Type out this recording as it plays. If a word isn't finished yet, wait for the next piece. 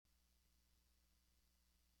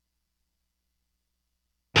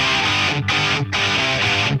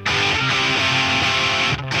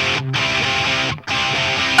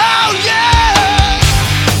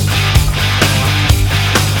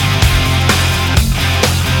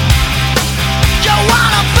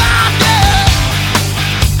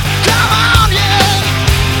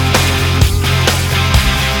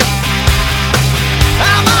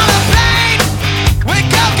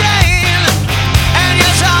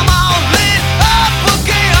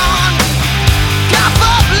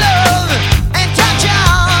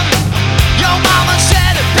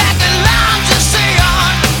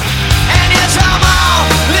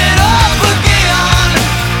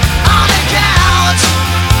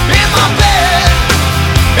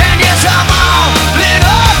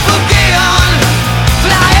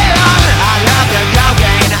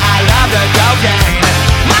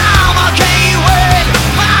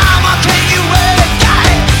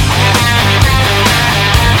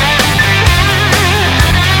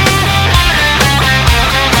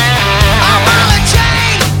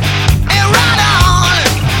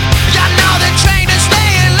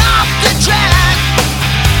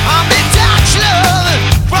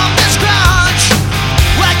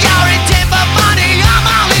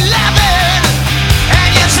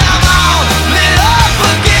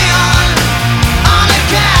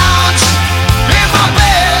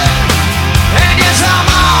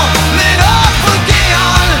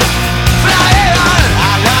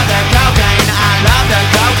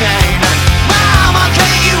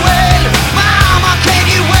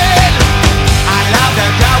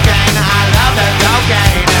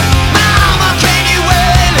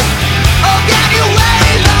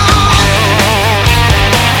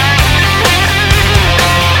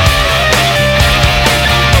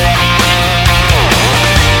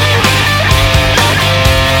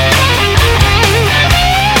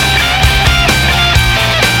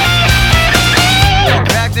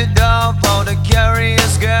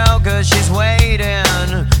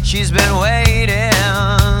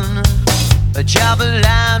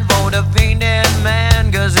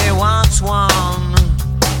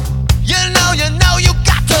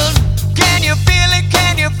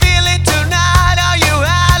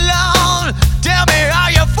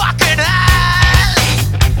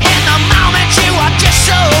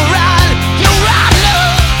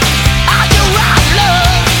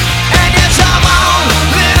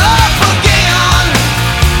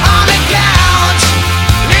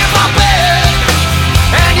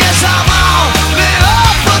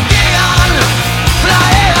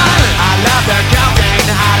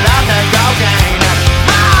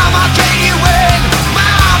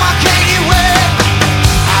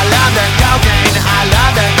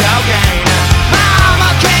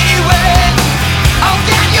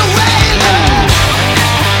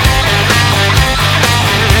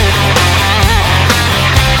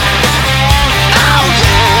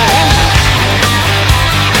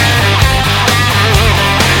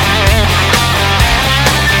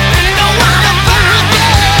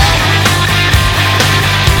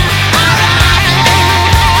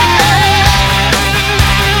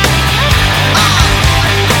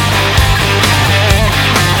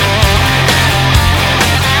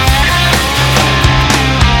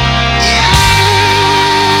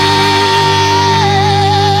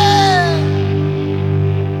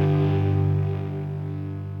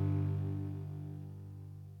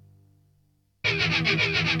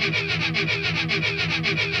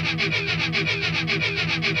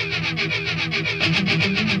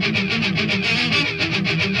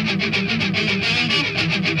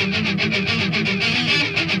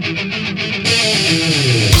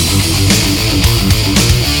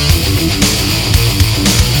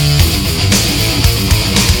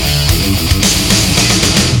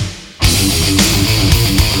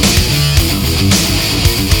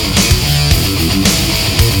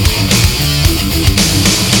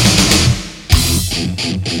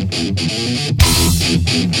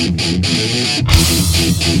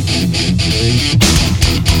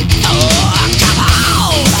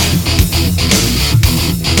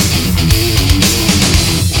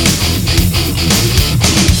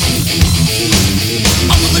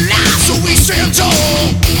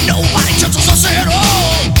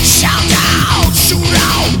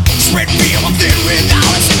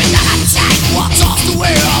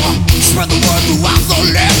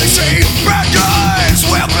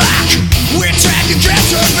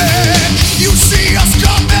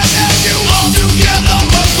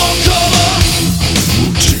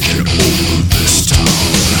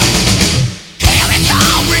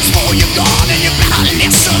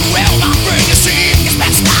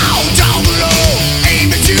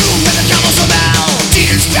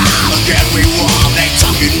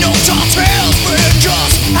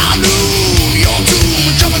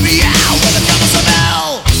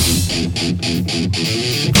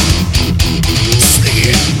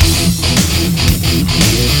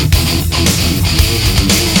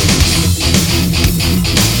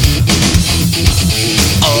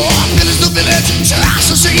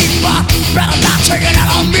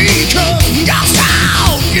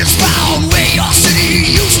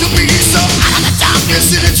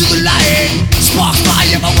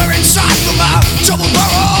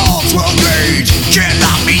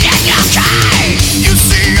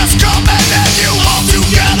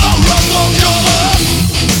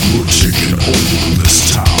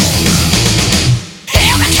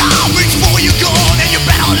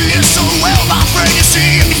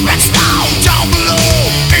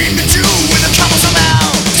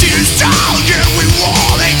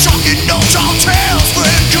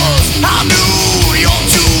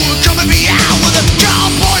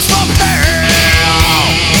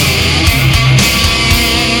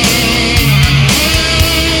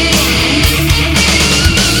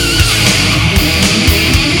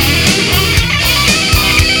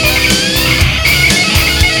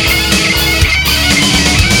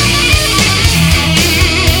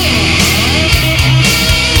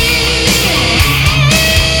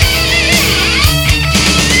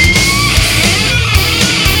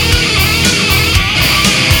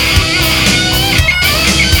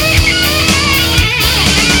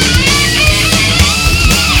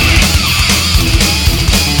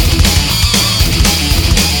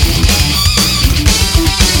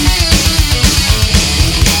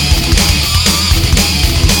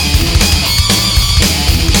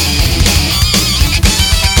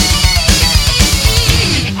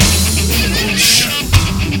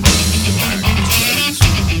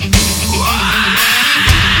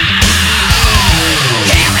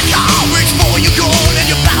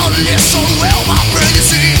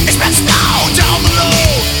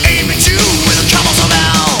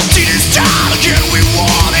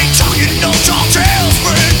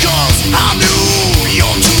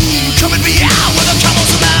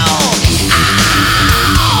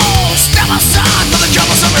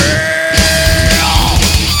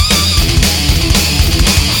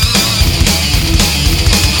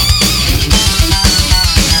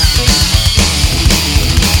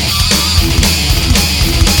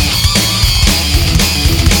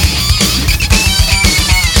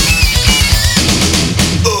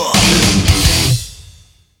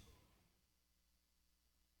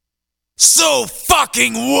So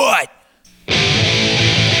fucking what?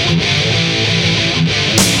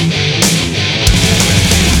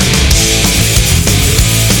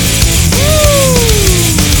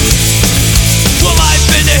 Well, I've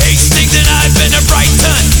been to Hastings and I've been to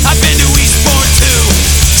Brighton. I've been to Eastbourne too.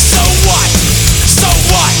 So what? So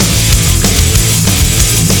what?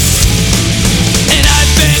 And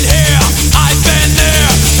I've been here, I've been there,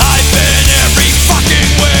 I've been every fucking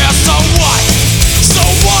where. So what? So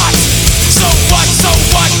what? So what? So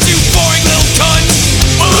what? Do what?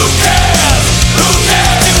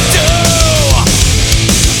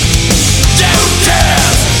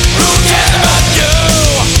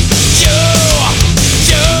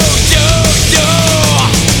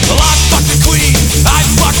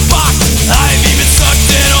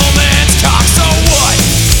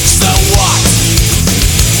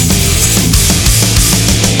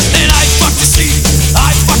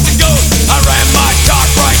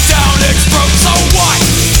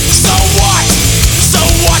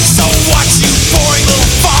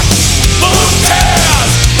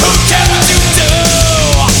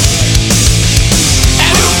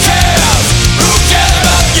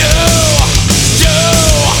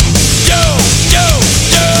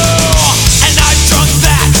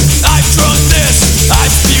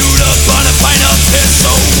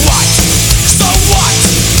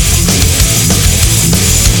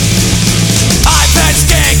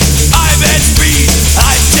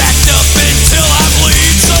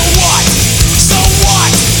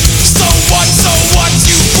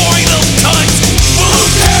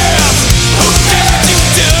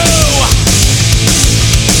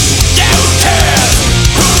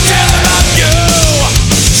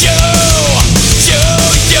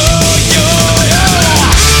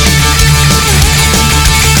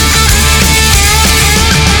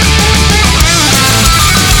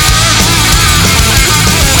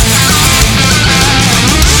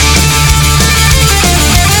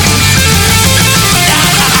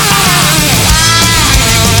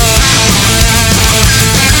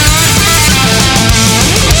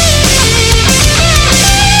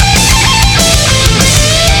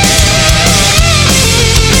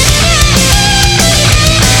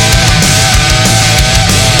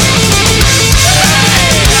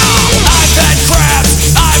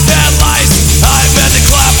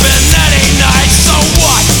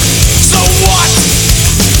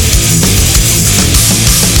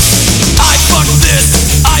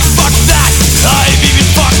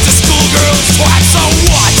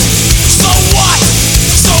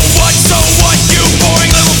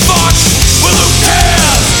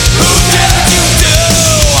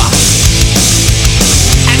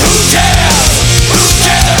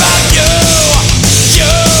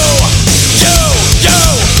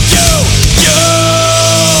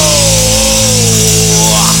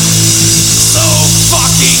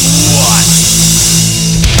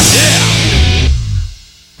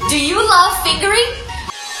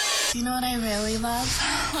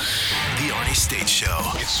 Arnie State Show.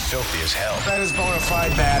 It's filthy as hell. That is bona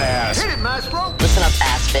fide badass. Hit it, maestro. Listen up,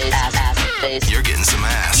 ass face, ass face. You're getting some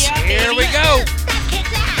ass. Yeah, here we go.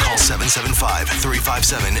 Call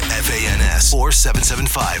 775-357-FANS or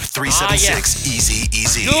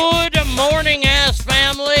 775-376-EASY-EASY. Good morning, ass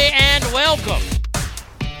family, and welcome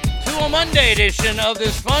to a Monday edition of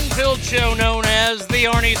this fun-filled show known as the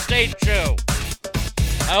Arnie State Show.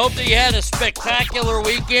 I hope that you had a spectacular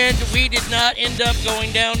weekend. We did not end up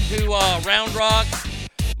going down to Round Rock.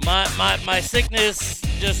 My sickness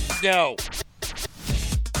just no.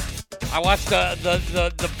 I watched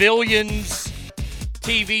the Billions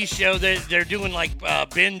TV show. They're doing like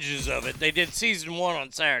binges of it. They did season 1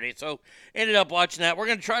 on Saturday, so ended up watching that. We're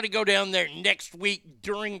gonna try to go down there next week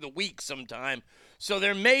during the week sometime. So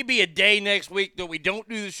there may be a day next week that we don't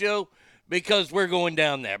do the show because we're going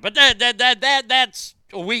down there. But that's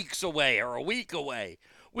weeks away or a week away.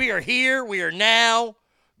 We are here. We are now.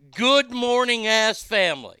 Good morning, ass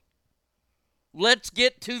family. Let's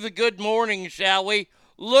get to the good morning, shall we?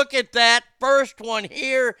 Look at that first one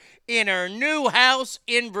here in our new house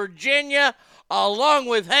in Virginia, along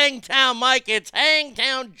with Hangtown Mike. It's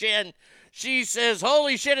Hangtown Jen. She says,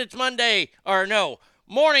 holy shit, it's Monday. Or no,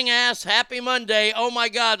 morning ass, happy Monday. Oh my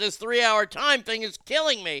God, this 3-hour time thing is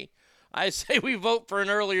killing me. I say we vote for an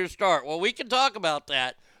earlier start. Well, we can talk about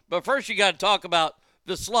that, but first you got to talk about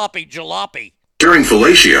the sloppy jalopy. During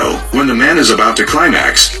fellatio, when the man is about to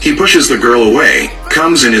climax, he pushes the girl away,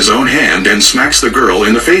 comes in his own hand and smacks the girl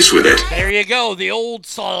in the face with it. There you go, the old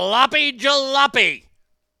sloppy jalopy.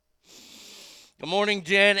 Good morning,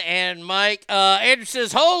 Jen and Mike. Andrew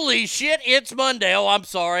says, holy shit, it's Monday. Oh, I'm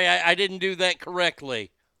sorry, I didn't do that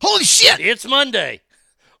correctly. Holy shit! It's Monday.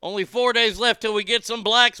 Only 4 days left till we get some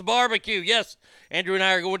Black's Barbecue. Yes, Andrew and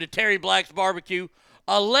I are going to Terry Black's Barbecue.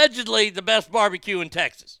 Allegedly the best barbecue in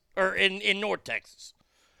Texas, or in North Texas.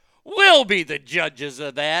 We'll be the judges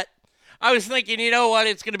of that. I was thinking, you know what,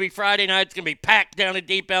 it's going to be Friday night. It's going to be packed down at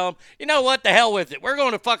Deep Ellum. You know what, the hell with it. We're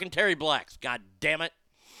going to fucking Terry Black's. God damn it.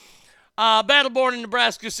 Battleborn in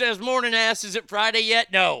Nebraska says, morning ass, is it Friday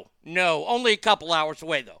yet? No, only a couple hours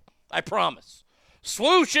away, though. I promise.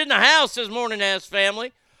 Swoosh in the house says, morning ass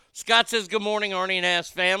family. Scott says, good morning, Arnie and ass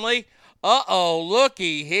family. Uh-oh,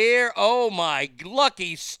 looky here. Oh, my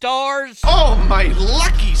lucky stars. Oh, my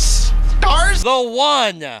lucky stars. The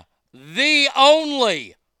one, the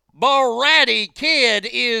only, Baratti Kid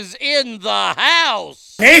is in the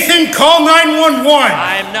house. Nathan, call 911.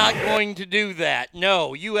 I'm not going to do that.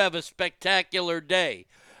 No, you have a spectacular day.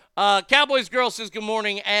 Cowboys Girl says, good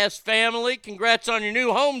morning, ass family. Congrats on your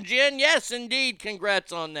new home, Jen. Yes, indeed,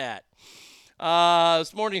 congrats on that.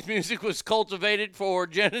 This morning's music was cultivated for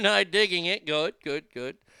Jen and I digging it. Good.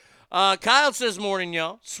 Kyle says, morning,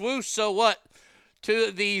 y'all. Swoosh, so what?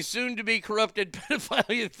 To the soon-to-be corrupted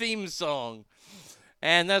pedophilia theme song.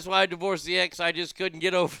 And that's why I divorced the ex. I just couldn't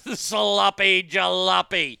get over the sloppy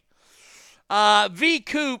jalopy. V.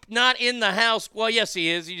 Coop, not in the house. Well, yes, he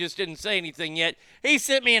is. He just didn't say anything yet. He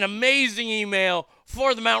sent me an amazing email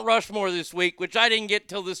for the Mount Rushmore this week, which I didn't get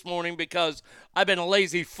till this morning because I've been a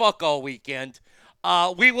lazy fuck all weekend.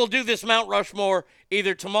 We will do this Mount Rushmore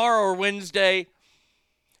either tomorrow or Wednesday.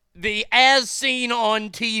 The As Seen on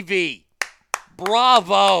TV.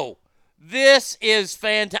 Bravo. This is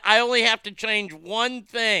fantastic. I only have to change one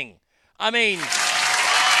thing. I mean,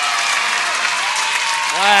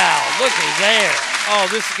 wow, looky there. Oh,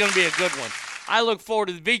 this is going to be a good one. I look forward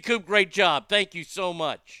to the V-Coop. Great job. Thank you so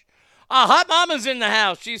much. Hot Mama's in the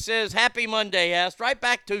house. She says, happy Monday, ass. Right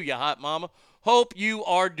back to you, Hot Mama. Hope you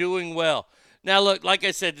are doing well. Now, look, like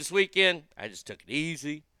I said, this weekend, I just took it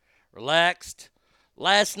easy, relaxed.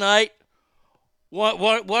 Last night,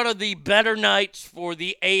 one of the better nights for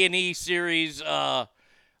the A&E series, WWE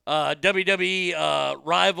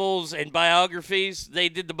Rivals and Biographies. They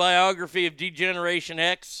did the biography of D-Generation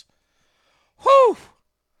X. Whew!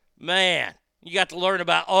 Man, you got to learn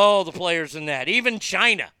about all the players in that. Even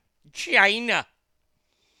China.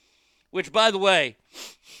 Which, by the way,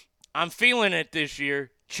 I'm feeling it this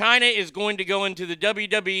year. China is going to go into the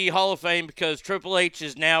WWE Hall of Fame because Triple H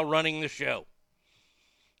is now running the show.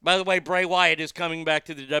 By the way, Bray Wyatt is coming back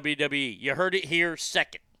to the WWE. You heard it here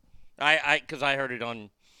second. Because I heard it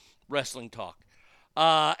on Wrestling Talk.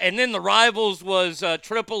 And then the Rivals was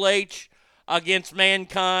Triple H against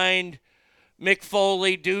Mankind, Mick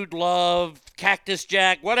Foley, Dude Love, Cactus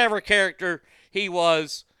Jack, whatever character he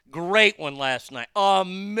was. Great one last night.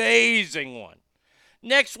 Amazing one.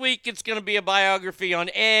 Next week, it's going to be a biography on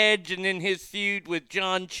Edge and then his feud with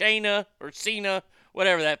John Cena,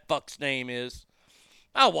 whatever that fuck's name is.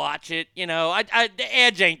 I'll watch it. You know,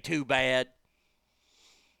 Edge ain't too bad.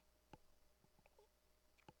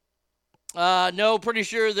 No, pretty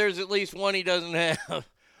sure there's at least one he doesn't have.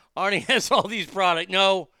 Arnie has all these products.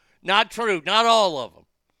 No, not true. Not all of them.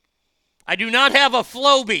 I do not have a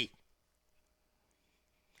Flowbee.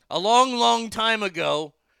 A long, long time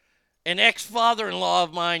ago, an ex-father-in-law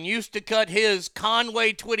of mine used to cut his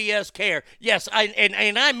Conway Twitty-esque hair. Yes,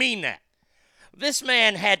 and I mean that. This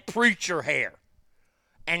man had preacher hair,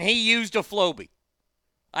 and he used a Flowbee.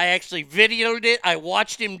 I actually videoed it. I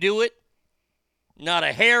watched him do it. Not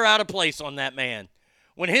a hair out of place on that man.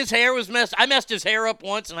 When his hair was messed, I messed his hair up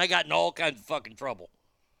once, and I got in all kinds of fucking trouble.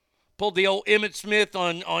 Pulled the old Emmett Smith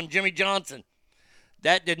on Jimmy Johnson.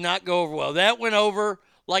 That did not go over well. That went over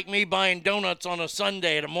like me buying donuts on a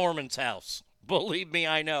Sunday at a Mormon's house. Believe me,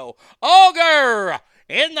 I know. Ogre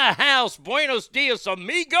in the house. Buenos dias,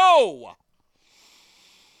 amigo.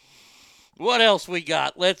 What else we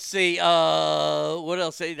got? Let's see. What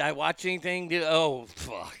else? Did I watch anything? Oh,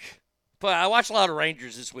 fuck. But I watched a lot of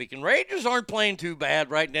Rangers this week, and Rangers aren't playing too bad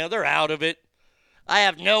right now. They're out of it. I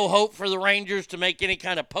have no hope for the Rangers to make any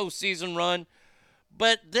kind of postseason run.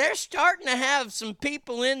 But they're starting to have some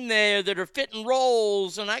people in there that are fitting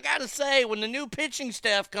roles. And I got to say, when the new pitching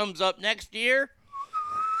staff comes up next year,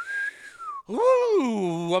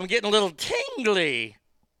 ooh, I'm getting a little tingly.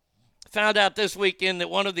 Found out this weekend that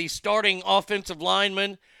one of the starting offensive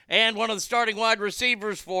linemen and one of the starting wide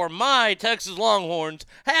receivers for my Texas Longhorns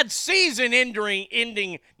had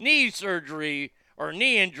season-ending knee surgery or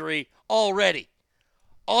knee injury already.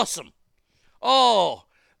 Awesome. Oh,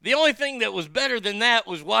 the only thing that was better than that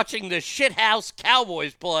was watching the shithouse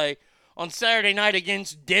Cowboys play on Saturday night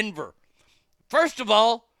against Denver. First of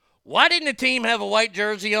all, why didn't the team have a white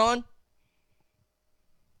jersey on?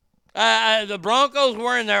 The Broncos were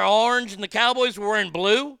wearing their orange and the Cowboys were wearing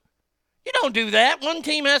blue. You don't do that. One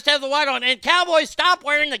team has to have the white on. And Cowboys, stop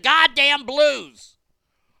wearing the goddamn blues.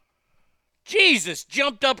 Jesus,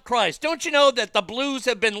 jumped up Christ. Don't you know that the Blues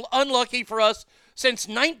have been unlucky for us since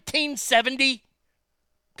 1970?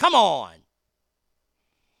 Come on.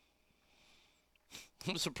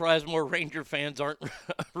 I'm surprised more Ranger fans aren't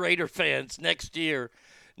Raider fans next year.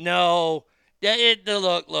 No.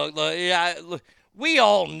 Look. Yeah, look. We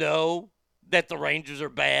all know that the Rangers are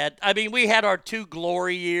bad. I mean, we had our 2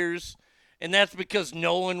 glory years, and that's because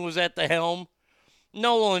Nolan was at the helm.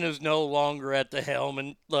 Nolan is no longer at the helm.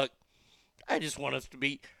 And look, I just want us to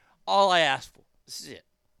be all I ask for. This is it.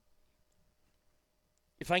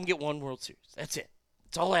 If I can get one World Series, that's it.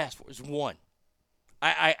 That's all I ask for is one.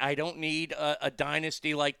 I don't need a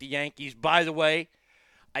dynasty like the Yankees. By the way,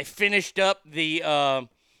 I finished up the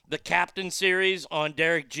Captain Series on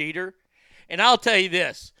Derek Jeter. And I'll tell you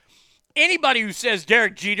this. Anybody who says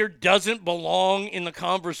Derek Jeter doesn't belong in the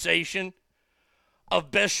conversation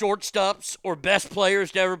of best shortstops or best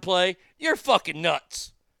players to ever play, you're fucking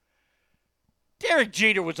nuts. Derek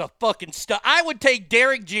Jeter was a fucking stud. I would take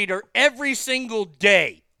Derek Jeter every single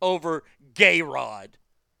day over Gayrod.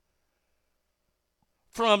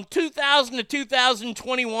 From 2000 to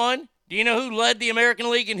 2021, do you know who led the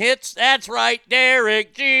American League in hits? That's right,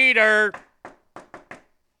 Derek Jeter.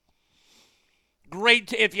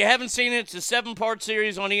 Great. If you haven't seen it, it's a 7-part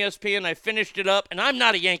series on ESPN. I finished it up, and I'm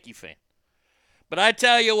not a Yankee fan. But I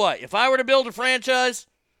tell you what, if I were to build a franchise,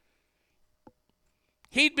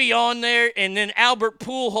 he'd be on there, and then Albert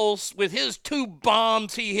Pujols with his 2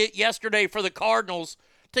 bombs he hit yesterday for the Cardinals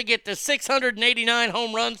to get to 689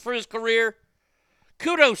 home runs for his career.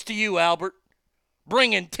 Kudos to you, Albert,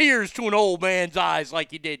 bringing tears to an old man's eyes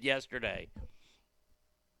like you did yesterday.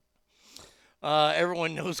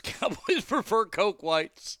 Everyone knows Cowboys prefer Coke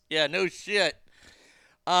Whites. Yeah, no shit.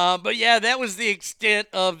 But yeah, that was the extent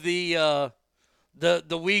of the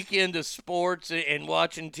weekend of sports and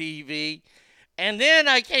watching TV. And then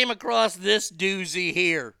I came across this doozy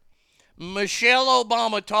here. Michelle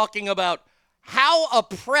Obama talking about how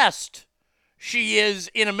oppressed she is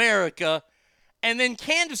in America. And then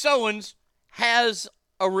Candace Owens has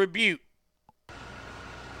a rebuke.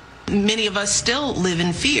 Many of us still live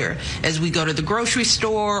in fear as we go to the grocery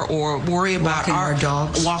store or worry about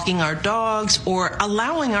walking our dogs or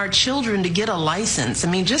allowing our children to get a license. I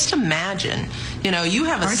mean, just imagine, you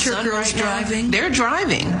have a son right now. Driving? They're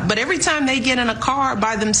driving, but every time they get in a car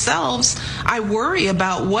by themselves, I worry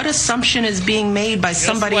about what assumption is being made by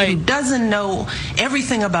somebody who doesn't know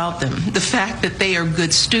everything about them. The fact that they are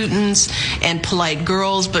good students and polite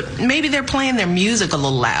girls, but maybe they're playing their music a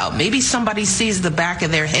little loud. Maybe somebody sees the back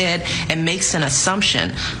of their head and makes an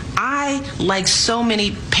assumption. I, like so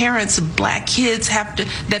many parents of black kids, have to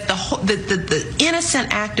the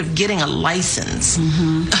innocent act of getting a license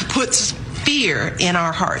puts fear in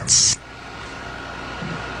our hearts.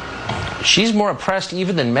 She's more oppressed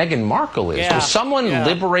even than Meghan Markle is. Yeah. Will someone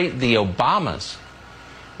liberate the Obamas?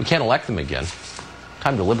 We can't elect them again.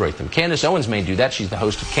 Time to liberate them. Candace Owens may do that. She's the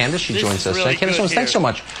host of Candace. She joins us really today. Candace Owens, thanks so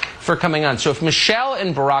much for coming on. So if Michelle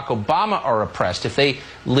and Barack Obama are oppressed, if they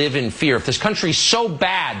live in fear, if this country's so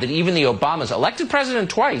bad that even the Obamas, elected president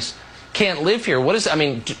twice, can't live here,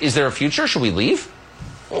 is there a future? Should we leave?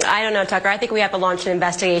 I don't know, Tucker. I think we have to launch an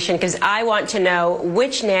investigation because I want to know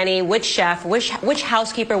which nanny, which chef, which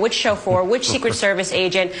housekeeper, which chauffeur, which Secret Service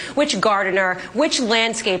agent, which gardener, which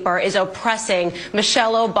landscaper is oppressing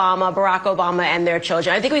Michelle Obama, Barack Obama, and their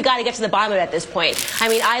children. I think we've got to get to the bottom of it at this point.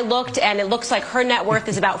 I looked, and it looks like her net worth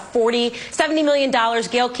is about $70 million.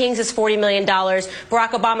 Gayle King's is $40 million.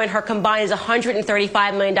 Barack Obama and her combined is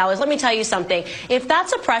 $135 million. Let me tell you something. If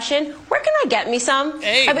that's oppression, where can I get me some?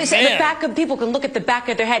 People can look at the back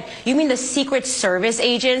of their head. You mean the Secret Service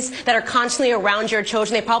agents that are constantly around your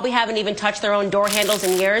children? They probably haven't even touched their own door handles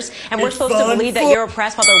in years. And we're supposed to believe that you're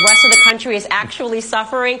oppressed while the rest of the country is actually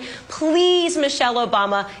suffering? Please, Michelle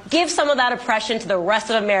Obama, give some of that oppression to the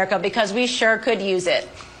rest of America because we sure could use it.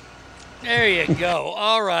 There you go.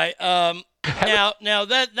 All right. Now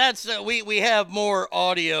that's we have more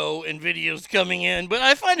audio and videos coming in, but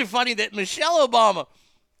I find it funny that Michelle Obama,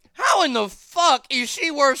 how in the fuck is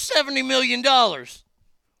she worth $70 million?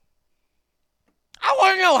 I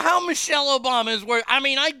want to know how Michelle Obama is worth.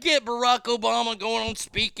 I get Barack Obama going on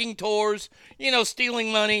speaking tours,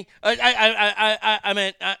 stealing money. I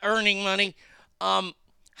meant earning money.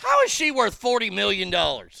 How is she worth $40 million?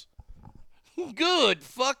 Good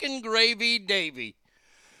fucking gravy, Davy.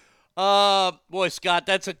 Boy, Scott,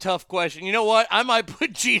 that's a tough question. You know what? I might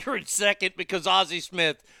put Jeter in second because Ozzie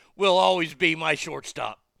Smith will always be my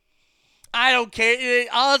shortstop. I don't care.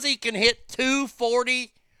 Ozzie can hit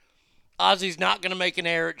 240. Ozzie's not going to make an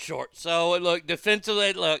error at short. So, look,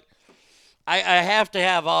 defensively, I have to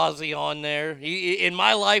have Ozzie on there. In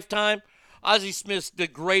my lifetime, Ozzie Smith's the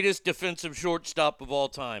greatest defensive shortstop of all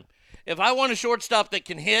time. If I want a shortstop that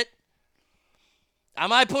can hit, I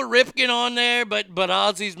might put Ripken on there, but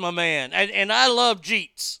Ozzie's my man. And I love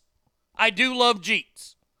Jeets. I do love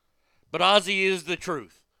Jeets. But Ozzie is the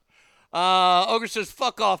truth. Ogre says,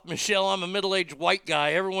 fuck off, Michelle. I'm a middle-aged white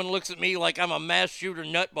guy. Everyone looks at me like I'm a mass shooter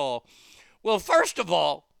nutball. Well, first of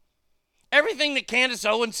all, everything that Candace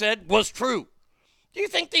Owens said was true. Do you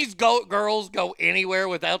think these girls go anywhere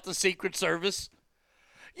without the Secret Service?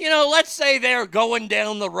 Let's say they're going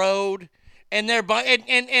down the road and they're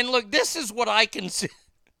and look, this is what I can see.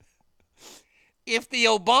 If the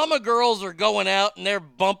Obama girls are going out and they're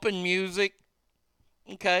bumping music,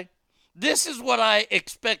 okay, this is what I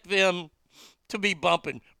expect them to be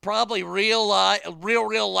bumping. Probably real loud.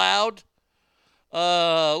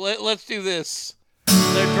 Let's do this.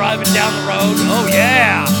 They're driving down the road. Oh,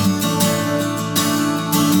 yeah.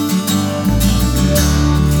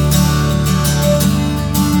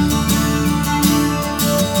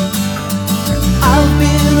 I've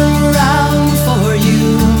been around for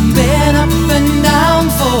you, been up and down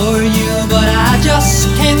for you, but I just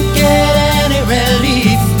can't get any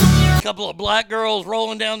relief. A couple of black girls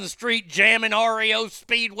rolling down the street, jamming REO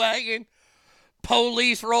Speedwagon.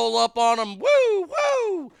 Police roll up on them. Woo,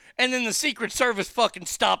 woo. And then the Secret Service fucking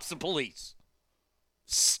stops the police.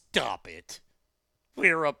 Stop it.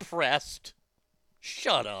 We're oppressed.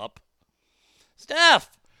 Shut up. Steph,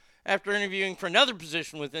 after interviewing for another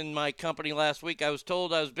position within my company last week, I was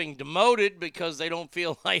told I was being demoted because they don't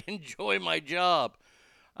feel I enjoy my job.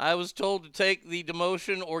 I was told to take the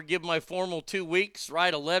demotion or give my formal 2 weeks,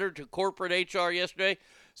 write a letter to corporate HR yesterday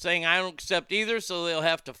saying I don't accept either, so they'll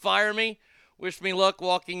have to fire me. Wish me luck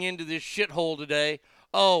walking into this shithole today.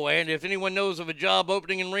 Oh, and if anyone knows of a job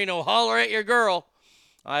opening in Reno, holler at your girl.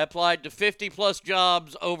 I applied to 50-plus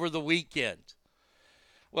jobs over the weekend.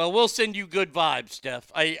 Well, we'll send you good vibes,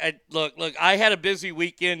 Steph. Look, I had a busy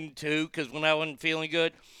weekend, too, because when I wasn't feeling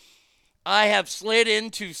good, I have slid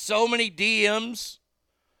into so many DMs.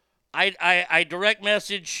 I direct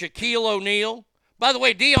message Shaquille O'Neal. By the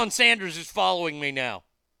way, Deion Sanders is following me now.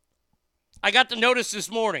 I got the notice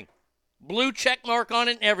this morning. Blue check mark on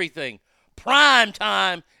it and everything. Prime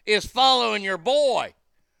Time is following your boy.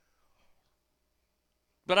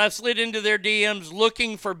 But I've slid into their DMs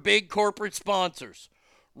looking for big corporate sponsors.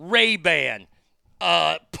 Ray-Ban,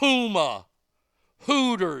 Puma,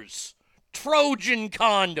 Hooters, Trojan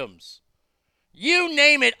condoms. You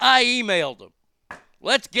name it, I emailed them.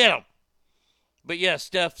 Let's get them. But yes,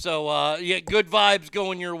 Steph, so good vibes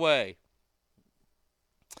going your way.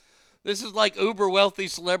 This is like uber wealthy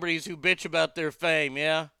celebrities who bitch about their fame,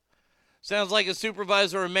 yeah? Sounds like a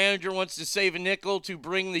supervisor or manager wants to save a nickel to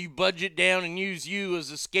bring the budget down and use you as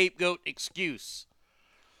a scapegoat excuse.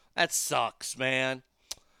 That sucks, man.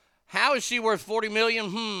 How is she worth $40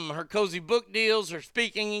 million? Her cozy book deals, her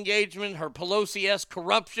speaking engagement, her Pelosi-esque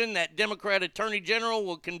corruption that Democrat Attorney General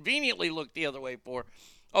will conveniently look the other way for.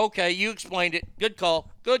 Okay, you explained it. Good call.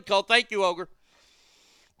 Good call. Thank you, Ogre.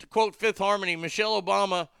 To quote Fifth Harmony, Michelle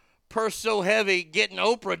Obama, purse so heavy, getting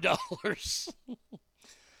Oprah dollars.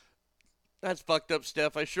 That's fucked up,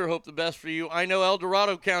 Steph. I sure hope the best for you. I know El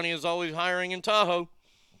Dorado County is always hiring in Tahoe.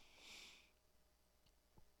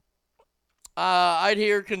 I'd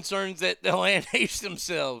hear concerns that they'll unleash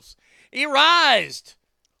themselves. Erased!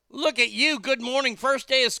 Look at you. Good morning. First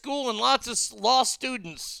day of school and lots of law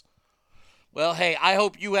students. Well, hey, I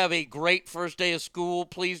hope you have a great first day of school.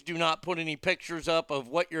 Please do not put any pictures up of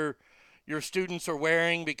what your students are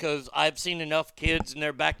wearing, because I've seen enough kids in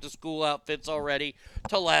their back-to-school outfits already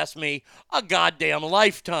to last me a goddamn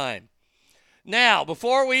lifetime. Now,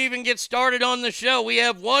 before we even get started on the show, we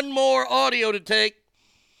have one more audio to take.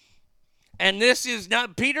 And this is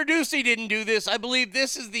not, Peter Doocy didn't do this. I believe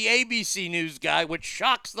this is the ABC News guy, which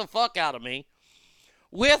shocks the fuck out of me,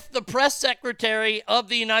 with the press secretary of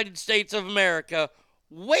the United States of America.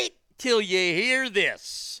 Wait till you hear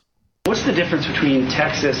this. What's the difference between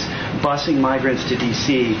Texas busing migrants to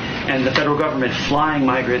D.C. and the federal government flying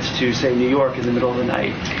migrants to, say, New York in the middle of the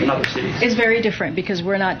night in other cities? It's very different because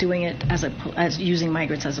we're not doing it as using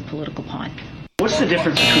migrants as a political pawn. What's the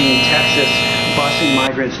difference between Texas busing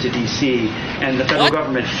migrants to D.C. and the federal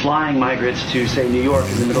government flying migrants to, say, New York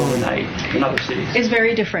in the middle of the night in other cities? It's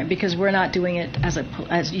very different because we're not doing it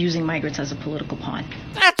as using migrants as a political pawn.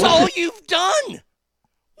 That's all you've done.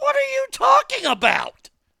 What are you talking about?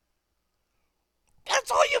 That's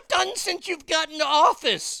all you've done since you've gotten to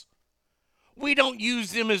office. We don't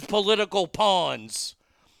use them as political pawns.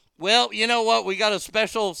 Well, you know what? We got a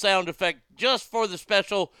special sound effect just for the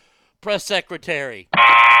special press secretary. That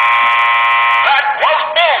was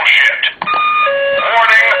bullshit.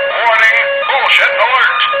 Warning, bullshit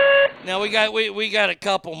alert. Now we got a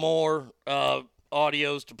couple more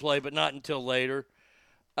audios to play, but not until later.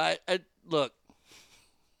 Look,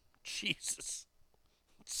 Jesus,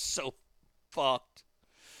 it's so fucked.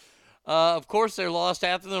 Of course, they're lost.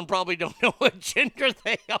 Half of them probably don't know what gender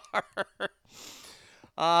they are.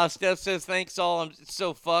 Steph says, thanks all. I'm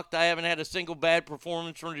so fucked. I haven't had a single bad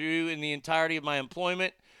performance review in the entirety of my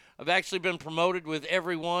employment. I've actually been promoted with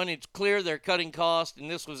everyone. It's clear they're cutting costs,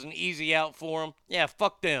 and this was an easy out for them. Yeah,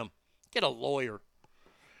 fuck them. Get a lawyer.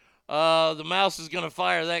 The mouse is going to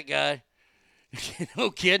fire that guy. No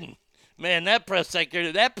kidding. Man, that press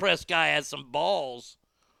secretary, that press guy has some balls.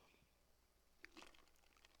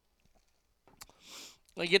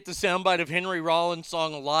 I get the soundbite of Henry Rollins'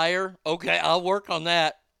 song Liar. Okay, I'll work on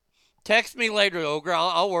that. Text me later, Ogre.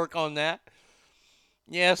 I'll work on that.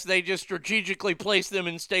 Yes, they just strategically place them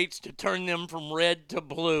in states to turn them from red to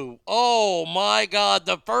blue. Oh, my God.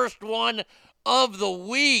 The first one of the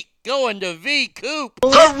week going to V. Coop.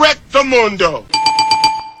 Correct the mundo.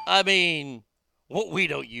 I mean, we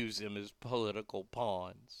don't use them as political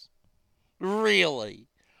pawns. Really?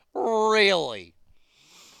 Really?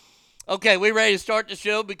 Okay, we ready to start the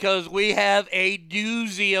show because we have a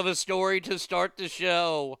doozy of a story to start the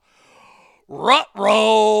show.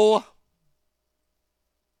 Ruh-roh.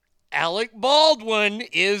 Alec Baldwin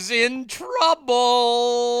is in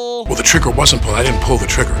trouble. Well, the trigger wasn't pulled. I didn't pull the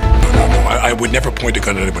trigger. No. I would never point a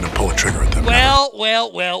gun at anyone and pull a trigger at them.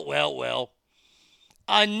 Well.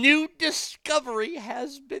 A new discovery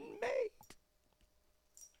has been made.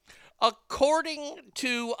 According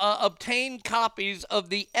to obtained copies of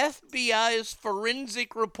the FBI's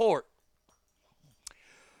forensic report,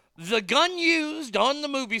 the gun used on the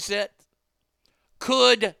movie set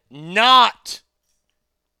could not,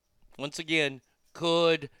 once again,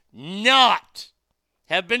 could not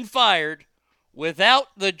have been fired without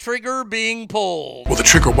the trigger being pulled. Well, the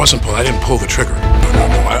trigger wasn't pulled. I didn't pull the trigger. No.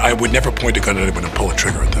 I would never point a gun at anyone and pull a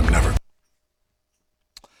trigger at them. Never.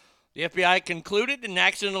 The FBI concluded an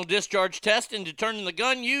accidental discharge test in determining the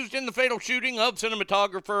gun used in the fatal shooting of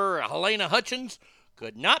cinematographer Helena Hutchins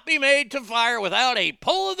could not be made to fire without a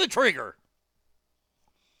pull of the trigger.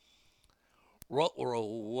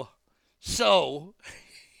 Ruh-roh. So,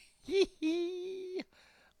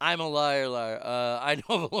 I'm a liar. I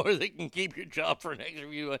know of a lawyer that can keep your job for an extra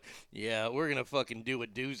few. Yeah, we're going to fucking do a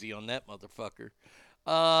doozy on that motherfucker.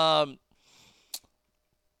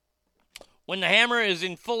 When the hammer is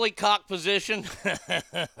in fully cocked position,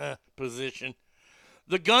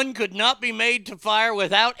 the gun could not be made to fire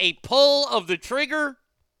without a pull of the trigger.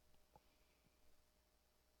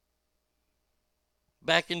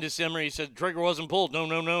 Back in December, he said the trigger wasn't pulled.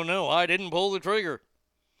 No, I didn't pull the trigger.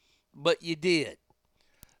 But you did.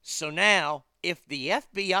 So now, if the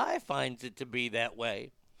FBI finds it to be that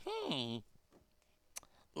way,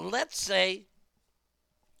 let's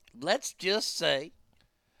just say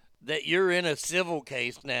that you're in a civil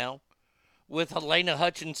case now with Helena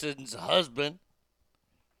Hutchinson's husband,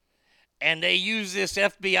 and they use this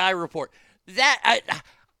FBI report.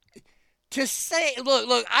 To say,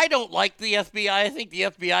 look, I don't like the FBI. I think the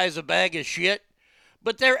FBI is a bag of shit,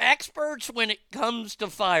 but they're experts when it comes to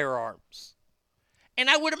firearms. And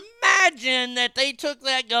I would imagine that they took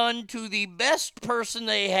that gun to the best person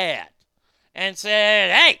they had and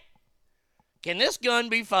said, hey, can this gun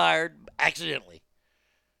be fired accidentally?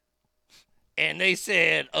 And they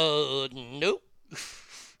said, nope.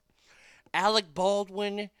 Alec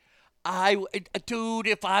Baldwin, dude,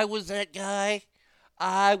 if I was that guy,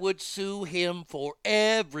 I would sue him for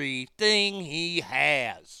everything he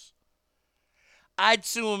has. I'd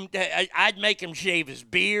sue him. I'd make him shave his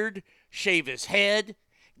beard, shave his head,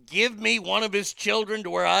 give me one of his children to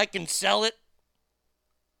where I can sell it.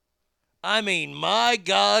 I mean, my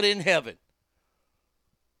God in heaven.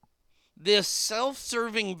 This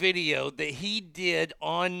self-serving video that he did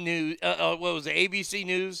on news, what was it, ABC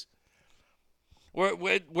News?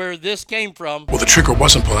 Where this came from. Well, the trigger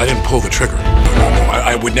wasn't pulled. I didn't pull the trigger. No.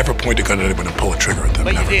 I would never point a gun at anyone and pull a trigger at them.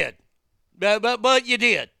 But never. You did. But you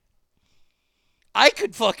did. I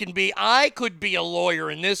could be a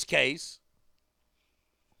lawyer in this case.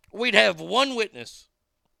 We'd have one witness.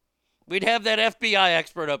 We'd have that FBI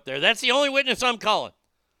expert up there. That's the only witness I'm calling.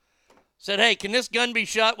 Said, hey, can this gun be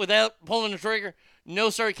shot without pulling the trigger? No,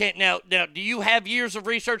 sir, it can't. Now, do you have years of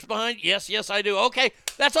research behind? Yes, I do. Okay,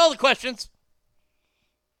 that's all the questions.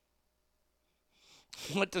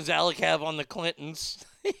 What does Alec have on the Clintons?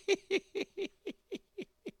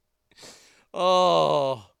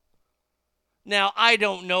 Oh. Now, I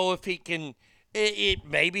don't know if he can.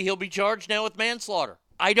 Maybe he'll be charged now with manslaughter.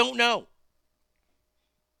 I don't know.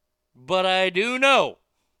 But I do know.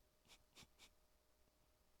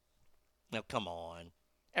 Now, come on.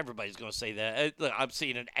 Everybody's going to say that. Look, I'm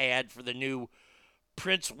seeing an ad for the new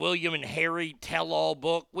Prince William and Harry tell-all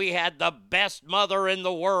book. We had the best mother in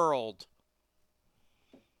the world.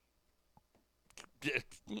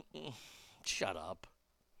 Shut up.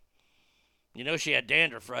 You know she had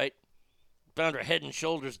dandruff, right? Found her head and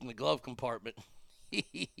shoulders in the glove compartment.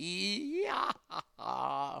 Yeah.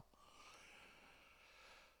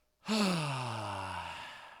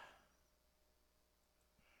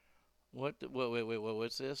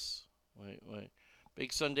 What's this? Wait.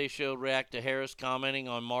 Big Sunday Show react to Harris commenting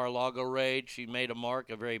on Mar-a-Lago raid. She made a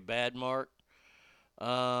very bad mark.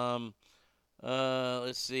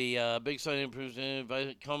 Let's see. Big Sunday improves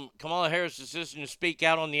Kamala Harris' decision to speak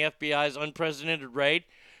out on the FBI's unprecedented raid.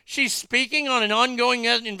 She's speaking on an ongoing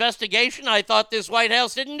investigation. I thought this White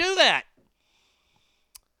House didn't do that.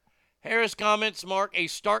 Harris' comments mark a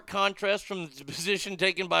stark contrast from the position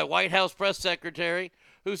taken by White House press secretary,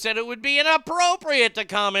 who said it would be inappropriate to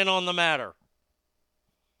comment on the matter.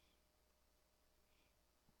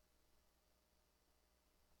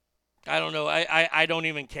 I don't know. I don't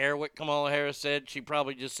even care what Kamala Harris said. She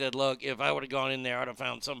probably just said, look, if I would have gone in there, I'd have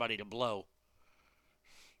found somebody to blow.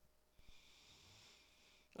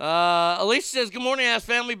 Alicia says, good morning, ass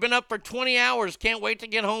family. Been up for 20 hours. Can't wait to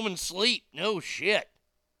get home and sleep. No shit.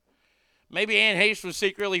 Maybe Anne Heche was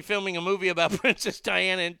secretly filming a movie about Princess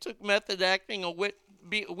Diana and took method acting a wee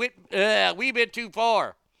bit too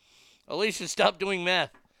far. Alicia, stop doing meth.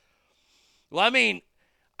 Well, I mean,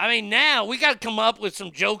 now we got to come up with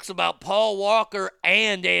some jokes about Paul Walker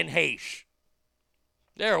and Anne Heche.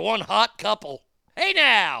 They're one hot couple. Hey,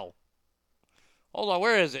 now. Hold on,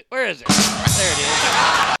 where is it? There it is.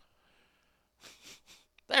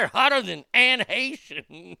 They're hotter than Anne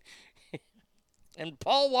Heche and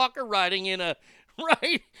Paul Walker doing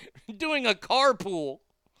a carpool.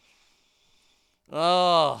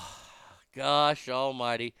 Oh, gosh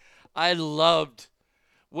almighty. I got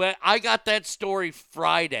that story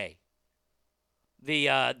Friday,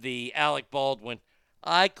 the Alec Baldwin.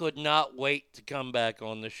 I could not wait to come back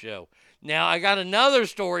on the show. Now, I got another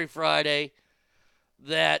story Friday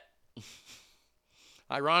that,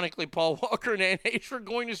 ironically, Paul Walker and Anne Heche were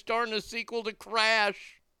going to star in a sequel to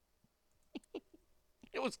Crash.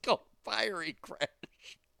 It was called Fiery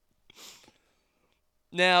Crash.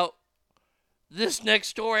 Now, this next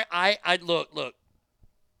story, I look.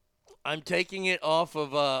 I'm taking it off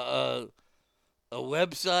of a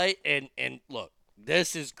website, and look,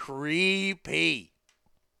 this is creepy.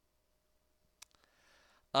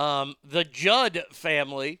 The Judd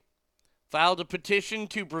family filed a petition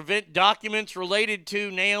to prevent documents related to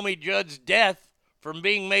Naomi Judd's death from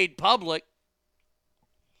being made public.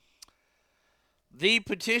 The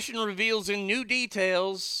petition reveals in new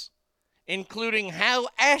details, including how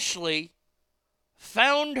Ashley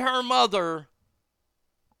found her mother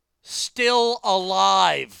still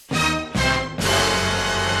alive.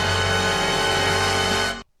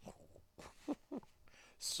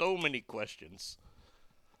 So many questions.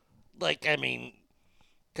 Like, I mean,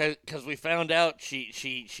 because we found out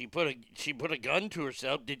she put a gun to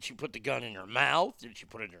herself. Did she put the gun in her mouth? Did she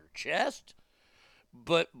put it in her chest?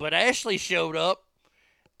 But Ashley showed up,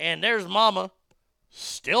 and there's Mama,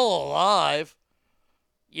 still alive.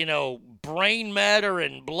 You know, brain matter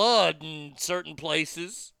and blood in certain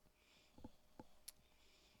places.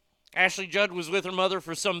 Ashley Judd was with her mother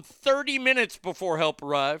for some 30 minutes before help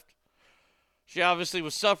arrived. She obviously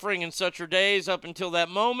was suffering in such her days up until that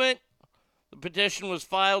moment. The petition was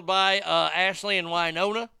filed by Ashley and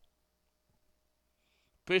Winona.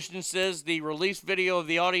 Petition says the released video of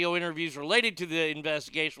the audio interviews related to the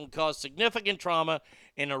investigation will cause significant trauma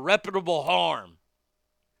and irreparable harm.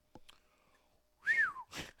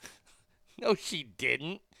 No, she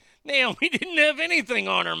didn't. Naomi didn't have anything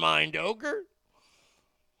on her mind, Ogre.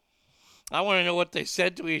 I want to know what they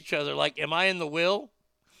said to each other. Like, am I in the will?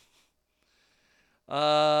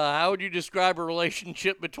 How would you describe a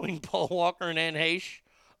relationship between Paul Walker and Anne Heche?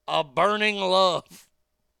 A burning love.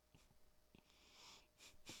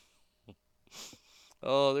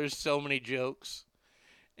 Oh, there's so many jokes.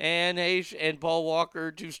 Anne Heche and Paul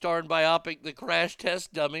Walker to star in biopic The Crash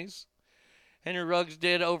Test Dummies. Henry Ruggs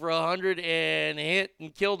did over 100 and hit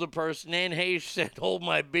and killed a person. Anne Heche said, "Hold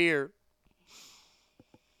my beer."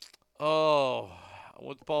 Oh,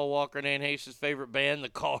 what's Paul Walker and Anne Heche's favorite band? The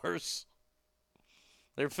Cars.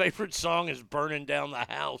 Their favorite song is "Burning Down the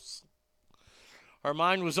House." Her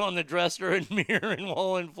mind was on the dresser and mirror and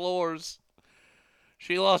wall and floors.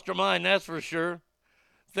 She lost her mind, that's for sure.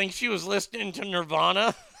 Think she was listening to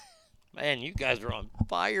Nirvana? Man, you guys are on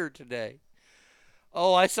fire today.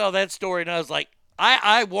 Oh, I saw that story and I was like,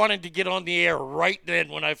 I wanted to get on the air right then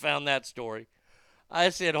when I found that story. I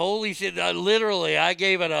said, holy shit. Literally, I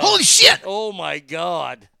gave it a... Holy shit! Oh, my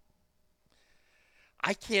God.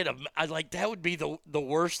 I can't... that would be the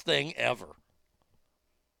worst thing ever.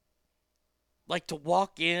 Like, to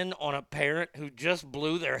walk in on a parent who just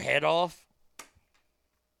blew their head off.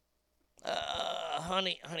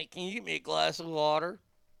 Honey, can you get me a glass of water?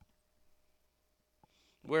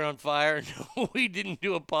 We're on fire. No, we didn't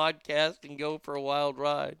do a podcast and go for a wild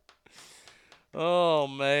ride. Oh,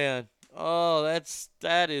 man. Oh,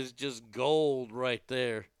 that is just gold right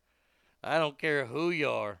there. I don't care who you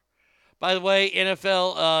are. By the way,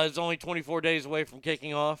 NFL is only 24 days away from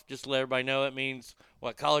kicking off. Just to let everybody know, it means,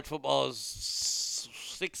 college football is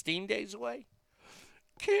 16 days away?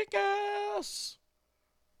 Kick ass!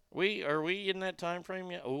 Are we in that time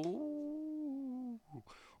frame yet? Ooh.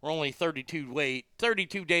 We're only 32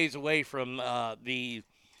 days away from the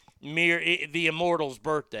Immortal's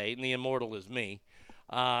birthday, and the Immortal is me.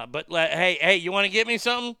 But hey, you want to get me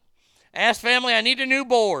something? Ask family, I need a new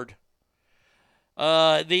board.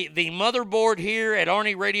 The motherboard here at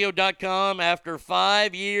ArnieRadio.com, after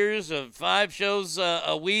 5 years of 5 shows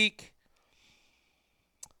a week,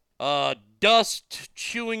 dust,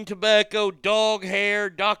 chewing tobacco, dog hair,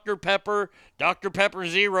 Dr. Pepper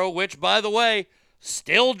Zero, which, by the way,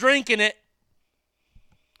 still drinking it.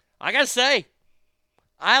 I gotta say,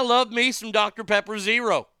 I love me some Dr. Pepper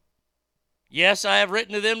Zero. Yes, I have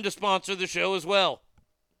written to them to sponsor the show as well.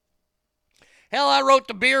 Hell, I wrote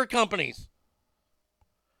to beer companies.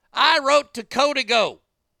 I wrote to Codigo.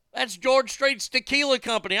 That's George Strait's tequila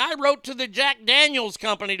company. I wrote to the Jack Daniels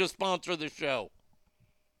company to sponsor the show.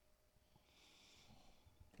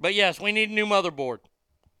 But yes, we need a new motherboard.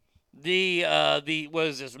 What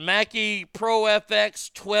is this? Mackie Pro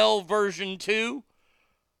FX 12 version 2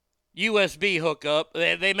 USB hookup.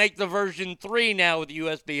 They make the version 3 now with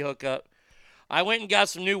USB hookup. I went and got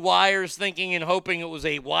some new wires, thinking and hoping it was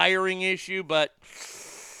a wiring issue, but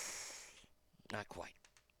not quite.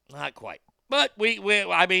 But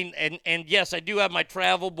and yes, I do have my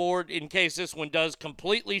travel board in case this one does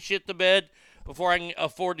completely shit the bed before I can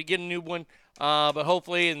afford to get a new one. But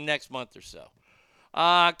hopefully in the next month or so.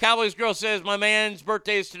 Cowboys Girl says, my man's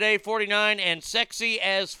birthday is today, 49, and sexy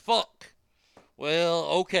as fuck. Well,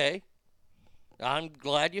 okay. I'm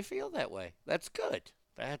glad you feel that way. That's good.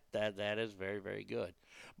 That is very, very good.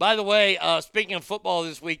 By the way, speaking of football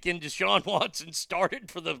this weekend, Deshaun Watson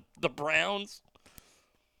started for the Browns.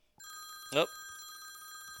 Oh.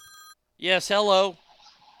 Yes, hello.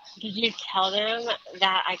 Did you tell them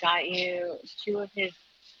that I got you 2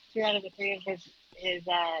 out of the 3 of his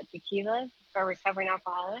tequilas for recovering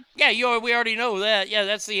alcoholics? Yeah, we already know that. Yeah,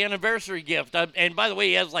 that's the anniversary gift. And by the way,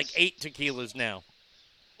 he has like 8 tequilas now.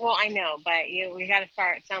 Well, I know, but we got to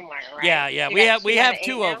start somewhere, right? Yeah. We have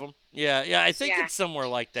two of them. Yeah. I think it's somewhere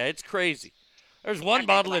like that. It's crazy. There's one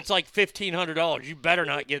bottle that's like $1,500. You better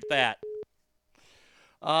not get that.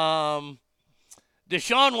 Deshaun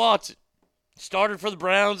Watson started for the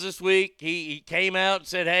Browns this week. He came out and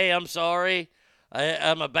said, "Hey, I'm sorry.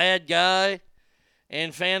 I'm a bad guy."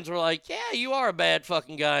 And fans were like, "Yeah, you are a bad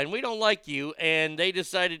fucking guy, and we don't like you." And they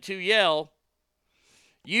decided to yell,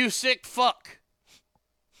 "You sick fuck,"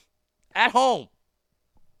 at home.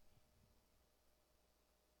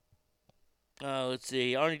 Let's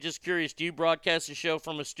see. Arnie, just curious, do you broadcast the show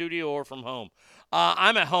from a studio or from home?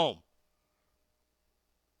 I'm at home.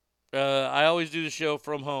 I always do the show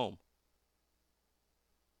from home.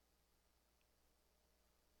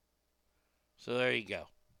 So there you go.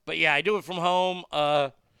 But yeah, I do it from home.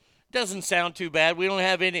 Doesn't sound too bad. We don't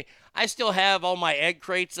have any. I still have all my egg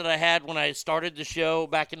crates that I had when I started the show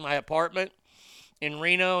back in my apartment in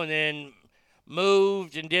Reno, and then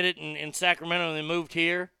moved and did it in Sacramento, and then moved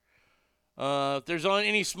here. If there's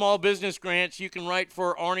any small business grants you can write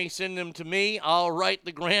for Arnie, send them to me. I'll write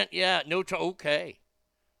the grant. Yeah, okay.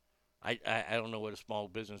 I don't know what a small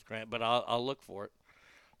business grant, but I'll look for it.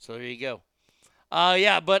 So there you go.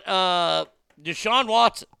 But Deshaun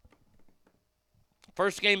Watson,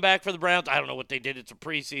 first game back for the Browns. I don't know what they did. It's a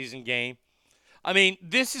preseason game. I mean,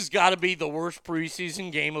 this has got to be the worst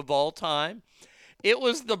preseason game of all time. It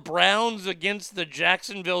was the Browns against the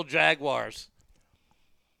Jacksonville Jaguars.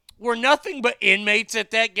 Were nothing but inmates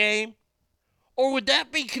at that game? Or would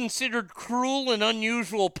that be considered cruel and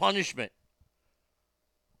unusual punishment?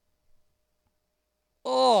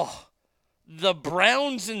 Oh, the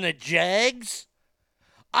Browns and the Jags?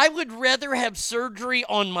 I would rather have surgery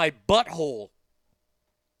on my butthole.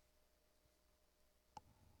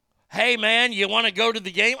 Hey, man, you want to go to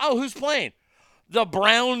the game? Oh, who's playing? The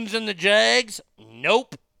Browns and the Jags?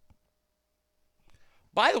 Nope.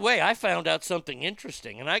 By the way, I found out something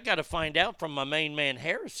interesting, and I got to find out from my main man,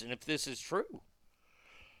 Harrison, if this is true.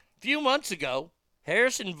 A few months ago,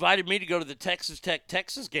 Harrison invited me to go to the Texas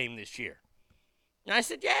Tech-Texas game this year. And I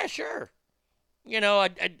said, yeah, sure. You know, I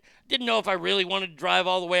didn't know if I really wanted to drive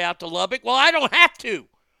all the way out to Lubbock. Well, I don't have to.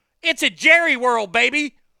 It's a Jerry World,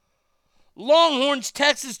 baby. Longhorns,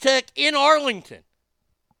 Texas Tech in Arlington.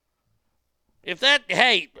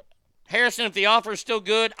 Harrison, if the offer is still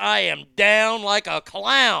good, I am down like a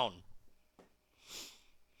clown.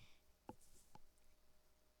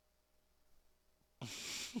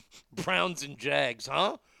 Browns and Jags,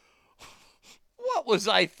 huh? What was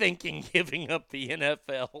I thinking giving up the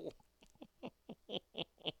NFL?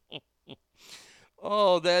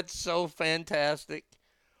 Oh, that's so fantastic.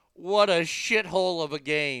 What a shithole of a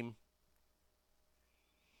game.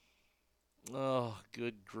 Oh,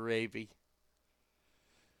 good gravy.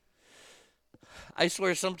 I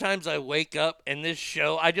swear sometimes I wake up and this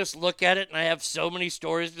show, I just look at it and I have so many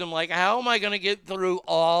stories and I'm like, how am I going to get through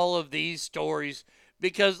all of these stories?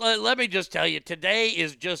 Because let me just tell you, today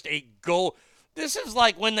is just a gold. This is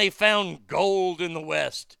like when they found gold in the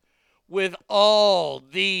West with all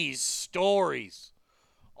these stories.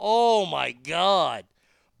 Oh my God.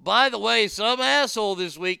 By the way, some asshole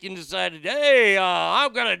this weekend decided, hey,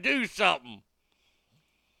 I'm going to do something.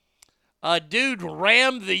 A dude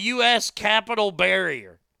rammed the U.S. Capitol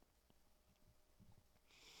barrier.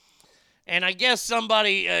 And I guess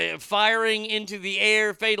somebody firing into the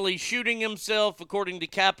air, fatally shooting himself, according to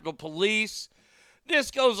Capitol Police.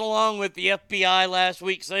 This goes along with the FBI last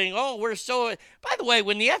week saying, oh, we're so... By the way,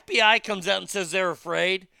 when the FBI comes out and says they're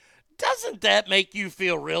afraid, doesn't that make you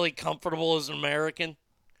feel really comfortable as an American?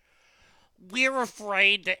 We're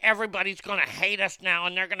afraid that everybody's going to hate us now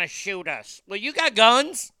and they're going to shoot us. Well, you got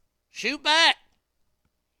guns. Shoot back.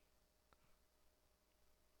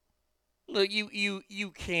 Look,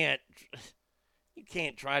 you can't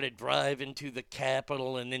try to drive into the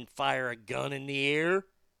Capitol and then fire a gun in the air.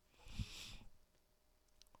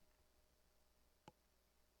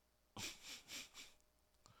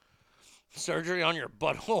 Surgery on your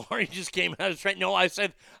butthole, or you just came out straight. No, I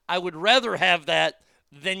said I would rather have that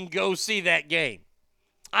than go see that game.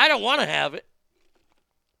 I don't want to have it.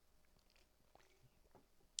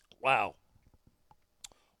 Wow.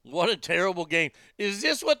 What a terrible game. Is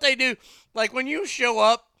this what they do? Like when you show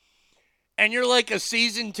up and you're like a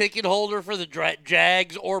season ticket holder for the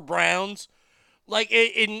Jags or Browns, like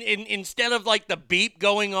instead of like the beep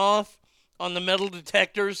going off on the metal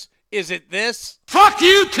detectors, is it this? Fuck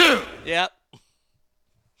you too! Yep.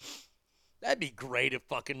 That'd be great if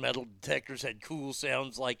fucking metal detectors had cool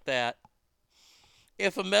sounds like that.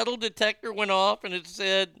 If a metal detector went off and it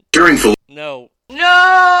said... No.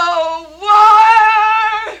 No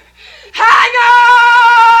war! Hang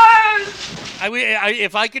on!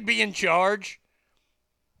 if I could be in charge,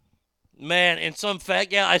 man, in some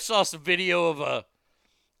fact, I saw some video of a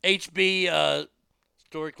HB,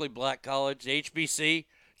 historically black college, HBC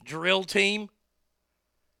drill team,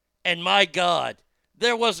 and my God,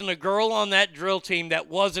 there wasn't a girl on that drill team that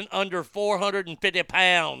wasn't under 450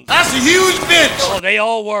 pounds. That's a huge bitch. Oh, they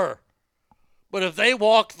all were. But if they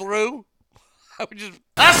walked through, I would just...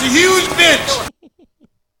 That's a huge bitch.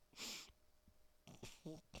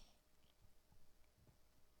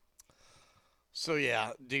 So,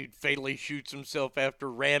 yeah, dude fatally shoots himself after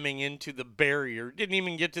ramming into the barrier. Didn't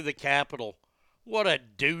even get to the Capitol. What a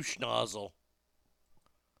douche nozzle.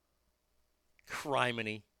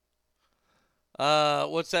 Criminy.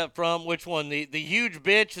 What's that from? Which one? The huge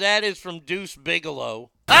bitch? That is from Deuce Bigelow.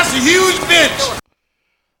 That's a huge bitch.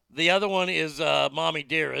 The other one is Mommy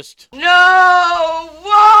Dearest. No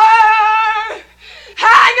war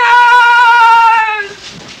hangers!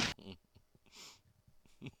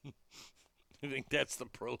 I think that's the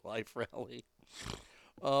pro-life rally.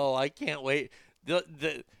 Oh, I can't wait.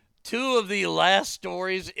 The two of the last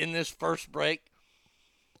stories in this first break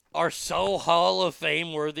are so Hall of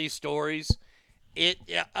Fame worthy stories.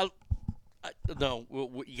 No,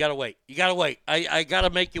 you gotta wait. You gotta wait. I gotta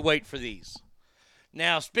make you wait for these.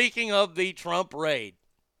 Now, speaking of the Trump raid,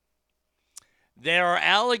 there are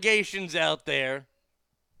allegations out there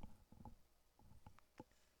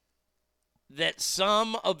that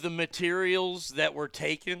some of the materials that were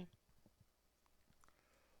taken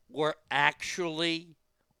were actually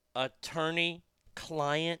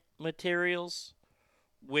attorney-client materials,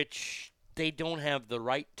 which they don't have the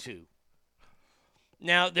right to.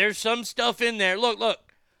 Now, there's some stuff in there.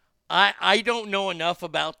 Look, I don't know enough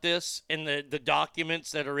about this and the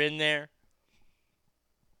documents that are in there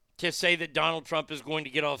to say that Donald Trump is going to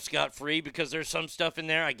get off scot-free, because there's some stuff in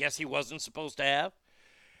there I guess he wasn't supposed to have.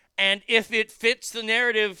 And if it fits the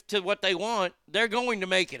narrative to what they want, they're going to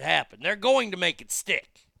make it happen. They're going to make it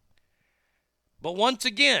stick. But once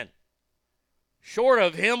again, short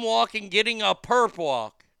of him getting a perp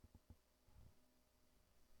walk,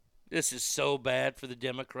 this is so bad for the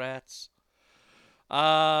Democrats.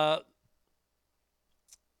 The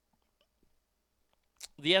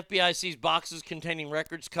FBI sees boxes containing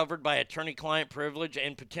records covered by attorney-client privilege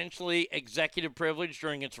and potentially executive privilege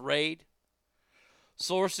during its raid.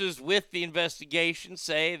 Sources with the investigation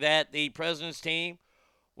say that the president's team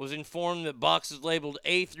was informed that boxes labeled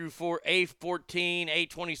A through 4, A14,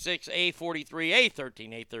 A26, A43,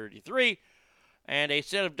 A13, A33, and a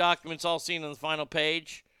set of documents all seen on the final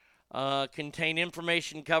page contain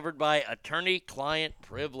information covered by attorney-client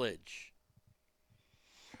privilege.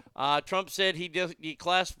 Trump said he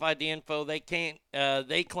declassified the info. They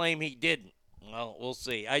claim he didn't. Well, we'll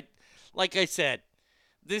see. Like I said,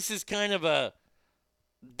 this is kind of a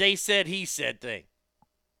they said, he said thing.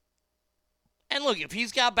 And look, if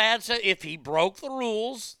he's got if he broke the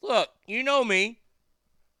rules, look, you know me.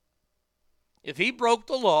 If he broke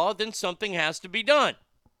the law, then something has to be done.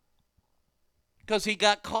 Because he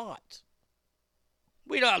got caught.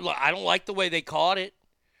 I don't like the way they caught it.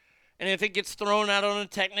 And if it gets thrown out on a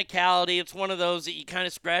technicality, it's one of those that you kind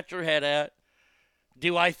of scratch your head at.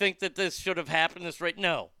 Do I think that this should have happened, this raid?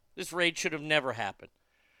 No. This raid should have never happened.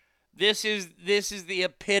 This is the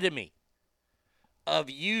epitome of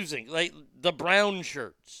using, like the brown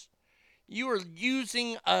shirts. You are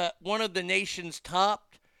using one of the nation's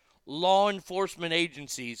top law enforcement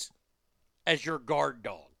agencies as your guard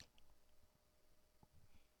dog.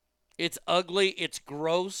 It's ugly. It's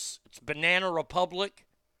gross. It's Banana Republic.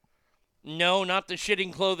 No, not the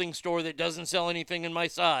shitting clothing store that doesn't sell anything in my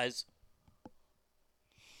size.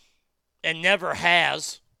 And never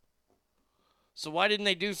has. So why didn't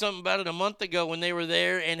they do something about it a month ago when they were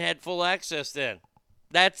there and had full access then?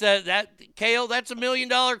 Kale, that's $1 million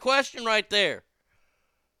question right there.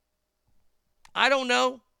 I don't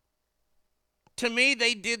know. To me,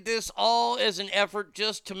 they did this all as an effort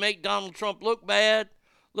just to make Donald Trump look bad,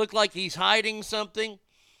 look like he's hiding something.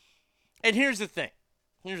 And here's the thing.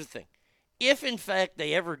 If, in fact,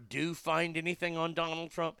 they ever do find anything on Donald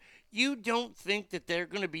Trump, you don't think that they're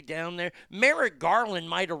going to be down there? Merrick Garland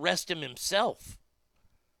might arrest him himself.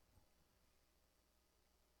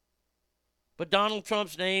 But Donald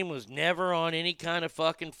Trump's name was never on any kind of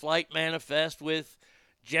fucking flight manifest with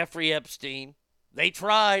Jeffrey Epstein. They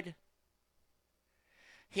tried.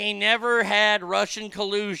 He never had Russian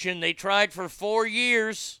collusion. They tried for 4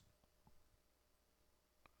 years.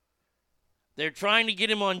 They're trying to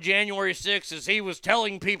get him on January 6th as he was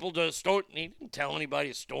telling people to storm. He didn't tell anybody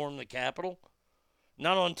to storm the Capitol.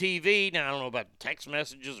 Not on TV. Now, I don't know about text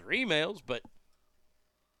messages or emails, but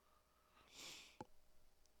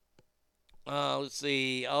Let's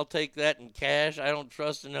see. I'll take that in cash. I don't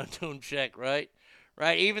trust an unknown check, right?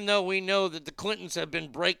 Right? Even though we know that the Clintons have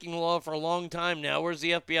been breaking law for a long time now, where's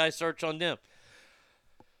the FBI search on them?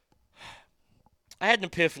 I had an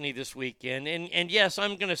epiphany this weekend, and yes,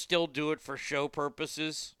 I'm going to still do it for show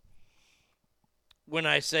purposes when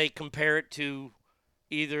I say compare it to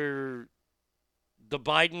either the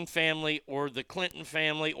Biden family or the Clinton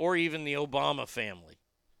family or even the Obama family.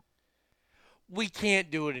 We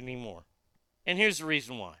can't do it anymore. And here's the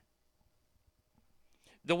reason why.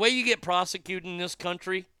 The way you get prosecuted in this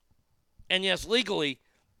country, and yes, legally,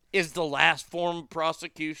 is the last form of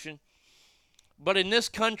prosecution. But in this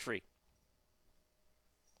country,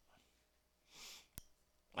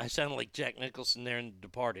 I sound like Jack Nicholson there in The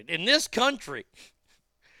Departed. In this country,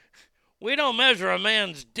 we don't measure a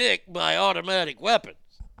man's dick by automatic weapons.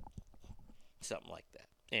 Something like that.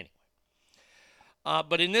 Anyway.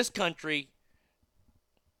 But in this country,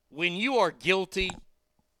 when you are guilty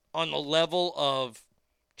on the level of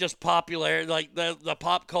just popularity, like the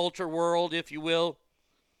pop culture world, if you will,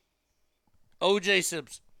 O.J.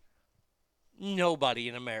 Simpson, nobody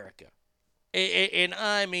in America, and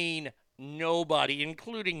I mean nobody,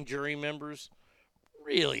 including jury members,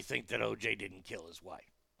 really think that O.J. didn't kill his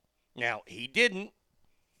wife. Now, he didn't,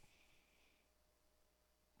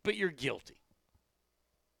 but you're guilty.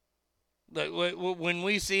 When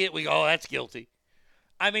we see it, we go, oh, that's guilty.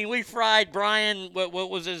 I mean, we fried Brian, what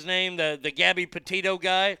was his name, the Gabby Petito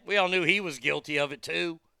guy. We all knew he was guilty of it,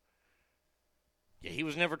 too. Yeah, he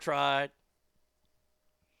was never tried.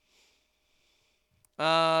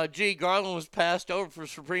 Garland was passed over for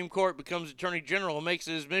Supreme Court, becomes Attorney General, and makes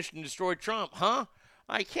it his mission to destroy Trump. Huh?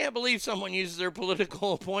 I can't believe someone uses their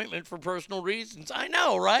political appointment for personal reasons. I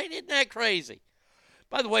know, right? Isn't that crazy?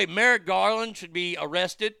 By the way, Merrick Garland should be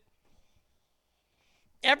arrested.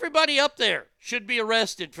 Everybody up there should be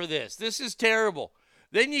arrested for this. This is terrible.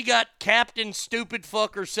 Then you got Captain Stupid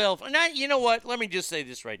Fuck herself. And you know what? Let me just say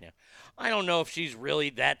this right now. I don't know if she's really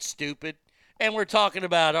that stupid. And we're talking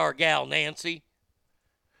about our gal Nancy.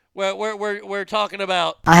 We're talking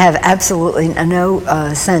about... I have absolutely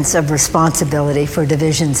no sense of responsibility for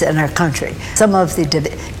divisions in our country. Some of the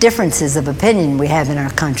differences of opinion we have in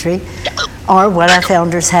our country are what our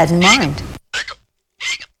founders had in mind.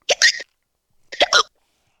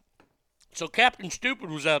 So Captain Stupid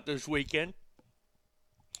was out this weekend.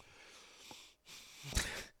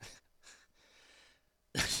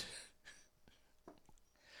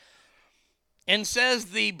 And says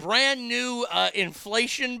the brand new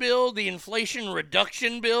inflation bill, the Inflation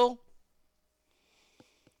Reduction Bill,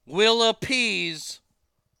 will appease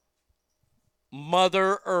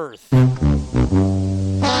Mother Earth.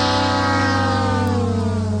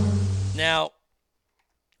 Now,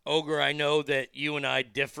 Ogre, I know that you and I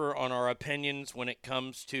differ on our opinions when it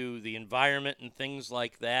comes to the environment and things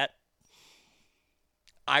like that.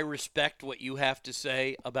 I respect what you have to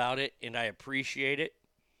say about it, and I appreciate it.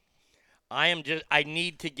 I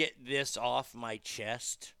need to get this off my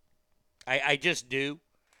chest. I just do.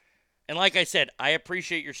 And like I said, I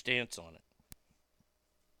appreciate your stance on it.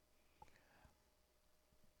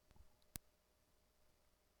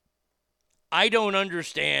 I don't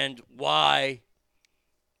understand why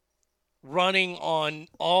running on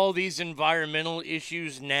all these environmental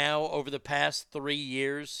issues now over the past 3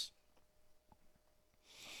 years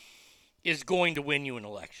is going to win you an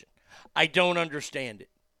election. I don't understand it.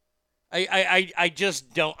 I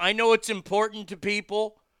just don't. I know it's important to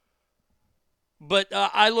people, but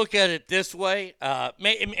I look at it this way, and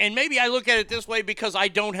maybe I look at it this way because I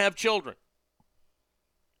don't have children.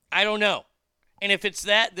 I don't know. And if it's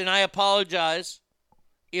that, then I apologize.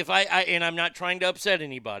 And I'm not trying to upset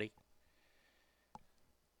anybody.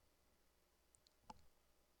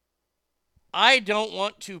 I don't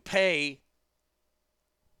want to pay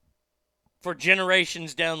for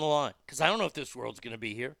generations down the line, because I don't know if this world's going to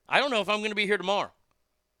be here. I don't know if I'm going to be here tomorrow.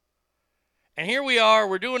 And here we are,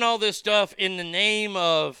 we're doing all this stuff in the name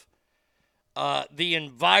of the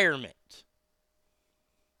environment.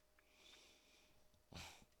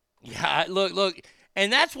 Yeah, look,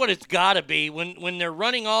 and that's what it's got to be. When they're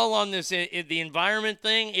running all on this, the environment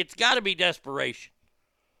thing, it's got to be desperation.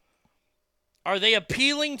 Are they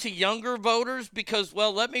appealing to younger voters? Because,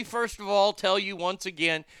 well, let me first of all tell you once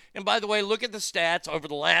again, and by the way, look at the stats over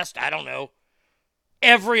the last, I don't know,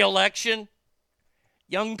 every election.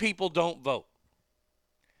 Young people don't vote.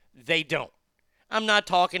 They don't. I'm not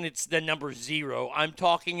talking it's the number 0. I'm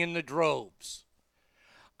talking in the droves.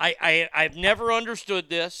 I've never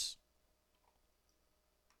understood this.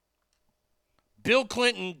 Bill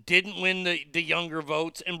Clinton didn't win the younger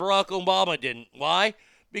votes, and Barack Obama didn't. Why?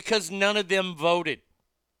 Because none of them voted.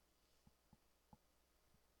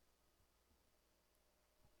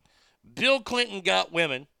 Bill Clinton got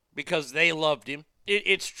women because they loved him.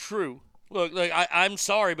 It's true. Look, I'm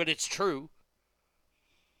sorry, but it's true.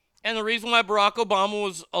 And the reason why Barack Obama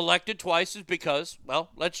was elected twice is because,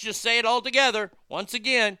 well, let's just say it all together, once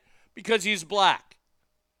again, because he's black.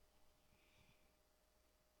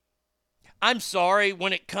 I'm sorry,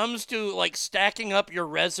 when it comes to, like, stacking up your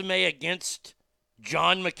resume against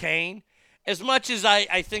John McCain, as much as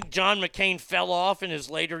I think John McCain fell off in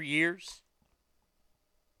his later years,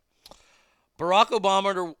 Barack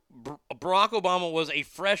Obama was a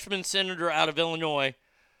freshman senator out of Illinois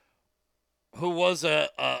who was a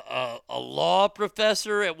law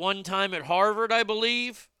professor at one time at Harvard, I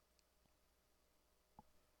believe,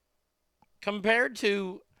 compared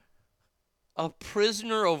to a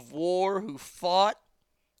prisoner of war who fought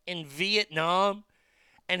in Vietnam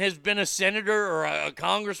and has been a senator or a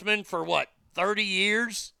congressman for, 30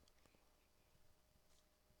 years?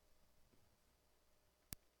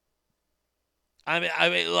 I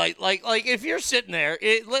mean, like if you're sitting there,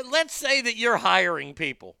 let's say that you're hiring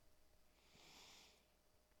people.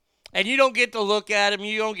 And you don't get to look at them.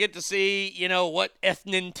 You don't get to see, what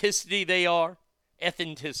ethnicity they are.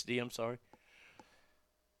 Ethnicity, I'm sorry.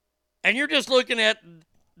 And you're just looking at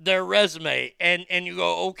their resume, and you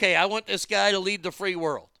go, okay, I want this guy to lead the free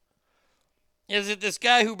world. Is it this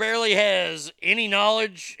guy who barely has any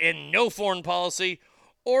knowledge and no foreign policy,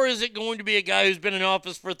 or is it going to be a guy who's been in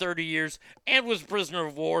office for 30 years and was a prisoner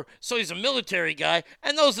of war, so he's a military guy,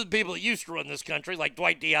 and those are the people that used to run this country, like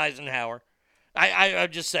Dwight D. Eisenhower.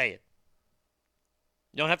 I'm just saying.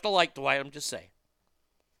 You don't have to like Dwight, I'm just saying.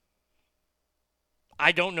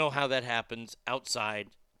 I don't know how that happens outside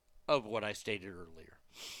of what I stated earlier.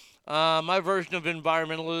 My version of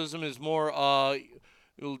environmentalism is more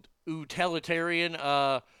utilitarian,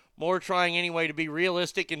 more trying anyway to be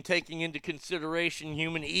realistic and taking into consideration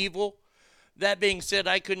human evil. That being said,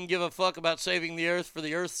 I couldn't give a fuck about saving the earth for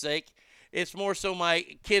the earth's sake. It's more so my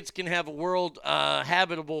kids can have a world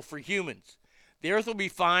habitable for humans. The earth will be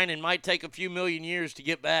fine and might take a few million years to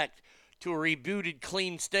get back to a rebooted,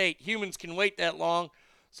 clean state. Humans can wait that long,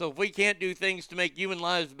 so if we can't do things to make human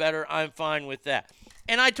lives better, I'm fine with that.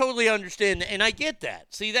 And I totally understand, and I get that.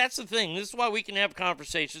 See, that's the thing. This is why we can have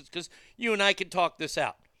conversations, because you and I can talk this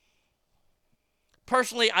out.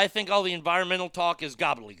 Personally, I think all the environmental talk is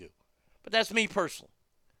gobbledygook. But that's me personally.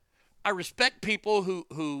 I respect people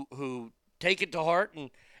who take it to heart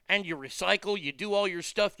and you recycle, you do all your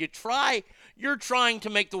stuff, you're trying to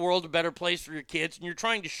make the world a better place for your kids, and you're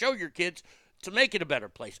trying to show your kids to make it a better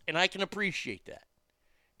place. And I can appreciate that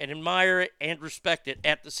and admire it and respect it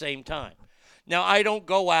at the same time. Now, I don't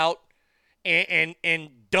go out and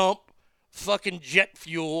dump fucking jet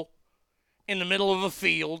fuel in the middle of a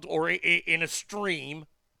field or in a stream.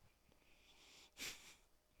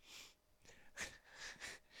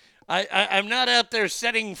 I'm not out there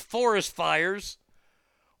setting forest fires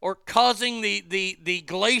or causing the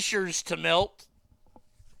glaciers to melt.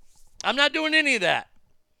 I'm not doing any of that.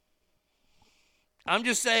 I'm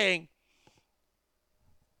just saying,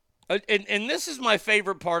 and this is my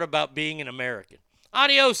favorite part about being an American.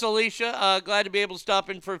 Adios, Alicia. Glad to be able to stop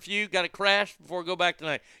in for a few. Got to crash before we go back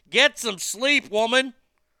tonight. Get some sleep, woman.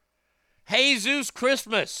 Jesus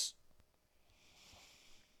Christmas.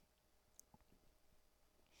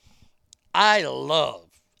 I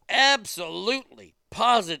absolutely,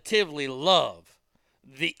 positively love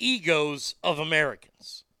the egos of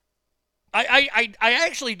Americans. I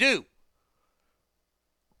actually do.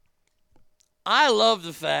 I love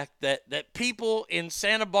the fact that people in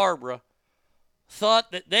Santa Barbara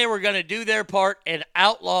thought that they were going to do their part and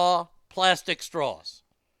outlaw plastic straws.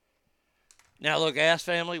 Now, look, Ass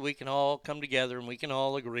Family, we can all come together and we can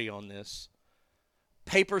all agree on this.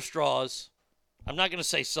 Paper straws, I'm not going to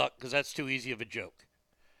say suck because that's too easy of a joke.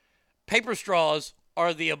 Paper straws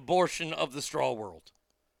are the abortion of the straw world.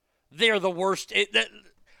 They're the worst.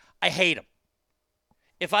 I hate them.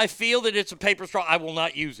 If I feel that it's a paper straw, I will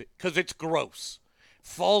not use it because it's gross.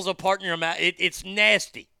 Falls apart in your mouth. It's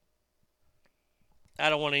nasty. I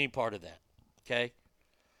don't want any part of that, okay?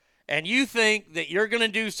 And you think that you're going to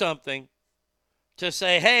do something to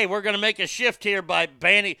say, hey, we're going to make a shift here by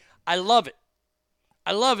banning. I love it.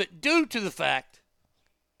 I love it due to the fact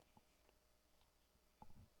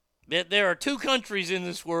that there are two countries in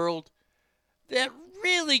this world that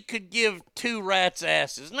really could give two rats'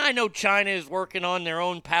 asses. And I know China is working on their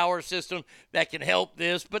own power system that can help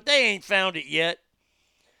this, but they ain't found it yet.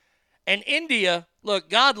 And India,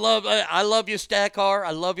 look, I love you, Stackar. I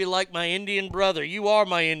love you like my Indian brother. You are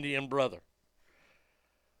my Indian brother.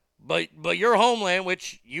 But your homeland,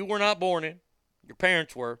 which you were not born in, your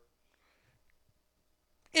parents were,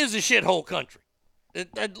 is a shithole country.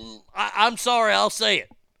 I'm sorry, I'll say it.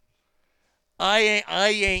 I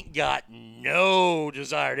ain't got no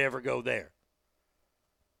desire to ever go there.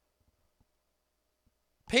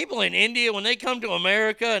 People in India, when they come to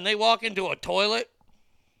America and they walk into a toilet,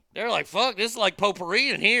 they're like, fuck, this is like potpourri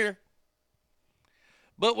in here.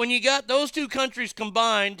 But when you got those two countries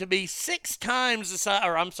combined to be 6 times the size,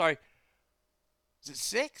 or I'm sorry, is it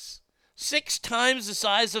 6? 6 times the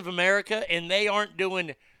size of America, and they aren't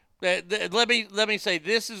doing, let me say,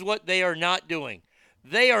 this is what they are not doing.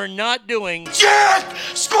 They are not doing jack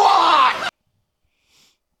squat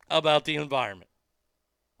about the environment.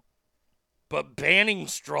 But banning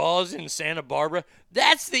straws in Santa Barbara,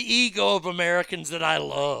 that's the ego of Americans that I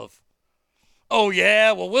love. Oh,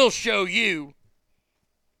 yeah, well, we'll show you.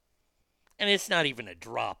 And it's not even a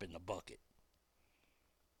drop in the bucket.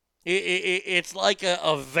 It's like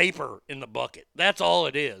a vapor in the bucket. That's all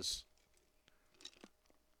it is.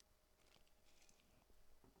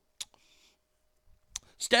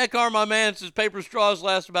 Stackar, my man, says paper straws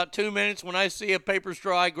last about 2 minutes. When I see a paper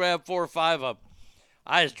straw, I grab 4 or 5 of them.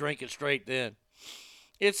 I just drink it straight then.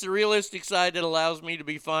 It's the realistic side that allows me to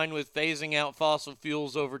be fine with phasing out fossil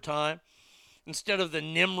fuels over time, instead of the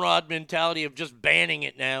Nimrod mentality of just banning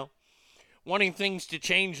it now. Wanting things to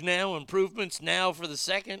change now, improvements now for the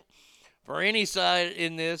second, for any side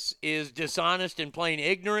in this is dishonest and plain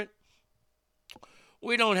ignorant.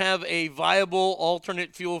 We don't have a viable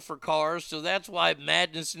alternate fuel for cars, so that's why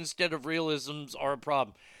madness instead of realisms are a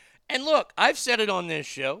problem. And look, I've said it on this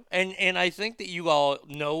show, and I think that you all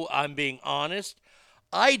know I'm being honest.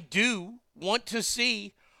 I do want to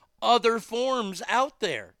see other forms out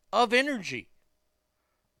there of energy.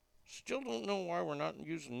 Still don't know why we're not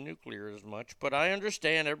using nuclear as much, but I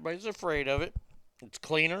understand everybody's afraid of it. It's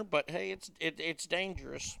cleaner, but hey, it's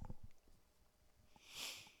dangerous.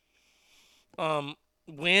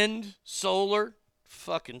 Wind, solar,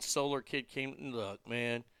 fucking solar kid came. Look,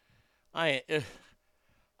 man, I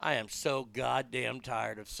am so goddamn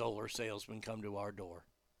tired of solar salesmen come to our door.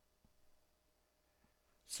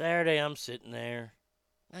 Saturday, I'm sitting there,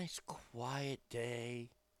 nice quiet day.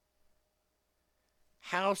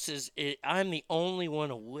 House is, I'm the only one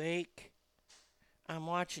awake. I'm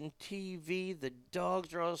watching TV. The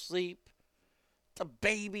dogs are all asleep. The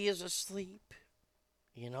baby is asleep.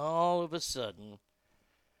 And all of a sudden,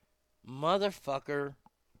 motherfucker.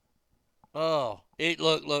 Oh,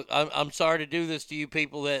 look, I'm sorry to do this to you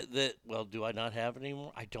people that, well, do I not have it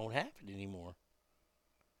anymore? I don't have it anymore.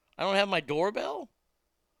 I don't have my doorbell?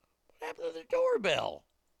 What happened to the doorbell?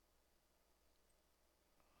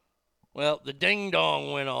 Well, the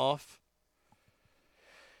ding-dong went off,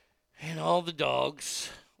 and all the dogs,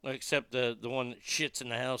 except the one that shits in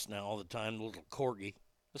the house now all the time, the little corgi.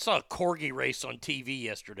 I saw a corgi race on TV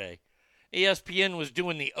yesterday. ESPN was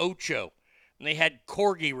doing the Ocho, and they had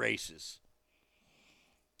corgi races.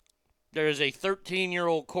 There is a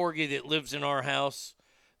 13-year-old corgi that lives in our house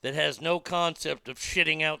that has no concept of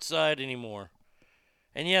shitting outside anymore.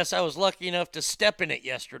 And yes, I was lucky enough to step in it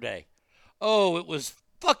yesterday. Oh, it was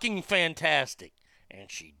fucking fantastic.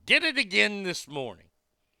 And she did it again this morning.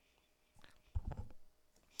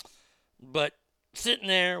 But sitting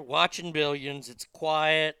there watching Billions, it's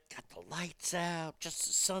quiet, got the lights out, just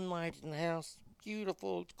the sunlight in the house.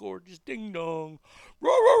 Beautiful, it's gorgeous, ding dong.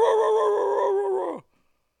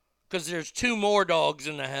 Because there's 2 more dogs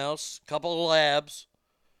in the house, a couple of labs,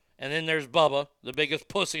 and then there's Bubba, the biggest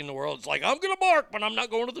pussy in the world. It's like, I'm going to bark, but I'm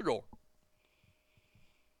not going to the door.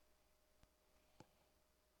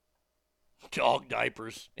 Dog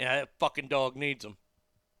diapers. Yeah, that fucking dog needs them.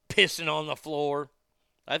 Pissing on the floor.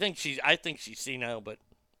 I think she's senile, but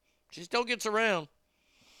she still gets around.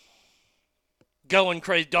 Going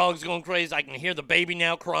crazy. Dog's going crazy. I can hear the baby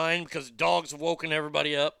now crying because the dogs have woken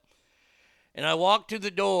everybody up. And I walk to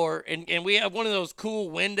the door, and we have one of those cool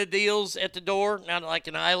window deals at the door. Now, like,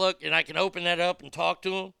 and I look, and I can open that up and talk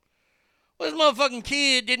to him. Well, this motherfucking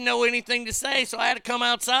kid didn't know anything to say, so I had to come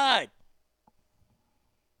outside.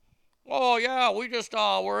 Oh, yeah, we just,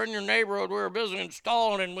 we're in your neighborhood. We were busy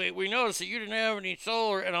installing, and we noticed that you didn't have any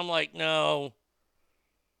solar. And I'm like, no.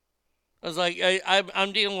 I was like,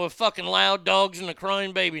 I'm dealing with fucking loud dogs and a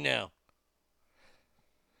crying baby now.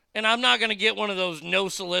 And I'm not going to get one of those no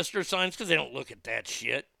solicitor signs because they don't look at that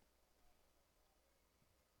shit.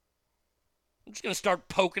 I'm just going to start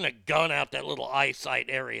poking a gun out that little eyesight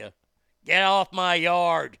area. Get off my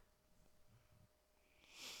yard.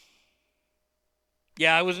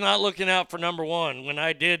 Yeah, I was not looking out for number 1 when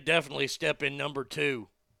I did definitely step in number 2.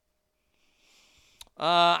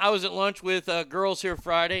 I was at lunch with girls here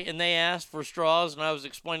Friday, and they asked for straws, and I was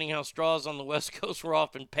explaining how straws on the West Coast were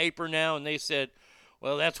often paper now, and they said,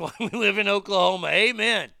 Well, that's why we live in Oklahoma.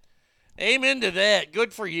 Amen. Amen to that.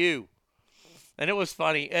 Good for you. And it was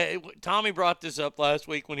funny. Tommy brought this up last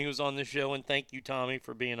week when he was on the show, and thank you, Tommy,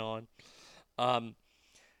 for being on.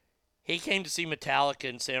 He came to see Metallica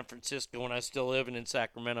in San Francisco when I was still living in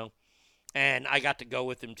Sacramento, and I got to go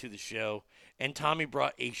with him to the show. And Tommy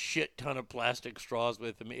brought a shit ton of plastic straws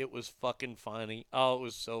with him. It was fucking funny. Oh, it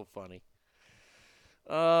was so funny.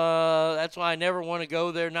 That's why I never want to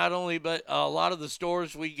go there. Not only, but a lot of the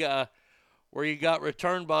stores where you got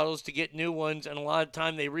return bottles to get new ones, and a lot of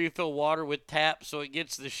time they refill water with tap so it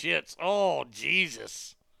gets the shits. Oh,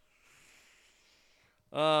 Jesus.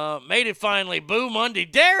 Made it finally. Boo Monday.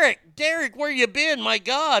 Derek, where you been? My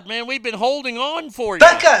God, man, we've been holding on for you.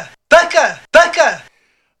 Becca.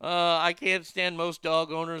 I can't stand most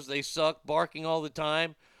dog owners. They suck, barking all the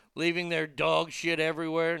time, leaving their dog shit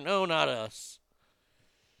everywhere. No, not us.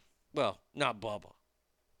 Well, not Bubba.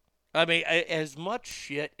 I mean, as much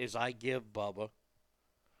shit as I give Bubba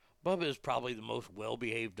is probably the most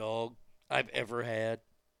well-behaved dog I've ever had.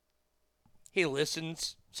 He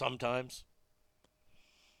listens sometimes.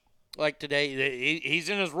 Like today, he's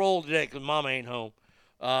in his role today because Mama ain't home.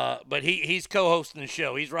 But he's co-hosting the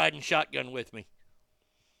show. He's riding shotgun with me.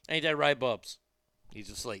 Ain't that right, Bubs? He's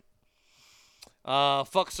asleep.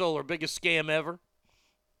 Fuck solar, biggest scam ever.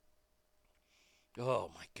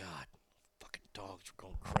 Oh, my God. Fucking dogs are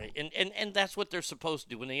going crazy. And that's what they're supposed to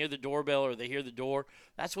do. When they hear the doorbell or they hear the door,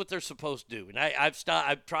 that's what they're supposed to do. And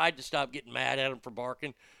I've tried to stop getting mad at them for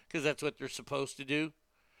barking because that's what they're supposed to do.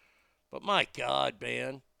 But my God,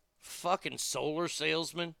 man. Fucking solar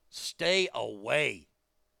salesman, stay away.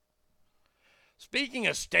 Speaking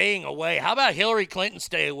of staying away, how about Hillary Clinton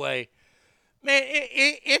stay away? Man,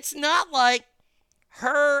 it's not like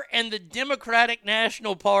her and the Democratic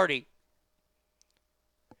National Party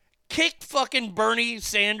kicked fucking Bernie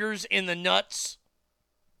Sanders in the nuts.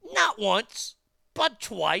 Not once, but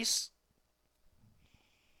twice.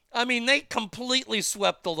 I mean, they completely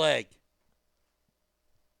swept the leg.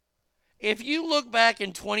 If you look back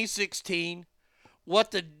in 2016,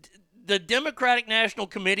 what the Democratic National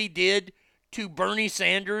Committee did to Bernie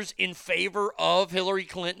Sanders in favor of Hillary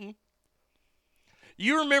Clinton,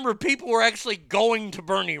 you remember people were actually going to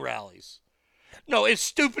Bernie rallies. No, as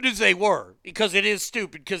stupid as they were, because it is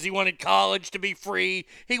stupid, because he wanted college to be free.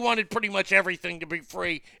 He wanted pretty much everything to be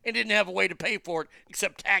free and didn't have a way to pay for it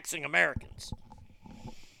except taxing Americans.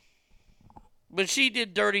 But she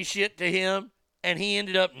did dirty shit to him. And he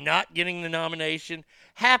ended up not getting the nomination.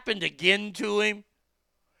 Happened again to him.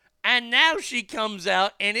 And now she comes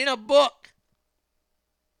out and in a book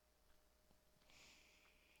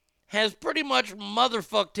has pretty much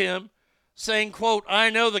motherfucked him, saying, quote, I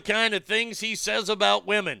know the kind of things he says about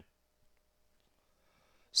women.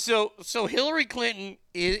 So Hillary Clinton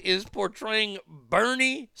is portraying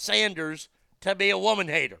Bernie Sanders to be a woman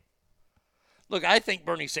hater. Look, I think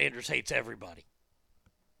Bernie Sanders hates everybody.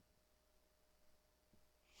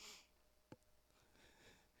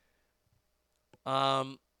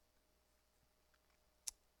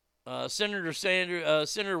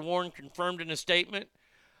 Senator Warren confirmed in a statement,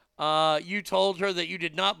 you told her that you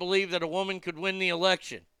did not believe that a woman could win the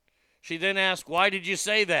election. She then asked, why did you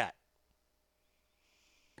say that?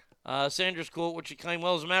 Sanders quote, which she claimed,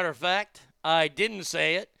 well, as a matter of fact, I didn't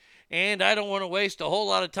say it, and I don't want to waste a whole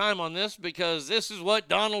lot of time on this because this is what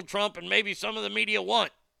Donald Trump and maybe some of the media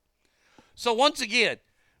want. So once again,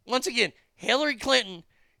 Hillary Clinton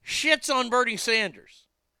shits on Bernie Sanders,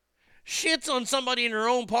 shits on somebody in her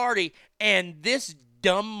own party, and this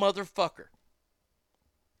dumb motherfucker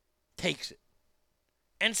takes it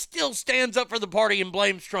and still stands up for the party and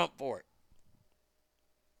blames Trump for it.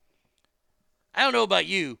 I don't know about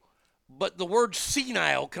you, but the word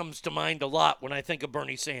senile comes to mind a lot when I think of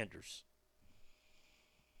Bernie Sanders.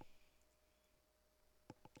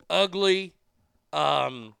 Ugly,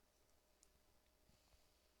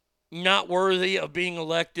 not worthy of being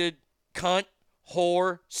elected, cunt,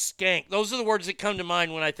 whore, skank. Those are the words that come to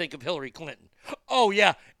mind when I think of Hillary Clinton. Oh,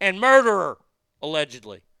 yeah, and murderer,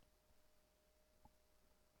 allegedly.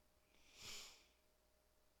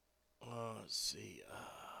 Let's see.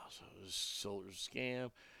 So it was solar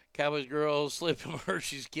scam. Cowboys girl slip him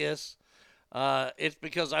Hershey's kiss. It's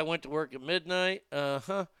because I went to work at midnight.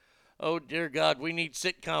 Oh, dear God, we need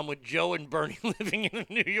sitcom with Joe and Bernie living in a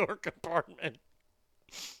New York apartment.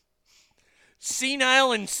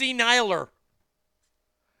 Senile and seniler.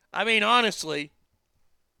 I mean, honestly,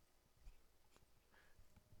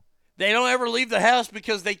 they don't ever leave the house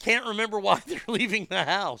because they can't remember why they're leaving the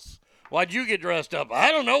house. Why'd you get dressed up?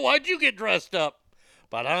 I don't know. Why'd you get dressed up?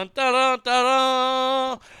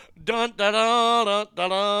 Ba-dun-da-dun-da-dun.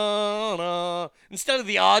 Dun-da-dun-da-dun-da. Instead of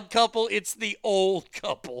the odd couple, it's the old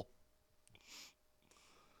couple.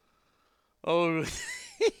 Oh,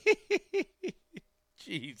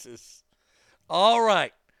 Jesus. All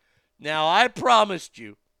right. Now, I promised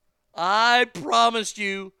you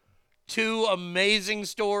 2 amazing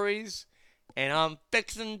stories, and I'm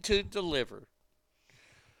fixing to deliver.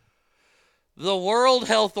 The World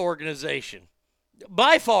Health Organization,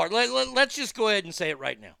 by far, let's just go ahead and say it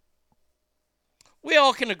right now. We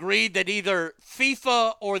all can agree that either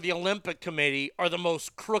FIFA or the Olympic Committee are the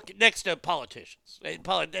most crooked, next to politicians.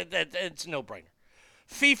 It's a no-brainer.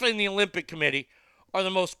 FIFA and the Olympic Committee are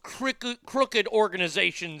the most crooked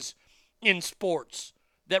organizations in sports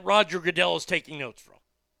that Roger Goodell is taking notes from.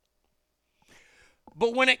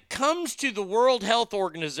 But when it comes to the World Health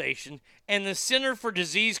Organization and the Center for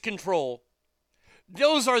Disease Control,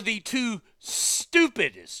 those are the 2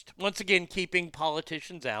 stupidest, once again keeping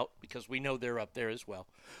politicians out because we know they're up there as well,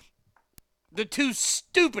 the 2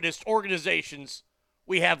 stupidest organizations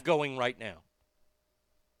we have going right now.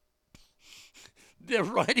 They're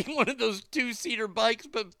riding one of those 2-seater bikes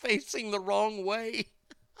but facing the wrong way.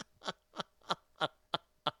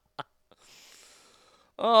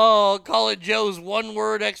 Oh, call it Joe's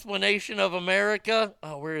one-word explanation of America.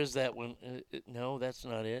 Oh, where is that one? No, that's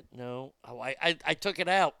not it. No. Oh, I took it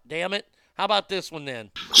out. Damn it. How about this one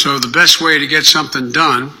then? So the best way to get something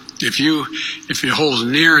done, if it holds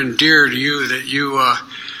near and dear to you that you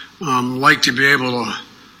like to be able to...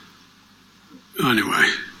 Anyway.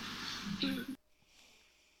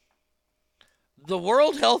 The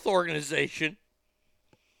World Health Organization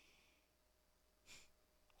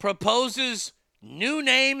proposes new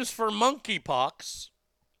names for monkeypox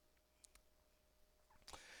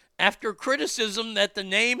after criticism that the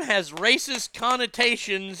name has racist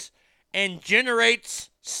connotations and generates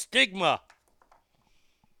stigma.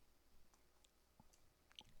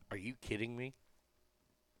 Are you kidding me?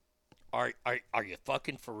 Are you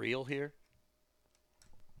fucking for real here?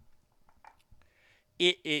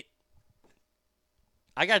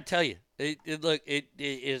 I got to tell you, look,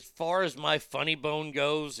 as far as my funny bone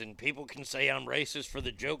goes, and people can say I'm racist for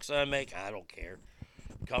the jokes I make, I don't care.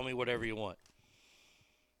 Call me whatever you want.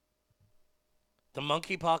 The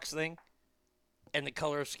monkeypox thing and the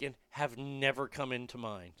color of skin have never come into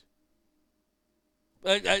mind.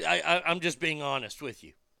 I'm just being honest with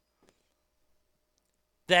you.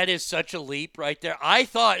 That is such a leap right there. I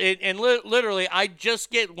thought, and literally,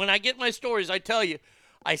 when I get my stories, I tell you,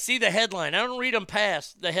 I see the headline. I don't read them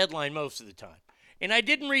past the headline most of the time. And I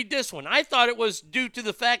didn't read this one. I thought it was due to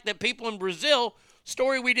the fact that people in Brazil,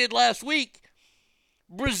 story we did last week,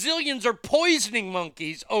 Brazilians are poisoning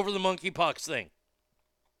monkeys over the monkeypox thing.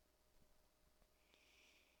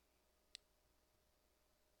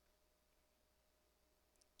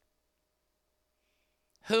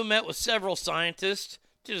 WHO met with several scientists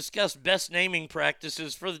to discuss best naming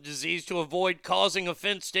practices for the disease to avoid causing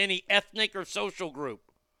offense to any ethnic or social group.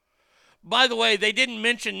 By the way, they didn't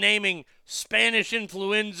mention naming Spanish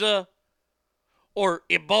influenza or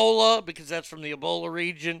Ebola because that's from the Ebola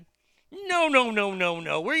region.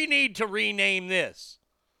 No. We need to rename this.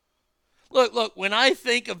 Look, when I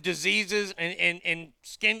think of diseases and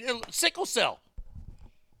skin, sickle cell,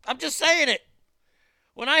 I'm just saying it.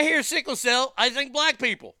 When I hear sickle cell, I think black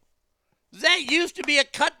people. That used to be a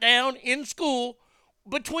cut down in school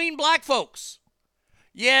between black folks.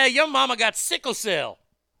 Yeah, your mama got sickle cell.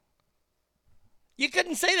 You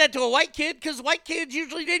couldn't say that to a white kid because white kids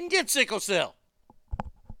usually didn't get sickle cell.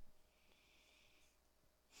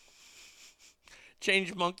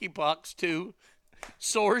 Change monkeypox to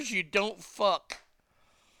sores you don't fuck.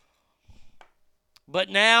 But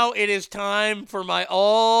now it is time for my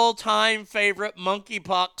all-time favorite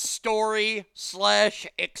monkeypox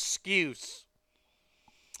story/excuse.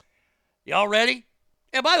 Y'all ready?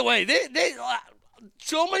 And by the way,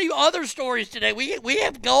 so many other stories today. We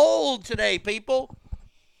have gold today, people.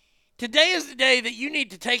 Today is the day that you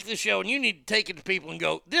need to take the show and you need to take it to people and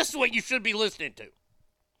go, this is what you should be listening to.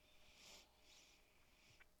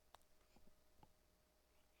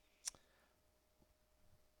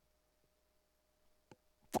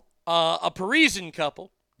 A Parisian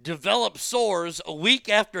couple developed sores a week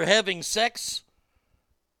after having sex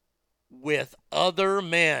with other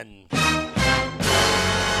men.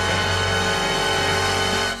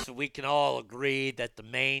 So we can all agree that the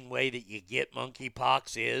main way that you get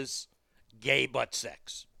monkeypox is gay butt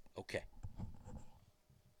sex. Okay.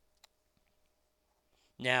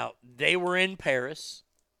 Now, they were in Paris.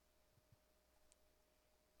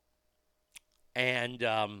 And,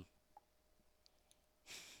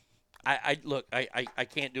 I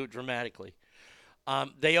can't do it dramatically.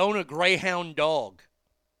 They own a greyhound dog.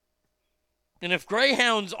 And if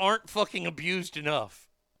greyhounds aren't fucking abused enough,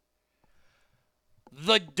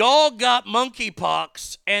 the dog got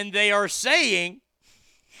monkeypox, and they are saying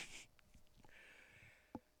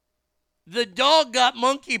the dog got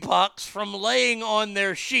monkeypox from laying on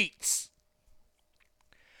their sheets.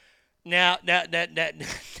 Now.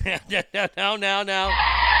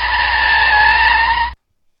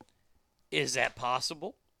 Is that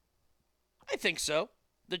possible? I think so.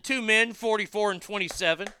 The two men, 44 and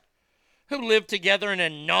 27, who lived together in a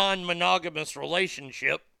non-monogamous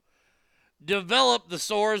relationship, developed the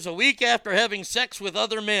sores a week after having sex with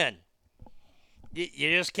other men.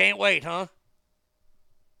 You just can't wait, huh?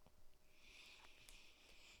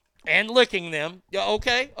 And licking them. Yeah,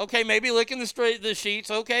 okay, maybe licking the sheets.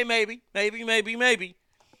 Okay, maybe. But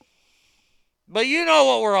you know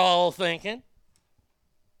what we're all thinking.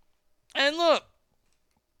 And look,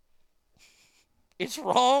 it's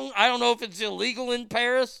wrong. I don't know if it's illegal in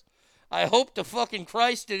Paris. I hope to fucking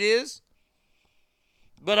Christ it is.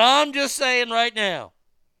 But I'm just saying right now,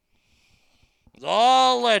 it's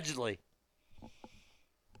all allegedly,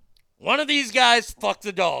 one of these guys fucked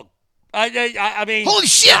the dog. I mean, holy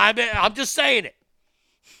shit! I'm just saying it.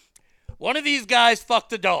 One of these guys fucked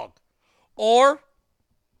the dog. Or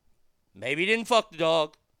maybe he didn't fuck the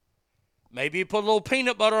dog. Maybe he put a little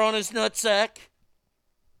peanut butter on his nutsack.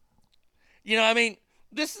 You know, I mean,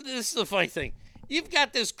 this is the funny thing. You've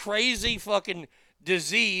got this crazy fucking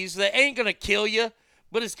disease that ain't going to kill you,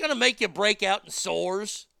 but it's going to make you break out in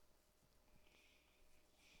sores.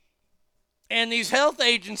 And these health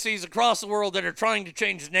agencies across the world that are trying to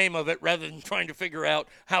change the name of it rather than trying to figure out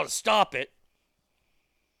how to stop it.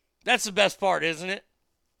 That's the best part, isn't it?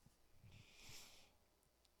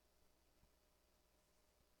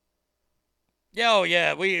 Yeah, oh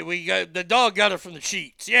yeah, we got the dog got it from the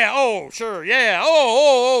sheets. Yeah, oh sure, yeah,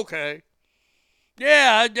 okay.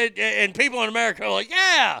 Yeah, and people in America are like,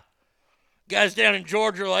 yeah. Guys down in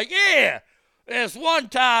Georgia are like, yeah. This one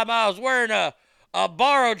time I was wearing a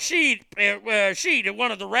borrowed sheet at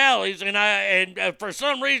one of the rallies, and for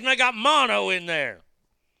some reason I got mono in there.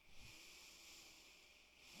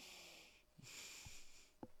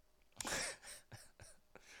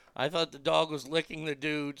 I thought the dog was licking the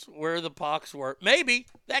dudes where the pox were. Maybe.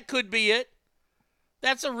 That could be it.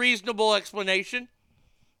 That's a reasonable explanation.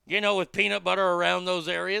 You know, with peanut butter around those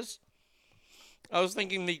areas. I was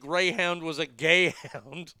thinking the greyhound was a gay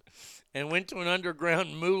hound and went to an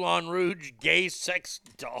underground Moulin Rouge gay sex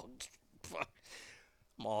dog.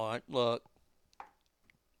 Come on, look.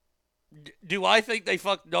 Do I think they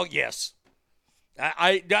fucked the dog? Yes.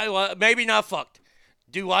 I maybe not fucked.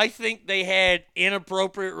 Do I think they had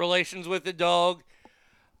inappropriate relations with the dog?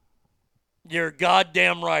 You're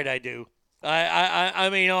goddamn right I do. I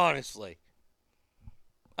mean, honestly.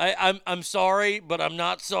 I'm sorry, but I'm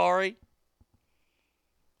not sorry.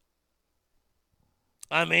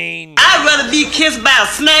 I mean, I'd rather be kissed by a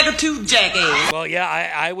snagger-tooth jackass. Well, yeah,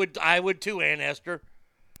 I would too, Aunt Esther.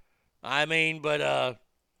 I mean, but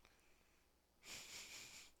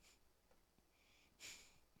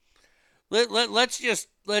let's just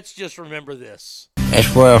remember this.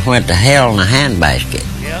 That's where it went to hell in a handbasket.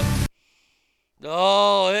 Yep.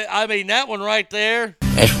 Oh, I mean that one right there.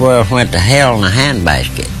 That's where it went to hell in a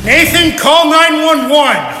handbasket. Nathan, call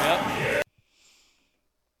 911. Yep.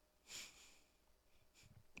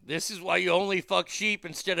 This is why you only fuck sheep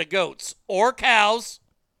instead of goats or cows.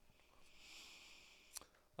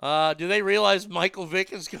 Do they realize Michael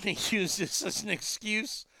Vick is going to use this as an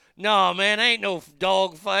excuse? No, man, ain't no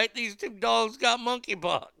dog fight. These two dogs got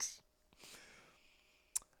monkeypox.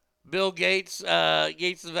 Bill Gates,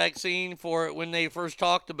 the vaccine for it when they first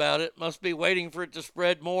talked about it. Must be waiting for it to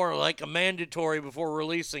spread more, like a mandatory before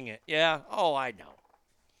releasing it. Yeah? Oh, I know.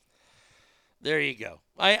 There you go.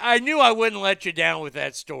 I knew I wouldn't let you down with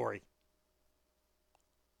that story.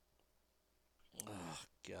 Oh,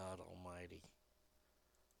 God almighty.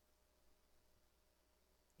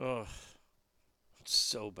 Oh, it's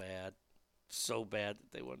so bad. So bad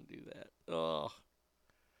that they wouldn't do that. Oh.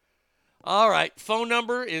 All right. Phone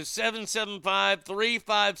number is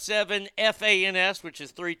 775-357-FANS, which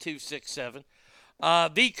is 3267.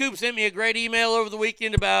 V-Coop sent me a great email over the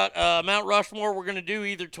weekend about Mount Rushmore we're going to do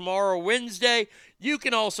either tomorrow or Wednesday. You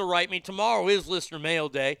can also write me. Tomorrow is Listener Mail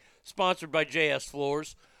Day, sponsored by JS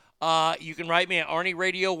Floors. You can write me at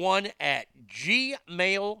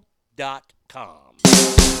ArnieRadio1@gmail.com.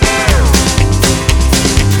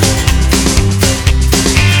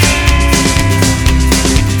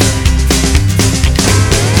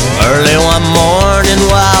 Early one morning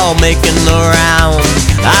while making the round,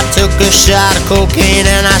 I took a shot of cocaine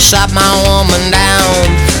and I shot my woman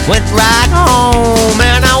down. Went right home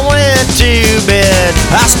and I went to bed.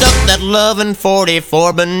 I stuck that loving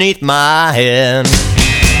 44 beneath my head.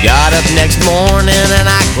 Got up next morning and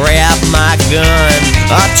I grabbed my gun.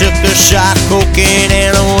 I took a shot of cocaine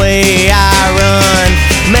and away I run.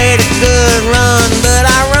 Made a good run, but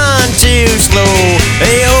I run too slow.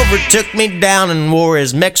 They overtook me down in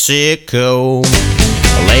Juarez, Mexico.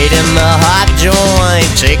 Laid in the hot joint,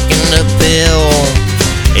 taking the pill.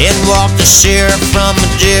 In walked the sheriff from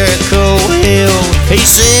Jericho Hill. He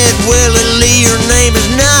said, Willie Lee, your name is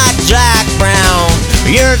not Jack Brown.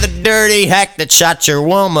 You're the dirty hack that shot your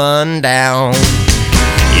woman down.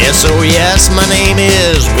 Yes, oh yes, my name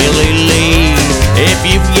is Willie Lee. If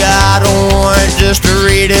you've got a warrant, just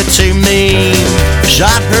read it to me.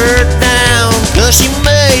 Shot her down, cause she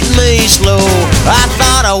made me slow. I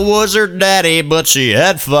thought I was her daddy, but she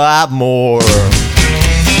had 5 more.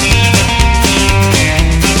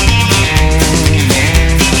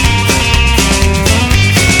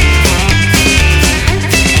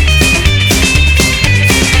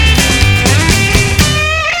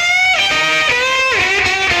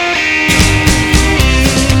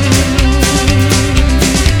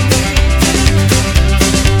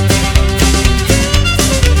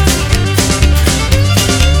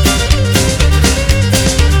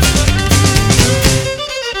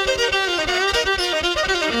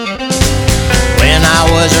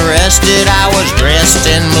 I was dressed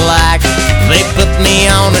in black. They put me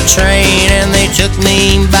on a train and they took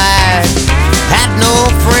me back. Had no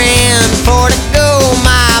friend for to go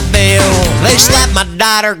my bail. They slapped my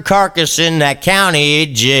daughter carcass in that county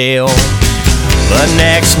jail. The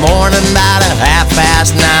next morning about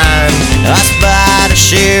 9:30, I spied a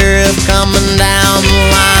sheriff coming down the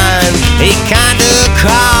line. He kinda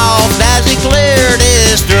coughed as he cleared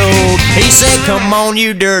his throat. He said, come on,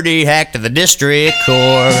 you dirty hack, to the district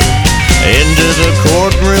court. Into the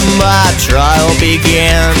courtroom my trial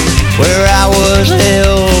began, where I was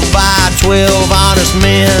held by 12 honest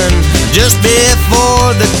men. Just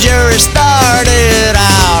before the jury started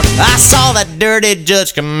out, I saw that dirty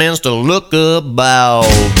judge commence to look about.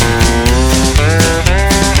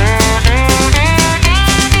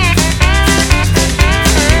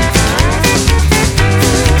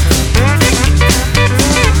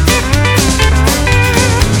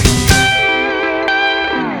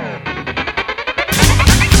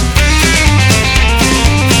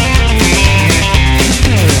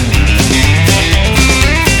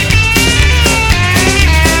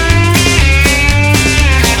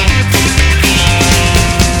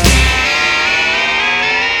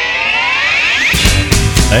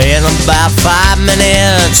 In about 5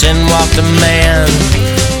 minutes in walked a man,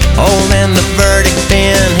 holding the verdict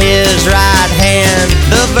in his right hand.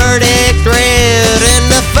 The verdict read in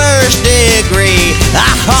the first degree. I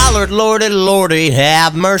hollered, Lordy, Lordy,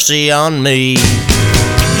 have mercy on me.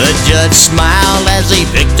 The judge smiled as he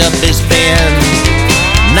picked up his pen.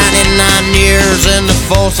 99 years in the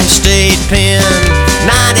Folsom State Pen.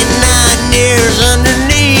 99 years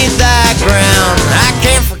underneath that ground. I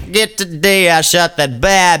can't forget the day I shot that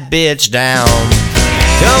bad bitch down.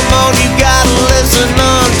 Come on, you gotta listen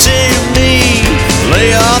on to me.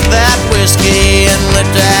 Lay off that whiskey and let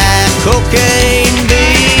that cocaine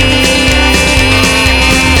be.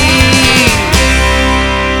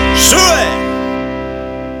 Sweet!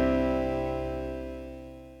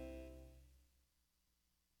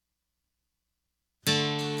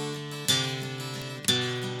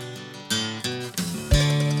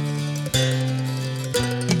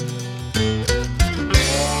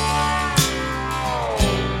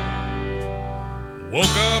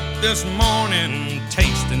 Woke up this morning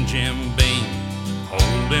tasting Jim Beam,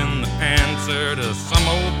 holding the answer to some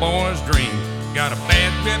old boy's dream. Got a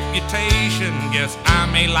bad reputation, guess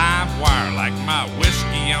I'm a live wire, like my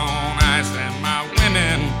whiskey on ice and my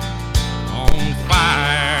women on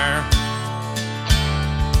fire.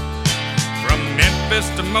 From Memphis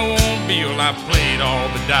to Mobile, I've played all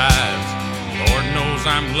the dives. Lord knows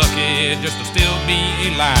I'm lucky just to still be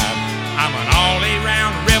alive. I'm an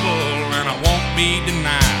all-around rebel and I won't be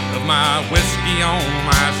denied of my whiskey on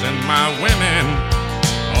ice and my women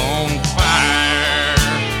on fire.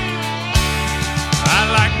 I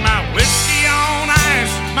like my whiskey on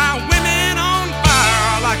ice, my women on fire.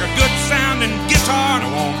 I like a good sounding guitar and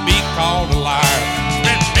I won't be called a liar.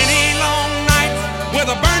 Spent many long nights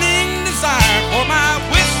with a burning desire for my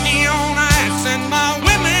whiskey on ice and my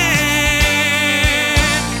women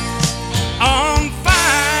on fire.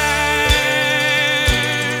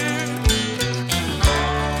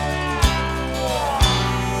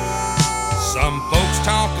 Some folks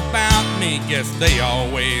talk about me, guess they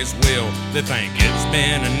always will. They think it's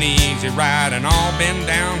been an easy ride and all been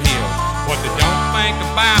downhill. What they don't think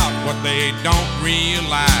about, what they don't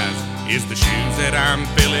realize, is the shoes that I'm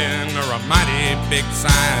filling are a mighty big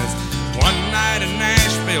size. One night in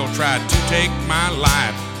Nashville tried to take my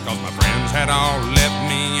life, 'cause my friends had all left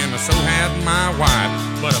me and so had my wife.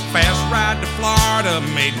 But a fast ride to Florida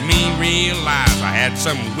made me realize I had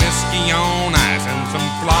some whiskey on ice and some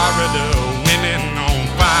Florida women on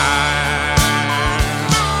fire.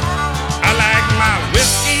 I like my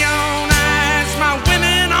whiskey on ice, my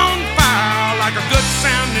women on fire. Like a good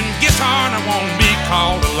sounding guitar and I won't be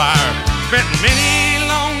called a liar. Spent many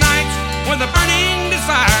long nights with a burning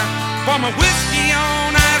desire for my whiskey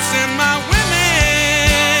on ice and my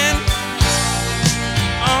women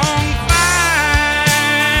on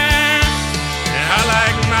fire. I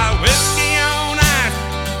like my whiskey on ice,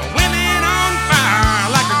 my women on fire.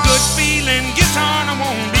 Like a good feeling guitar and I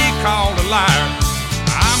won't be called a liar.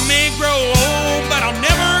 I may grow old, but I'll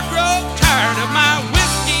never grow tired of my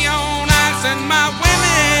whiskey on ice and my women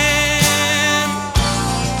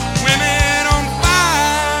on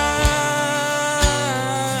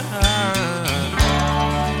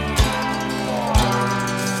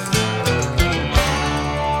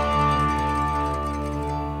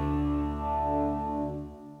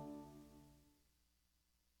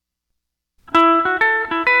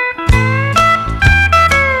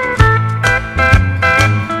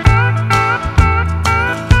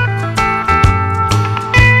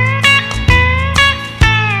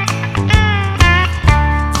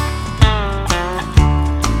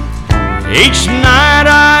Each night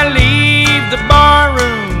I leave the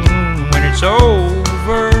barroom when it's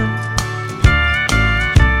over,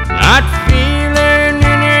 not feeling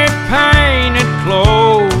any pain at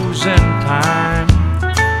closing time.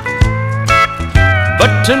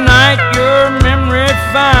 But tonight your memory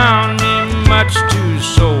found me much too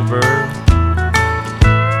sober.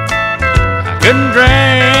 I couldn't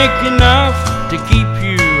drink enough to keep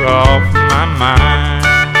you off my mind.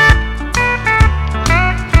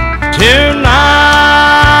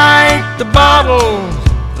 Tonight the bottle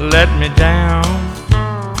let me down,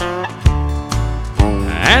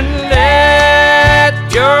 and let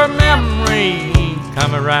your memory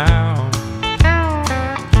come around.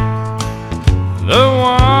 The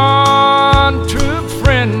one true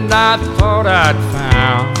friend I thought I'd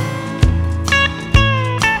found.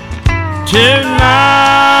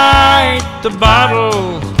 Tonight the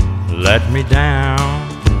bottle let me down.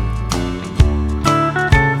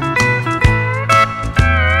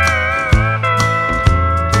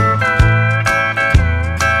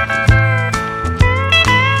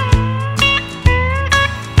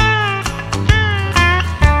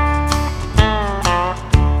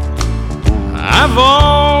 I've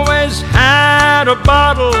always had a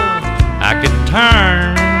bottle I could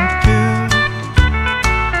turn to,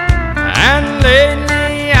 and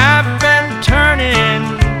lately I've been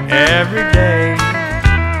turning every day.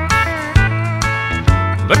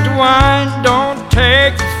 But the wine don't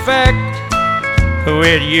take effect the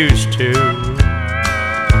way it used to,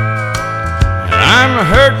 and I'm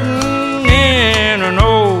hurting in an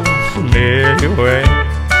old familiar way.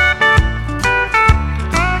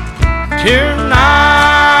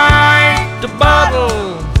 Tonight the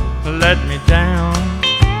bottle let me down,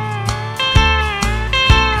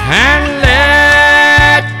 and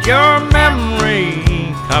let your memory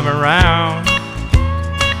come around.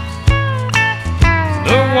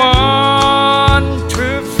 The one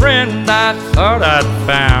true friend I thought I'd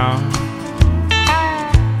found.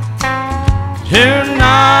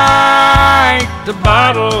 Tonight the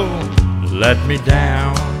bottle let me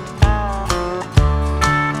down.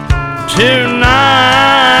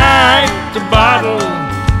 Tonight the bottle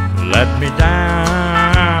let me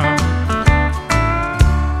down.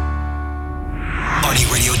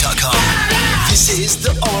 ArnieRadio.com. This is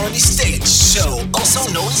the Arnie State Show, also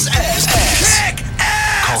known as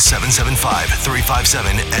Call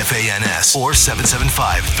 775-357-FANS or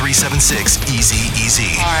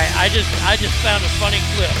 775-376-EASY-EASY. All right, I just found a funny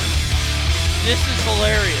clip. This is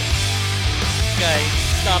hilarious. Okay,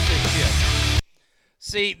 stop this shit.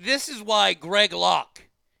 See, this is why Greg Locke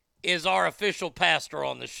is our official pastor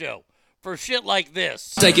on the show. For shit like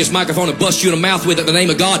this. Take this microphone and bust you in the mouth with it in the name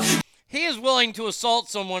of God. He is willing to assault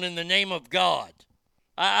someone in the name of God.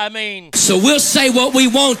 I mean... So we'll say what we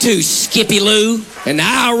want to, Skippy Lou. And the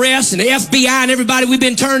IRS and the FBI and everybody we've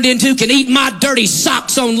been turned into can eat my dirty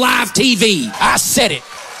socks on live TV. I said it.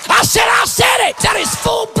 I said it! That is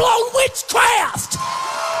full-blown witchcraft!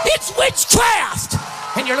 It's witchcraft!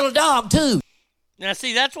 And your little dog, too. Now,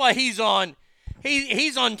 see, that's why he's on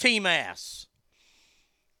Team Ass.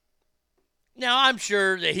 Now, I'm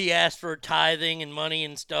sure that he asked for tithing and money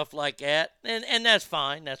and stuff like that, and that's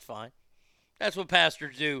fine, that's fine. That's what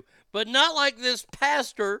pastors do. But not like this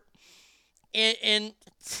pastor in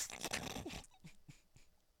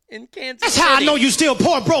Kansas That's City. how I know you still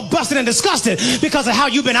poor, broke, busted, and disgusted, because of how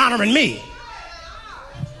you've been honoring me.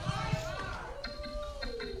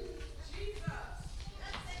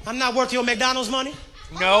 I'm not worth your McDonald's money?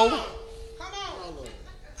 No.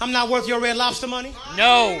 I'm not worth your Red Lobster money?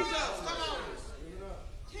 No.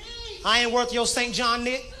 I ain't worth your St. John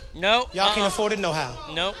knit? No. Y'all can't afford it no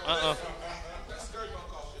how. No.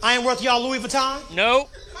 I ain't worth y'all Louis Vuitton? Nope.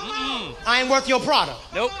 I ain't worth your Prada?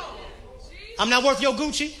 Nope. I'm not worth your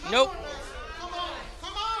Gucci? Nope.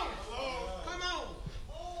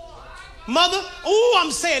 Mother,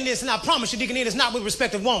 I'm saying this, and I promise you, Deacon Ian, it's not with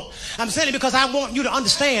respect of want. I'm saying it because I want you to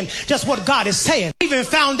understand just what God is saying. I even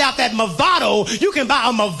found out that Movado, you can buy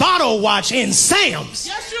a Movado watch in Sam's.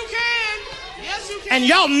 Yes, you can. Yes, you can. And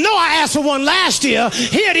y'all know I asked for one last year.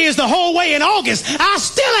 Here it is the whole way in August. I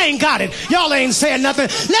still ain't got it. Y'all ain't saying nothing.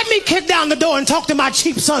 Let me kick down the door and talk to my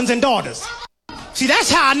cheap sons and daughters. See,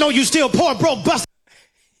 that's how I know you still poor, broke, busted.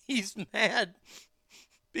 He's mad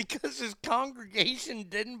because his congregation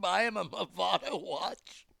didn't buy him a Movado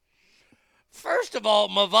watch. First of all,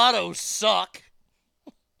 Movados suck.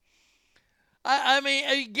 I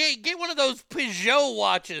mean, get one of those Peugeot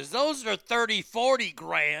watches. Those are 30, 40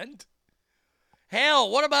 grand.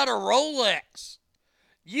 Hell, what about a Rolex?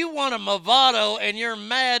 You want a Movado and you're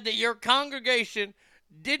mad that your congregation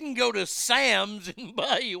didn't go to Sam's and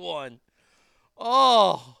buy you one.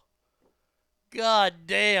 Oh, God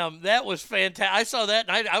damn, that was fantastic. I saw that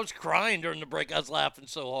and I was crying during the break. I was laughing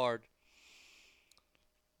so hard.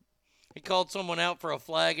 He called someone out for a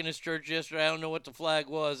flag in his church yesterday. I don't know what the flag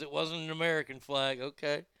was. It wasn't an American flag.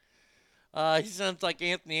 Okay. He sounds like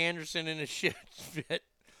Anthony Anderson in a shit fit.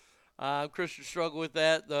 Christian struggle with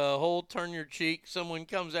that. The whole turn your cheek. Someone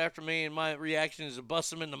comes after me and my reaction is to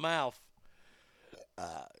bust him in the mouth.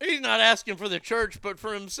 He's not asking for the church, but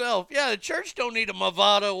for himself. Yeah, the church don't need a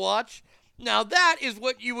Movado watch. Now, that is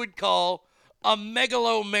what you would call a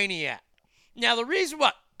megalomaniac. Now, the reason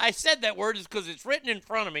why I said that word is because it's written in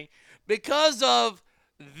front of me, because of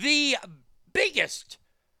the biggest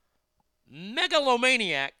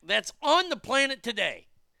megalomaniac that's on the planet today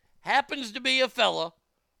happens to be a fella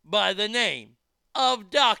by the name of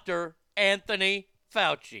Dr. Anthony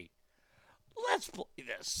Fauci. Let's play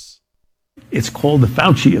this. It's called the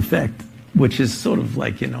Fauci effect, which is sort of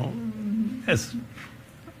like,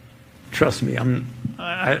 trust me,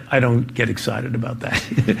 I don't get excited about that.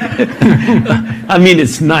 I mean,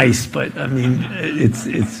 it's nice, but I mean,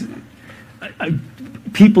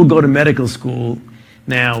 people go to medical school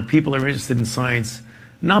now. People are interested in science,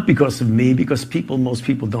 not because of me, because most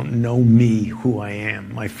people don't know me, who I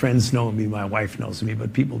am. My friends know me, my wife knows me,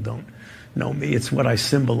 but people don't know me. It's what I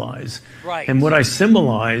symbolize. Right. And what I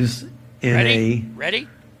symbolize in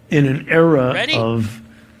an era of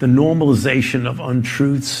the normalization of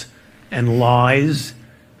untruths and lies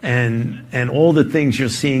and all the things you're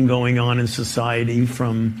seeing going on in society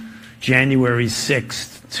from January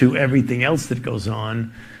 6th to everything else that goes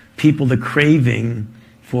on, people the craving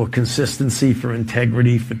for consistency, for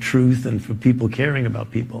integrity, for truth, and for people caring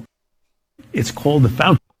about people. It's called the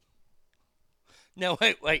Fauci. Now,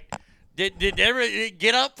 wait. Did ever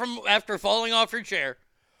get up from after falling off your chair?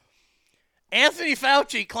 Anthony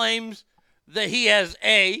Fauci claims that he has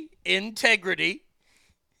A, integrity,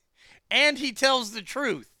 and he tells the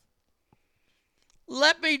truth.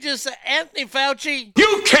 Let me just say, Anthony Fauci,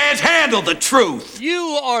 You can't handle the truth.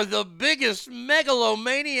 You are the biggest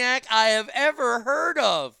megalomaniac I have ever heard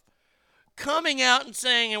of. Coming out and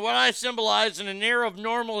saying, and what I symbolize in an era of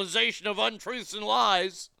normalization of untruths and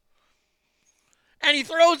lies, and he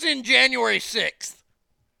throws in January 6th.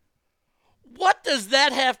 What does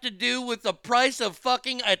that have to do with the price of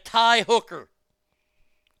fucking a Thai hooker?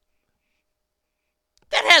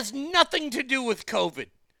 That has nothing to do with COVID.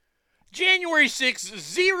 January 6th,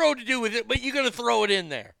 zero to do with it, but you're going to throw it in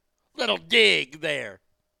there. Little dig there.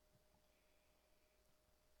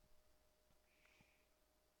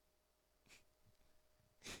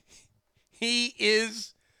 He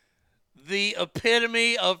is the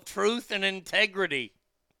epitome of truth and integrity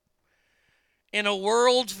in a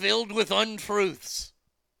world filled with untruths.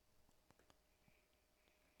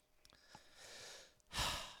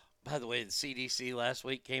 By the way, the CDC last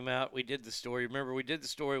week came out. We did the story. Remember, we did the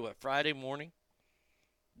story, Friday morning?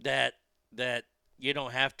 That you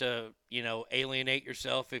don't have to, alienate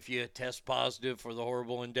yourself if you test positive for the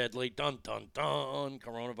horrible and deadly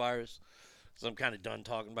coronavirus. So I'm kind of done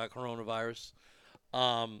talking about coronavirus.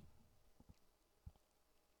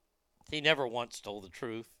 He never once told the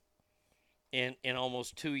truth. In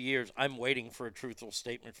almost 2 years, I'm waiting for a truthful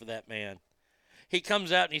statement for that man. he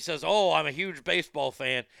comes out and he says, "Oh, I'm a huge baseball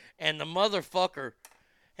fan," and the motherfucker,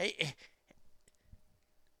 hey,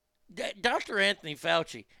 Dr. Anthony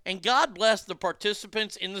Fauci, and God bless the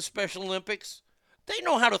participants in the Special Olympics, they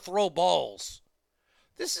know how to throw balls.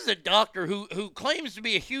 This is a doctor who claims to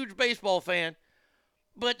be a huge baseball fan,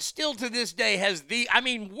 but still to this day has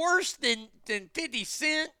worse than 50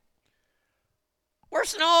 Cent.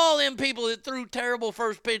 Worse than all them people that threw terrible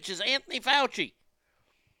first pitches. Anthony Fauci.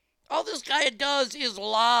 All this guy does is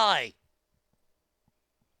lie.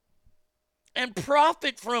 And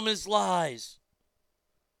profit from his lies.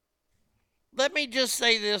 Let me just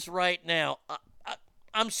say this right now.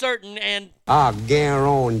 I'm certain, and I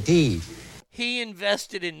guarantee. He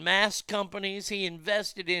invested in mask companies. He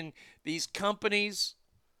invested in these companies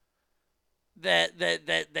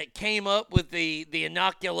that came up with the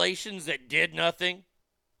inoculations that did nothing.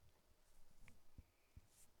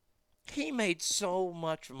 He made so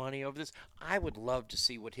much money over this. I would love to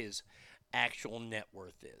see what his actual net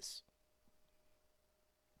worth is.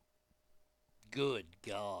 Good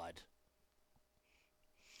God.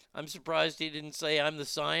 I'm surprised he didn't say I'm the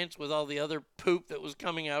science with all the other poop that was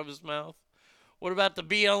coming out of his mouth. What about the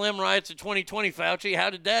BLM riots of 2020, Fauci? How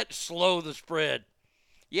did that slow the spread?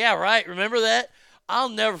 Yeah, right. Remember that? I'll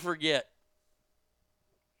never forget.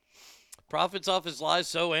 Profits off his lies,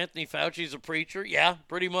 so Anthony Fauci's a preacher? Yeah,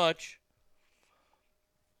 pretty much.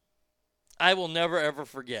 I will never, ever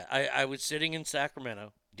forget. I was sitting in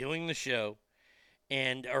Sacramento doing the show,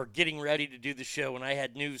 or getting ready to do the show, and I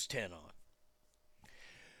had News 10 on.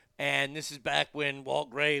 And this is back when Walt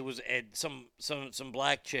Gray was, and some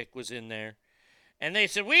black chick was in there. And they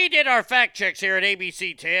said, we did our fact checks here at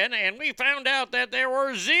ABC 10, and we found out that there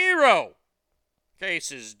were 0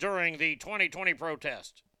 cases during the 2020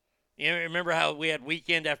 protest. You remember how we had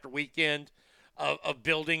weekend after weekend of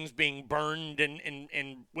buildings being burned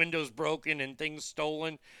and windows broken and things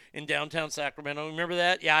stolen in downtown Sacramento? Remember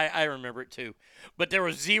that? Yeah, I remember it too. But there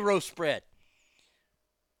was 0 spread.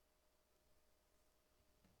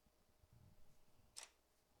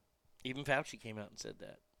 Even Fauci came out and said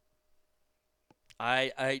that.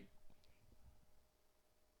 I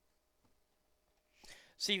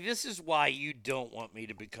see, this is why you don't want me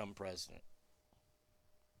to become president.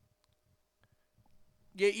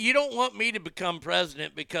 You don't want me to become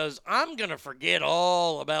president because I'm going to forget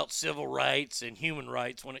all about civil rights and human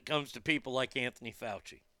rights when it comes to people like Anthony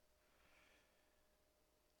Fauci.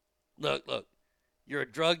 Look, you're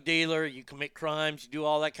a drug dealer, you commit crimes, you do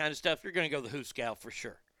all that kind of stuff, you're going to go to the Who Scout for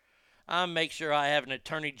sure. I'll make sure I have an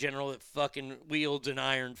attorney general that fucking wields an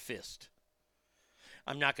iron fist.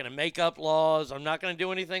 I'm not going to make up laws. I'm not going to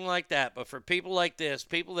do anything like that. But for people like this,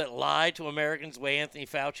 people that lie to Americans the way Anthony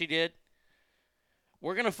Fauci did,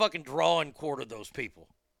 we're going to fucking draw and quarter those people.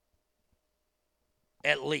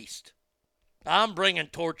 At least. I'm bringing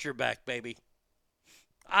torture back, baby.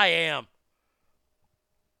 I am.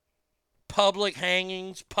 Public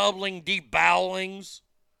hangings, public debowelings.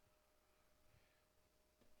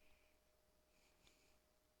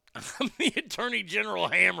 I'm the Attorney General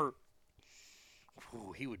Hammer.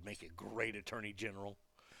 Ooh, he would make a great Attorney General.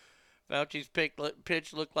 Fauci's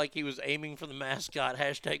pitch looked like he was aiming for the mascot.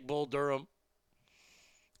 # Bull Durham.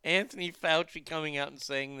 Anthony Fauci coming out and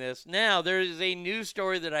saying this. Now, there is a news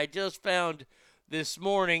story that I just found this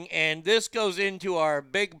morning, and this goes into our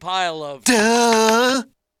big pile of... Duh!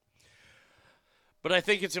 But I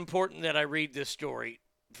think it's important that I read this story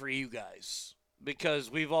for you guys,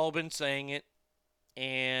 because we've all been saying it.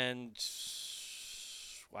 And,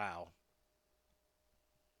 wow.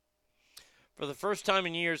 For the first time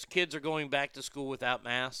in years, kids are going back to school without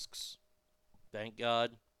masks. Thank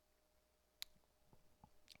God.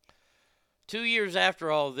 2 years after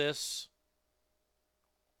all this,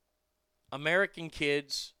 American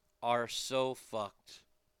kids are so fucked.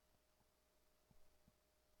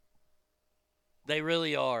 They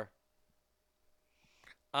really are.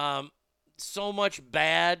 So much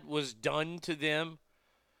bad was done to them.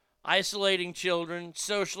 Isolating children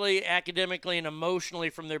socially, academically, and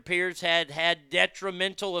emotionally from their peers had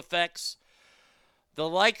detrimental effects, the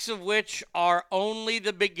likes of which are only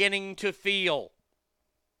the beginning to feel.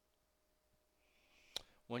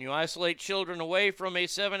 When you isolate children away from a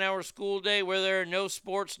 7-hour school day where there are no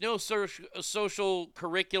sports, no social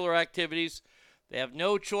curricular activities, they have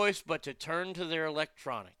no choice but to turn to their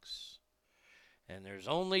electronics. And there's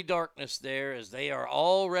only darkness there, as they are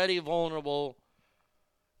already vulnerable,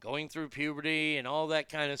 going through puberty and all that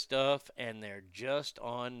kind of stuff, and they're just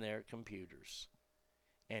on their computers.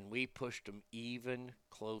 And we pushed them even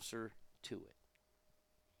closer to it.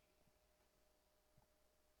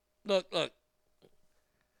 Look.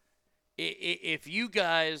 If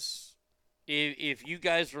if you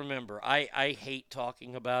guys remember, I hate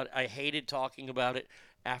talking about it. I hated talking about it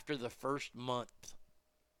after the first month.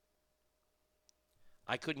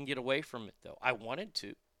 I couldn't get away from it, though. I wanted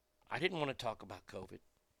to. I didn't want to talk about COVID.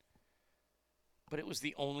 But it was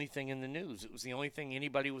the only thing in the news. It was the only thing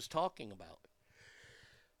anybody was talking about.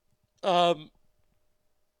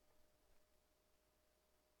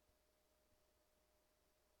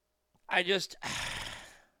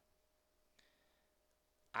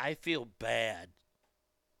 I feel bad.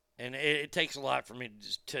 And it takes a lot for me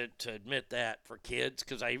to admit that for kids,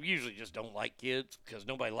 because I usually just don't like kids, because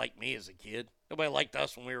nobody liked me as a kid. Nobody liked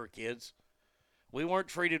us when we were kids. We weren't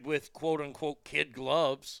treated with quote-unquote kid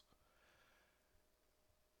gloves.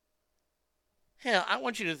 Hell, I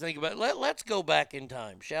want you to think about it. Let's go back in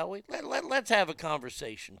time, shall we? Let's have a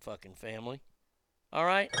conversation, fucking family. All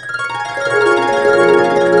right?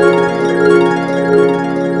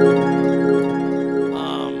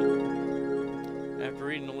 After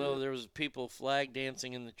reading the will, there was people flag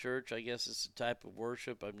dancing in the church. I guess it's a type of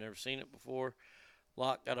worship. I've never seen it before.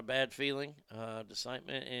 Locke got a bad feeling,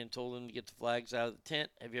 disappointment, and told them to get the flags out of the tent.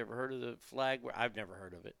 Have you ever heard of the flag? I've never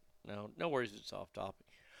heard of it. No worries, it's off topic.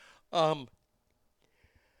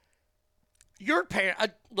 Your parent,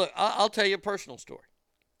 look, I'll tell you a personal story.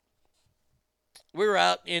 We were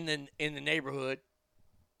out in the neighborhood,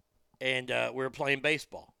 and we were playing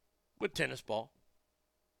baseball with tennis ball.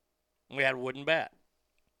 We had a wooden bat.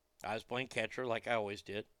 I was playing catcher like I always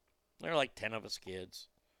did. There were like 10 of us kids.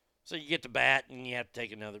 So you get the bat, and you have to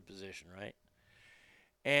take another position, right?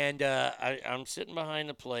 And I'm sitting behind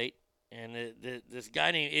the plate, and this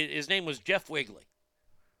guy his name was Jeff Wigley.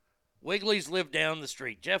 Wigley's lived down the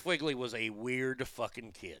street. Jeff Wigley was a weird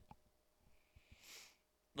fucking kid.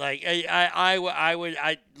 Like,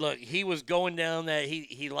 I look, he was going down that,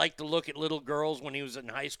 he liked to look at little girls when he was in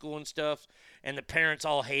high school and stuff, and the parents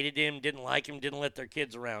all hated him, didn't like him, didn't let their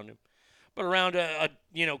kids around him. But around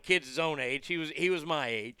kids his own age, he was my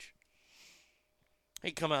age.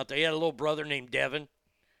 He'd come out there. He had a little brother named Devin,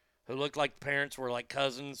 who looked like the parents were like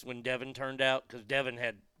cousins when Devin turned out, because Devin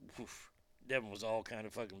was all kind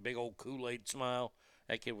of fucking big old Kool-Aid smile.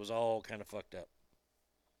 That kid was all kind of fucked up.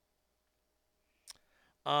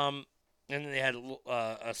 And then they had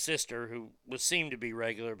a sister who seemed to be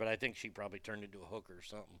regular, but I think she probably turned into a hooker or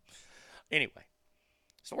something. Anyway,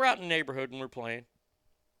 so we're out in the neighborhood and we're playing.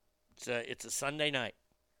 It's a Sunday night.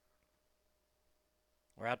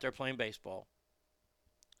 We're out there playing baseball.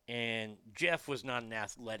 And Jeff was not an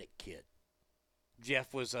athletic kid.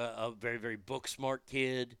 Jeff was a very, very book-smart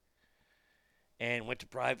kid and went to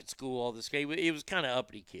private school, all this. He was kind of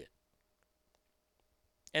uppity kid.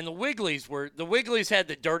 And the Wigleys had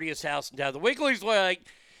the dirtiest house in town. The Wigleys were like,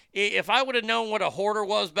 if I would have known what a hoarder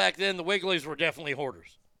was back then, the Wigleys were definitely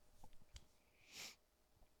hoarders.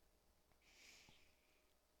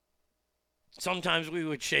 Sometimes we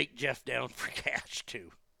would shake Jeff down for cash,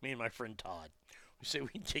 too. Me and my friend Todd. We say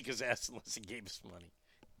we'd take his ass unless he gave us money.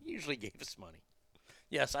 He usually gave us money.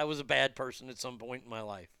 Yes, I was a bad person at some point in my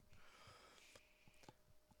life.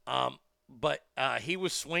 But he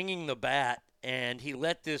was swinging the bat, and he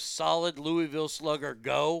let this solid Louisville Slugger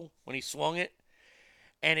go when he swung it,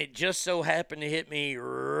 and it just so happened to hit me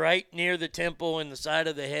right near the temple in the side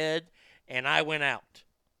of the head, and I went out.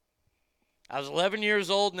 I was 11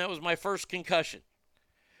 years old, and that was my first concussion.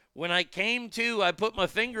 When I came to, I put my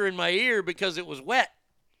finger in my ear because it was wet.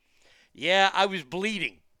 Yeah, I was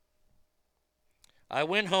bleeding. I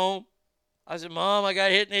went home. I said, Mom, I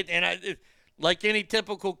got hit in it. And like any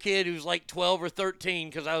typical kid who's like 12 or 13,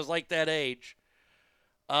 because I was like that age,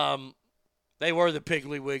 they were the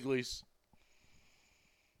Piggly Wigglies.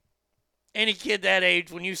 Any kid that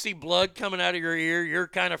age, when you see blood coming out of your ear, you're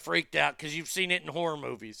kind of freaked out because you've seen it in horror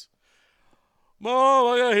movies. Mom,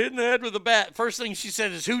 I got hit in the head with a bat. First thing she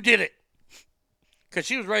said is, who did it? Because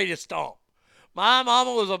she was ready to stomp. My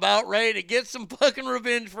mama was about ready to get some fucking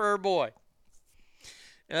revenge for her boy.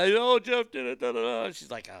 And I said, oh, Jeff did it. Da, da, da. She's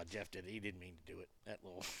like, oh, Jeff did it. He didn't mean to do it. That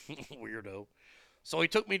little weirdo. So he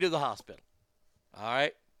took me to the hospital. All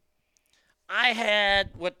right. I had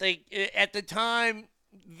at the time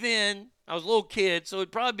then, I was a little kid, so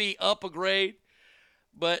it'd probably be up a grade.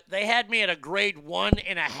 But they had me at a grade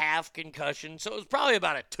 1.5 concussion, so it was probably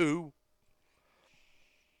about a 2.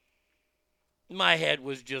 My head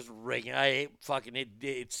was just ringing.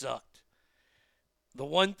 It sucked. The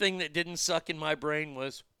one thing that didn't suck in my brain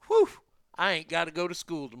was, whew, I ain't got to go to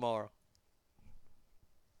school tomorrow.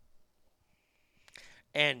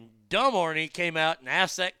 And dumb Arnie came out and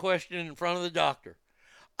asked that question in front of the doctor.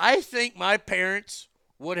 I think my parents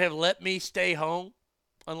would have let me stay home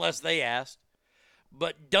unless they asked.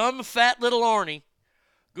 But dumb, fat little Arnie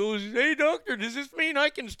goes, hey, doctor, does this mean I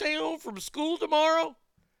can stay home from school tomorrow?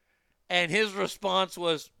 And his response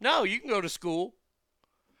was, no, you can go to school.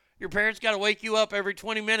 Your parents got to wake you up every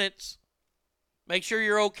 20 minutes. Make sure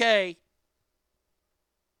you're okay.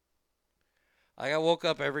 I got woke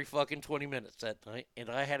up every fucking 20 minutes that night, and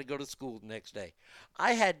I had to go to school the next day.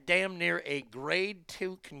 I had damn near a grade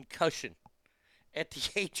 2 concussion at the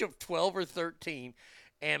age of 12 or 13,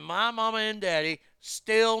 and my mama and daddy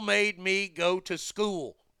still made me go to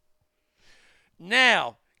school.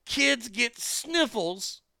 Now, kids get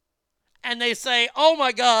sniffles, and they say, oh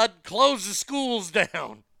my God, close the schools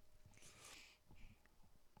down.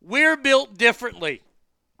 We're built differently.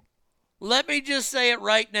 Let me just say it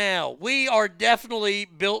right now. We are definitely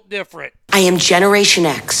built different. I am Generation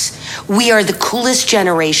X. We are the coolest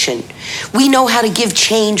generation. We know how to give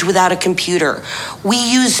change without a computer. We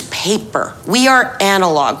use paper. We are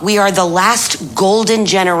analog. We are the last golden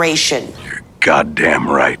generation. You're goddamn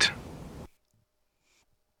right.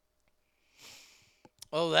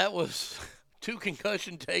 Oh, that was 2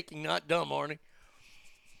 concussion taking, not dumb, Arnie.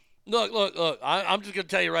 Look. I'm just going to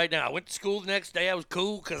tell you right now. I went to school the next day. I was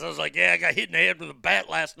cool because I was like, yeah, I got hit in the head with a bat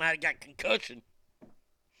last night. I got concussion.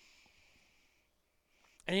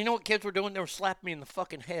 And you know what kids were doing? They were slapping me in the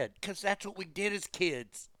fucking head because that's what we did as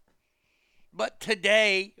kids. But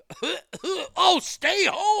today, oh, stay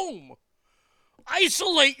home.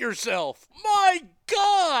 Isolate yourself. My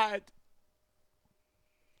God.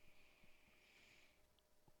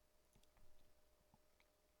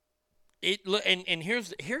 And here's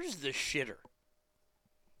the shitter.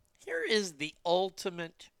 Here is the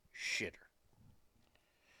ultimate shitter.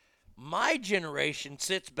 My generation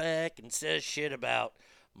sits back and says shit about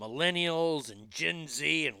millennials and Gen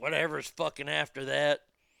Z and whatever's fucking after that.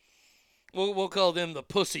 We'll call them the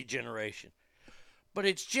pussy generation. But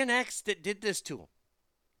it's Gen X that did this to them.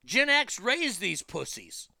 Gen X raised these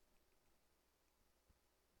pussies.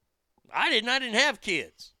 I didn't have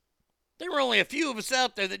kids. There were only a few of us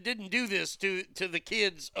out there that didn't do this to the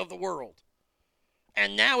kids of the world.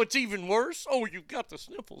 And now it's even worse. Oh, you've got the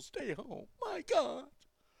sniffles. Stay home. My God.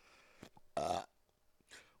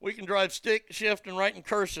 We can drive stick shift and write in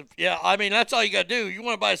cursive. Yeah, I mean, that's all you got to do. You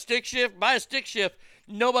want to buy a stick shift? Buy a stick shift.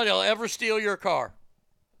 Nobody will ever steal your car.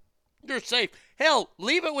 You're safe. Hell,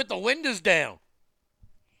 leave it with the windows down.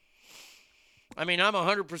 I mean, I'm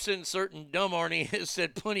 100% certain Dumb Arnie has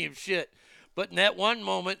said plenty of shit. But in that one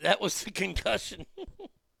moment, that was the concussion.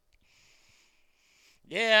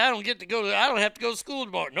 Yeah, I don't have to go to school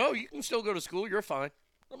tomorrow. No, you can still go to school. You're fine.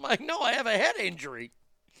 I'm like, no, I have a head injury.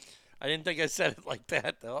 I didn't think I said it like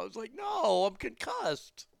that, though. I was like, no, I'm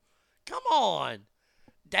concussed. Come on.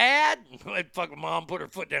 Dad? My fucking mom put her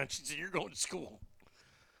foot down. She said, you're going to school.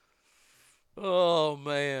 Oh,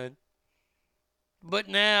 man. But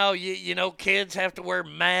now, you know, kids have to wear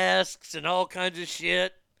masks and all kinds of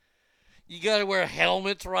shit. You got to wear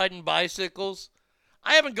helmets riding bicycles.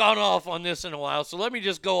 I haven't gone off on this in a while, so let me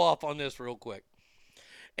just go off on this real quick.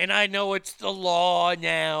 And I know it's the law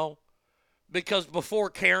now, because before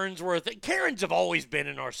Karens were a thing, Karens have always been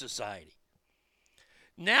in our society.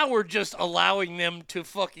 Now we're just allowing them to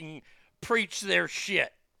fucking preach their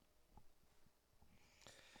shit.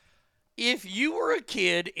 If you were a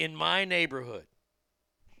kid in my neighborhood,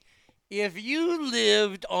 if you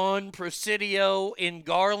lived on Presidio in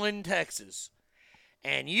Garland, Texas,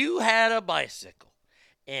 and you had a bicycle,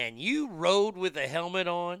 and you rode with a helmet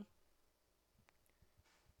on,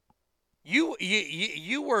 you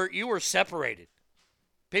were separated.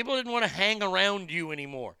 People didn't want to hang around you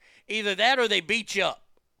anymore. Either that or they beat you up.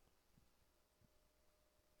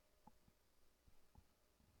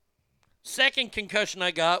 Second concussion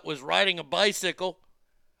I got was riding a bicycle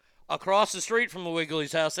across the street from the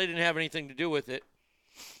Wiggly's house. They didn't have anything to do with it.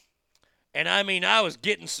 And I mean, I was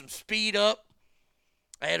getting some speed up.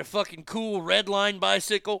 I had a fucking cool red line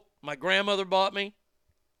bicycle my grandmother bought me.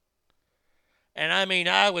 And I mean,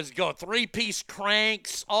 I was going 3-piece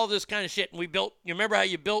cranks, all this kind of shit. And we built, you remember how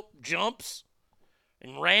you built jumps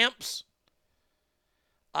and ramps?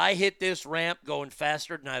 I hit this ramp going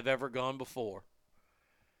faster than I've ever gone before.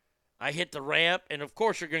 I hit the ramp, and of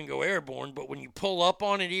course you're going to go airborne, but when you pull up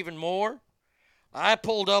on it even more, I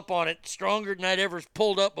pulled up on it stronger than I'd ever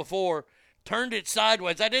pulled up before, turned it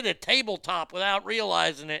sideways. I did a tabletop without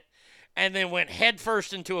realizing it, and then went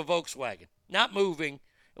headfirst into a Volkswagen. Not moving,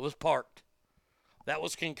 it was parked. That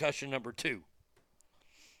was concussion number 2.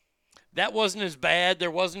 That wasn't as bad. There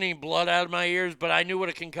wasn't any blood out of my ears, but I knew what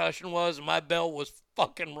a concussion was, and my bell was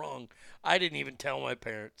fucking wrong. I didn't even tell my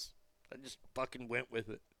parents. I just fucking went with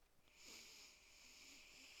it.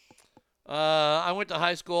 I went to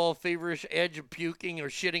high school, feverish edge of puking or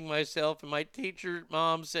shitting myself, and my teacher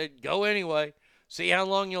mom said, go anyway. See how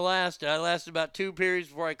long you last. I lasted about 2 periods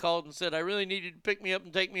before I called and said, I really need you to pick me up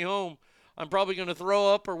and take me home. I'm probably going to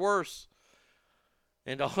throw up or worse.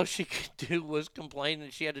 And all she could do was complain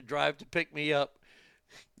that she had to drive to pick me up,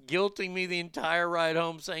 guilting me the entire ride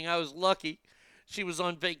home, saying I was lucky she was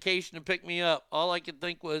on vacation to pick me up. All I could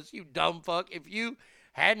think was, you dumb fuck, if you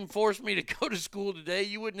hadn't forced me to go to school today,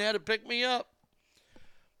 you wouldn't have to pick me up.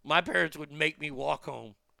 My parents would make me walk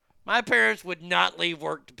home. My parents would not leave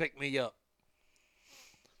work to pick me up.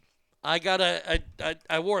 I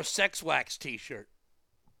wore a Sex Wax t-shirt.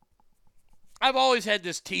 I've always had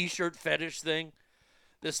this t-shirt fetish thing,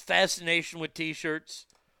 this fascination with t-shirts.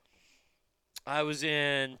 I was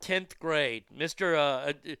in 10th grade.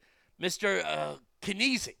 Mr.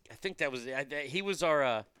 Kinesic, I think that was it. He was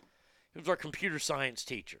our computer science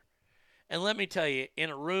teacher. And let me tell you, in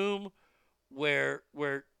a room where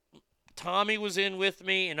Tommy was in with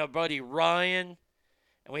me and our buddy Ryan,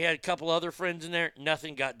 and we had a couple other friends in there,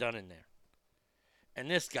 nothing got done in there. And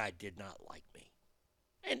this guy did not like me.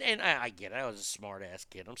 And I get it. I was a smart-ass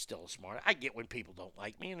kid. I'm still a smart. I get when people don't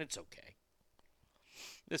like me, and it's okay.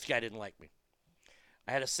 This guy didn't like me.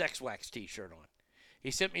 I had a Sex Wax t-shirt on.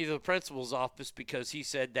 He sent me to the principal's office because he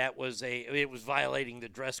said it was violating the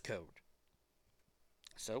dress code.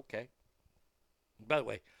 I said, okay. By the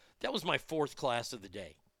way, that was my 4th class of the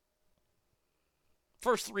day.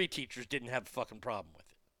 First 3 teachers didn't have a fucking problem with it.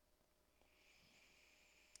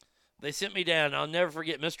 They sent me down. I'll never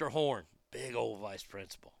forget Mr. Horn, big old vice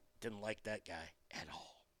principal. Didn't like that guy at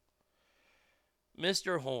all.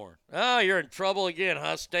 Mr. Horn. Oh, you're in trouble again,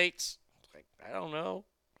 huh, States? Like, I don't know.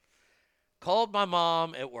 Called my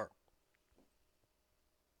mom at work.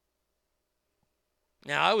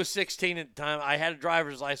 Now, I was 16 at the time. I had a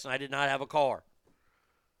driver's license. I did not have a car.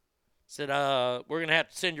 Said, we're going to have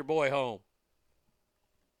to send your boy home.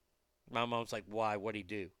 My mom's like, why? What'd he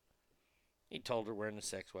do? He told her wearing a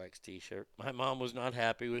Sex Wax t-shirt. My mom was not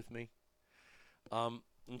happy with me. And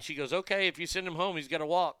she goes, okay, if you send him home, he's got to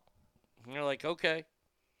walk. And they're like, okay.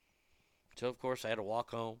 So, of course, I had to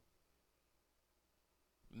walk home.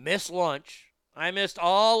 Missed lunch. I missed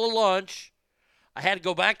all the lunch. I had to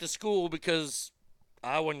go back to school because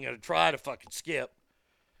I wasn't going to try to fucking skip.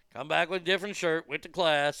 Come back with a different shirt, went to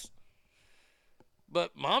class.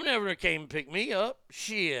 But Mom never came and picked me up.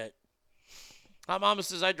 Shit. My mama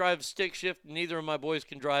says I drive a stick shift and neither of my boys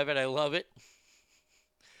can drive it. I love it.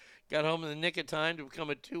 Got home in the nick of time to become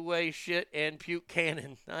a 2-way shit and puke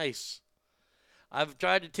cannon. Nice. I've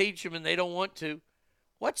tried to teach them and they don't want to.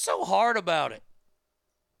 What's so hard about it?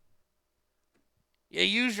 You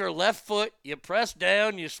use your left foot, you press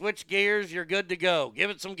down, you switch gears, you're good to go. Give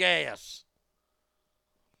it some gas.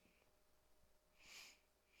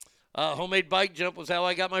 Homemade bike jump was how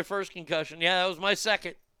I got my first concussion. Yeah, that was my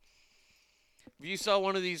second. If you saw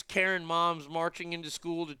one of these Karen moms marching into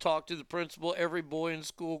school to talk to the principal, every boy in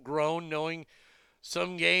school groaned, knowing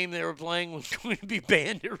some game they were playing was going to be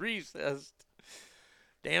banned at recess.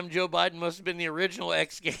 Damn, Joe Biden must have been the original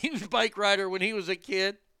X Games bike rider when he was a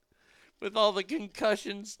kid. With all the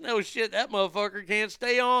concussions. No shit, that motherfucker can't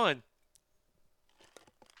stay on.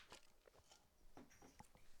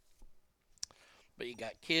 But you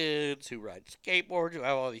got kids who ride skateboards, who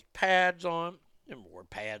have all these pads on. Never wore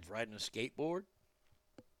pads riding a skateboard.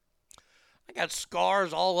 I got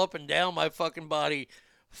scars all up and down my fucking body.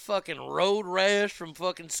 Fucking road rash from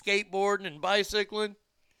fucking skateboarding and bicycling.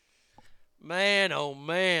 Man, oh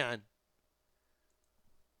man.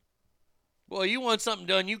 Well, you want something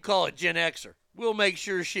done, you call it Gen Xer. We'll make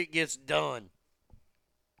sure shit gets done.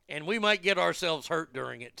 And we might get ourselves hurt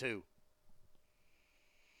during it, too.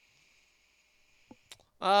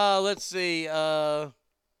 Let's see.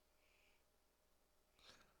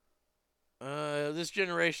 This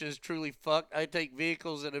generation is truly fucked. I take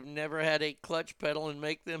vehicles that have never had a clutch pedal and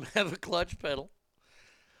make them have a clutch pedal.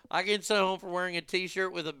 I get sent home for wearing a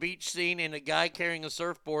t-shirt with a beach scene and a guy carrying a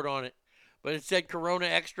surfboard on it. But it said Corona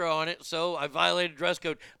Extra on it, so I violated dress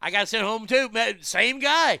code. I got sent home, too. Same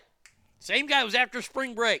guy. Same guy. It was after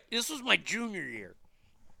spring break. This was my junior year.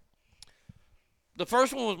 The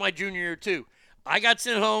first one was my junior year, too. I got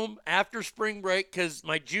sent home after spring break because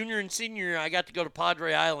my junior and senior year, I got to go to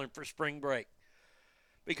Padre Island for spring break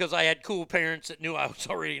because I had cool parents that knew I was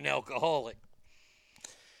already an alcoholic.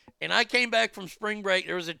 And I came back from spring break.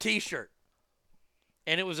 There was a T-shirt,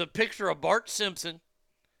 and it was a picture of Bart Simpson.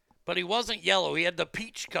 But he wasn't yellow. He had the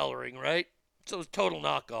peach coloring, right? So it was total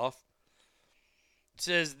knockoff. It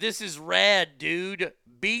says, this is rad, dude.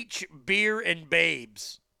 Beach, beer, and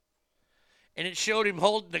babes. And it showed him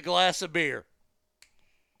holding a glass of beer.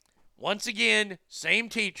 Once again, same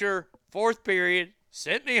teacher, 4th period,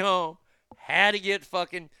 sent me home, had to get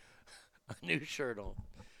fucking a new shirt on.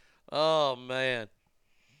 Oh, man.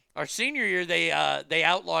 Our senior year, they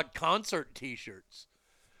outlawed concert T-shirts.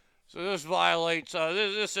 So this violates,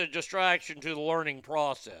 this is a distraction to the learning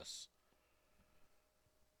process.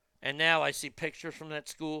 And now I see pictures from that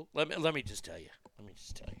school. Let me just tell you.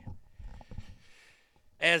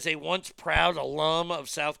 As a once proud alum of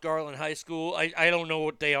South Garland High School, I don't know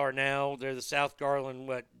what they are now. They're the South Garland,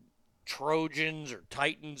 Trojans or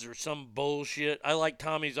Titans or some bullshit. I like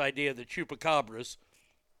Tommy's idea of the Chupacabras.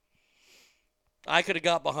 I could have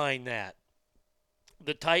got behind that.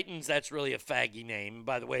 The Titans, that's really a faggy name.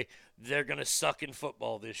 By the way, they're going to suck in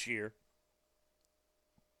football this year.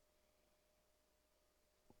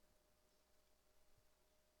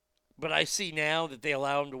 But I see now that they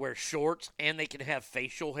allow them to wear shorts and they can have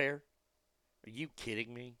facial hair. Are you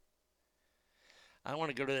kidding me? I want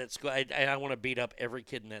to go to that school. I want to beat up every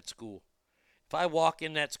kid in that school. If I walk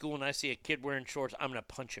in that school and I see a kid wearing shorts, I'm going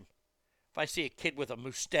to punch him. If I see a kid with a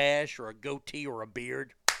mustache or a goatee or a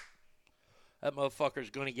beard, that motherfucker's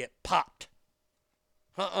going to get popped.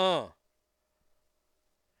 And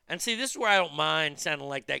see, this is where I don't mind sounding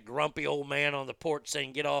like that grumpy old man on the porch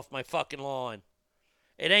saying, get off my fucking lawn.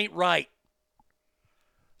 It ain't right.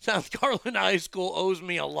 South Garland High School owes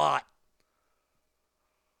me a lot.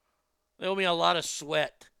 They owe me a lot of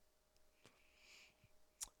sweat.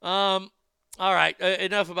 All right,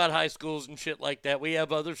 enough about high schools and shit like that. We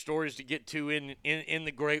have other stories to get to in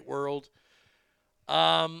the great world.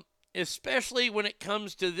 Especially when it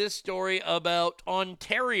comes to this story about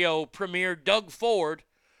Ontario Premier Doug Ford,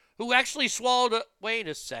 who actually swallowed a... Wait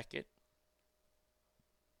a second.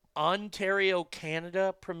 Ontario,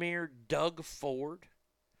 Canada Premier Doug Ford?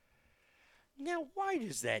 Now, why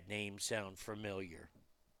does that name sound familiar?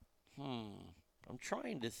 I'm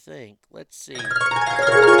trying to think. Let's see.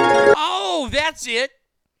 Oh, that's it.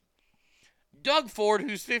 Doug Ford,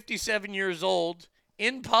 who's 57 years old,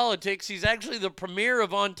 in politics, he's actually the Premier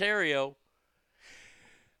of Ontario,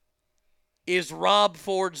 is Rob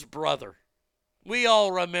Ford's brother. We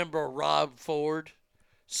all remember Rob Ford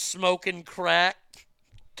smoking crack,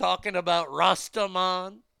 talking about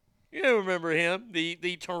Rastaman. You remember him,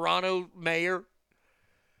 the Toronto mayor.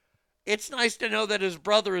 It's nice to know that his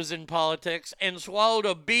brother is in politics and swallowed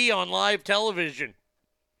a bee on live television.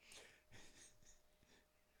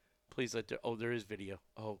 Please let there... Oh, there is video.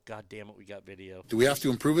 Oh, God damn it, we got video. Do we have to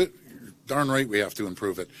improve it? Darn right we have to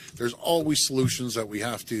improve it. There's always solutions that we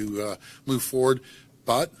have to move forward,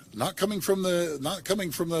 but not coming from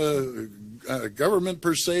the government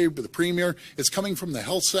per se, but the premier. It's coming from the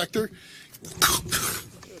health sector.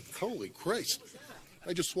 Holy Christ.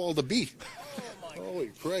 I just swallowed a bee. Holy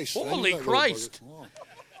Christ. Holy Christ.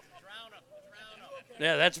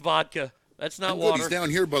 Yeah, that's vodka. That's not water. He's down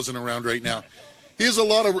here buzzing around right now. He has a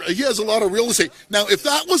lot of real estate. Now, if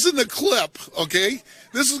that was in the clip, okay,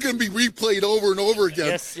 this is going to be replayed over and over again.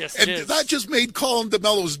 Yes, and it is. That just made Colin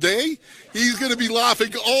DeMello's day. He's going to be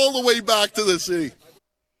laughing all the way back to the city.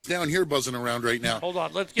 Down here buzzing around right now. Hold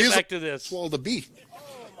on, let's get back to this. Swallowed a bee.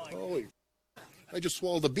 I just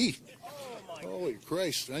swallowed a bee. Holy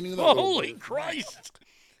Christ. I knew that. Holy Christ.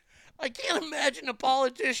 I can't imagine a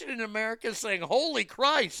politician in America saying, holy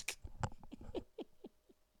Christ.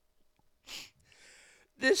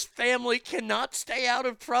 This family cannot stay out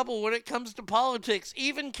of trouble when it comes to politics.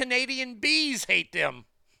 Even Canadian bees hate them.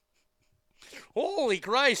 Holy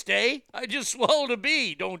Christ, eh? I just swallowed a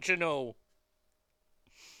bee, don't you know?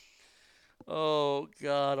 Oh,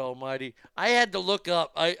 God almighty. I had to look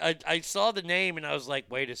up. I saw the name and I was like,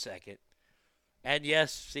 wait a second. And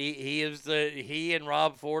yes, he and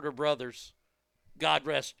Rob Ford are brothers. God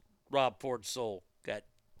rest Rob Ford's soul. That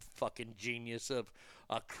fucking genius of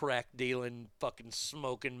a crack-dealing, fucking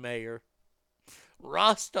smoking mayor.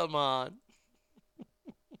 Rastaman.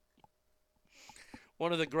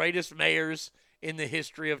 One of the greatest mayors in the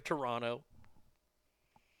history of Toronto.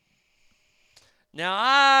 Now,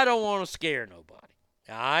 I don't want to scare nobody.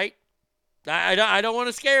 All right? I don't want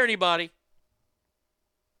to scare anybody.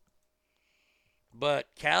 But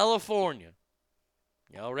California,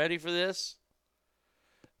 y'all ready for this?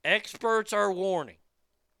 Experts are warning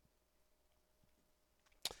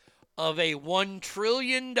of a $1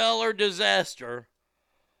 trillion disaster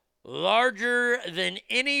larger than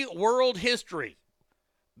any world history.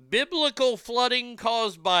 Biblical flooding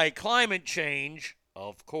caused by climate change,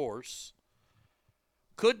 of course,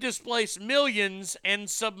 could displace millions and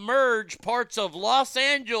submerge parts of Los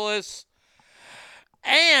Angeles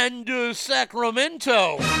and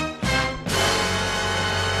Sacramento.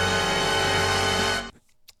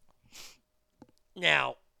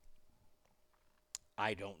 Now,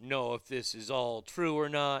 I don't know if this is all true or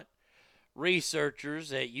not.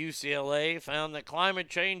 Researchers at UCLA found that climate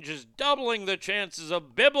change is doubling the chances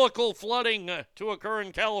of biblical flooding to occur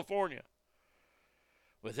in California.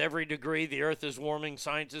 With every degree the Earth is warming,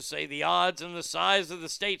 scientists say the odds and the size of the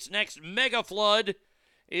state's next mega flood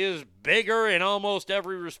is bigger in almost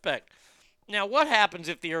every respect. Now, what happens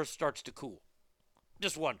if the Earth starts to cool?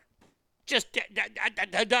 Just wonder. Just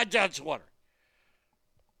wonder.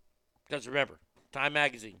 Because remember, Time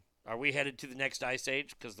Magazine, are we headed to the next ice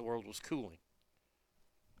age because the world was cooling?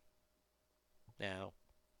 Now,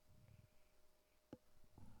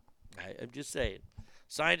 I'm just saying.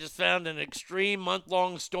 Scientists found an extreme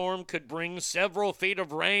month-long storm could bring several feet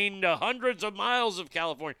of rain to hundreds of miles of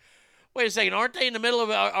California. Wait a second, aren't y'all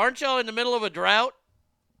in the middle of a drought?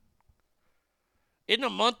 Isn't a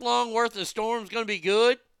month-long worth of storms going to be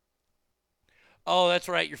good? Oh, that's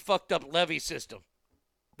right, your fucked up levee system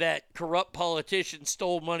that corrupt politicians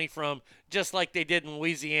stole money from, just like they did in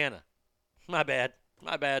Louisiana. My bad.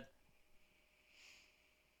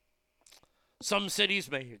 Some cities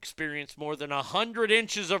may experience more than 100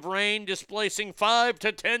 inches of rain, displacing 5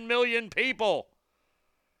 to 10 million people,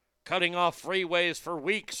 cutting off freeways for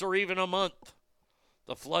weeks or even a month.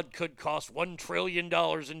 The flood could cost $1 trillion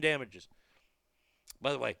in damages.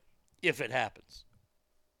 By the way, if it happens.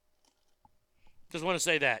 Just want to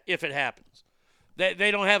say that, if it happens.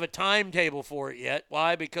 They don't have a timetable for it yet.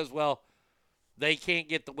 Why? Because, well, they can't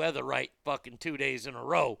get the weather right fucking 2 days in a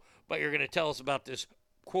row. But you're going to tell us about this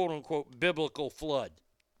quote-unquote biblical flood.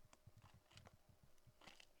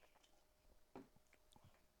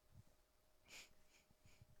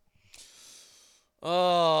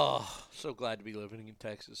 Oh, so glad to be living in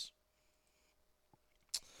Texas.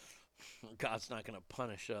 God's not going to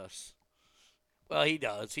punish us. Well, he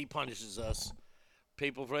does. He punishes us.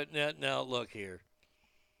 People, now look here.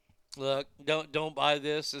 Look, don't buy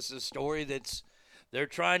this. This is a story they're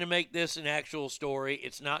trying to make this an actual story.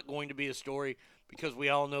 It's not going to be a story because we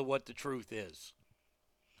all know what the truth is.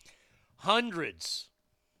 Hundreds.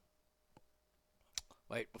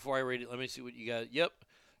 Wait, before I read it, let me see what you got. Yep.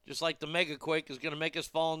 Just like the megaquake is going to make us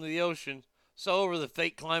fall into the ocean, so over the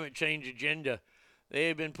fake climate change agenda. They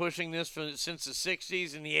have been pushing this since the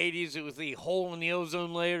 60s and the 80s. It was the hole in the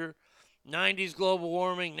ozone layer. 90s global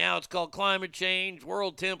warming. Now it's called climate change.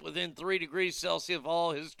 World temp within 3 degrees Celsius of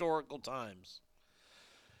all historical times.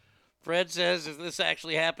 Fred says if this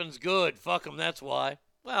actually happens, good. Fuck them, that's why.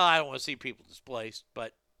 Well, I don't want to see people displaced,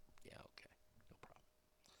 but yeah, okay. No problem.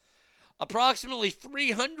 Approximately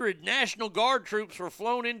 300 National Guard troops were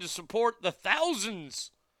flown in to support the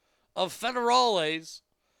thousands of federales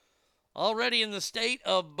already in the state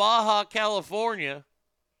of Baja California,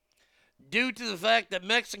 due to the fact that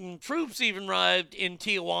Mexican troops even arrived in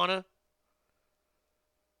Tijuana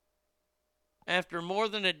after more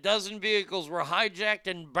than a dozen vehicles were hijacked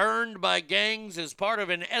and burned by gangs as part of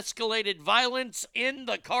an escalated violence in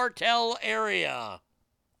the cartel area.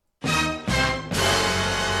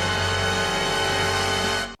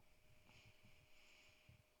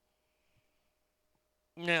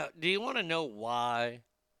 Now, do you want to know why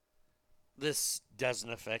this doesn't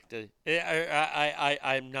affect it?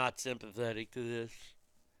 I'm not sympathetic to this.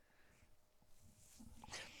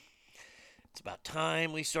 It's about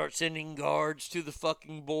time we start sending guards to the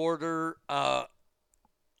fucking border.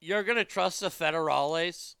 You're going to trust the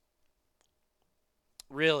federales?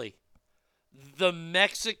 Really? The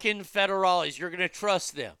Mexican federales, you're going to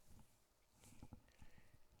trust them?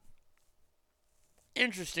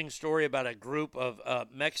 Interesting story about a group of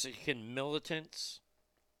Mexican militants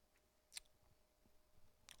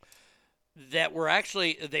that were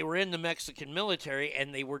they were in the Mexican military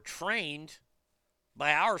and they were trained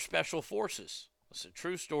by our special forces. It's a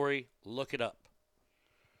true story. Look it up.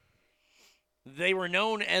 They were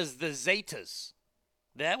known as the Zetas.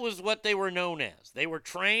 That was what they were known as. They were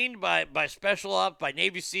trained by Special Ops, by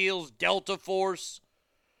Navy SEALs, Delta Force.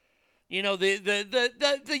 You know,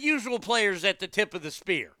 the usual players at the tip of the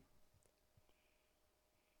spear.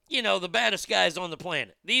 You know, the baddest guys on the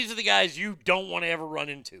planet. These are the guys you don't want to ever run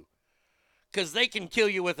into, because they can kill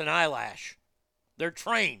you with an eyelash. They're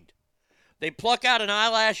trained. They pluck out an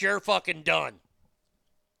eyelash, you're fucking done.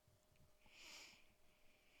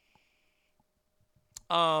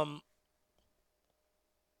 As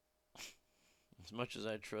much as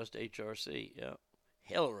I trust HRC, yeah.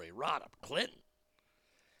 Hillary Rodham Clinton.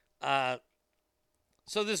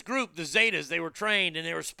 So this group, the Zetas, they were trained and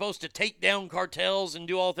they were supposed to take down cartels and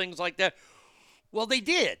do all things like that. Well, they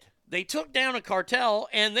did. They took down a cartel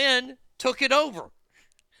and then took it over.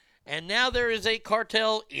 And now there is a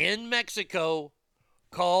cartel in Mexico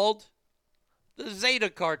called the Zeta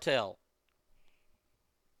Cartel.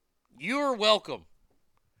 You're welcome.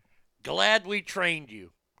 Glad we trained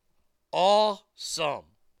you. Awesome.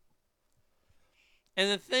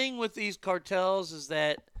 And the thing with these cartels is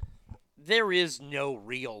that there is no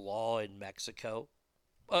real law in Mexico,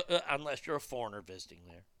 unless you're a foreigner visiting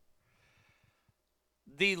there.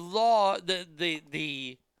 The law,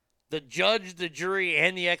 the judge, the jury,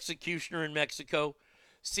 and the executioner in Mexico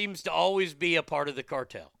seems to always be a part of the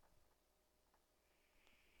cartel.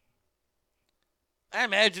 I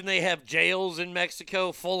imagine they have jails in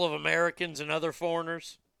Mexico full of Americans and other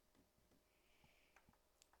foreigners.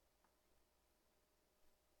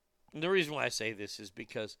 And the reason why I say this is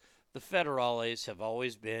because the federales have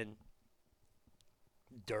always been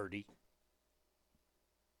dirty.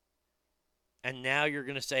 And now you're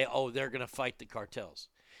going to say, oh, they're going to fight the cartels.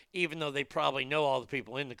 Even though they probably know all the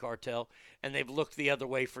people in the cartel and they've looked the other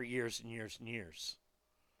way for years and years and years.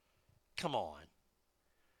 Come on.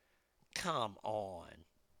 Come on.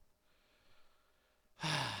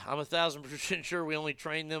 I'm 1,000% sure we only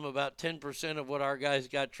trained them about 10% of what our guys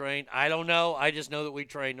got trained. I don't know. I just know that we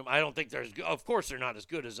trained them. I don't think they're as good. Of course, they're not as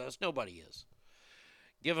good as us. Nobody is.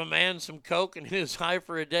 Give a man some coke and his high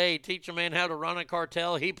for a day. Teach a man how to run a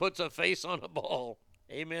cartel. He puts a face on a ball.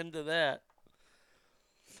 Amen to that.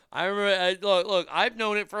 I remember, look, I've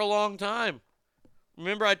known it for a long time.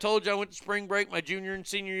 Remember I told you I went to spring break my junior and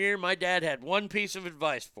senior year? My dad had one piece of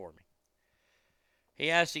advice for me. He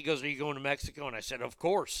asked, he goes, are you going to Mexico? And I said, of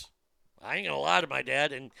course. I ain't going to lie to my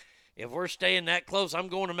dad. And if we're staying that close, I'm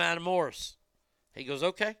going to Matamoros. He goes,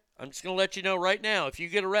 okay. I'm just going to let you know right now. If you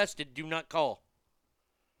get arrested, do not call.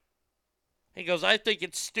 He goes, I think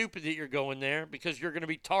it's stupid that you're going there because you're going to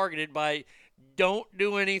be targeted by don't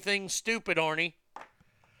do anything stupid, Arnie.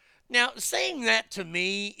 Now, saying that to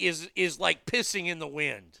me is like pissing in the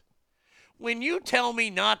wind. When you tell me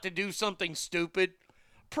not to do something stupid,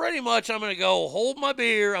 pretty much I'm going to go hold my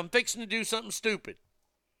beer. I'm fixing to do something stupid.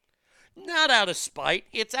 Not out of spite.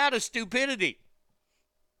 It's out of stupidity.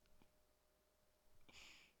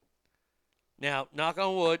 Now, knock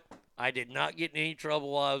on wood, I did not get in any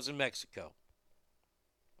trouble while I was in Mexico.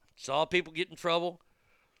 Saw people get in trouble.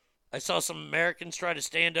 I saw some Americans try to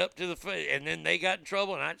stand up to and then they got in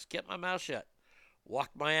trouble, and I just kept my mouth shut.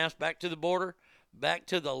 Walked my ass back to the border, back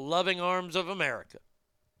to the loving arms of America.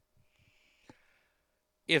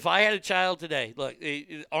 If I had a child today, look,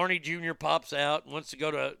 Arnie Jr. pops out and wants to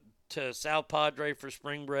go to South Padre for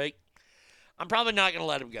spring break, I'm probably not going to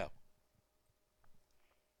let him go.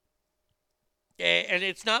 And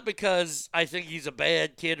it's not because I think he's a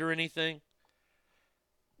bad kid or anything.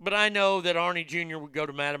 But I know that Arnie Jr. would go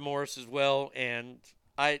to Matamoros as well, and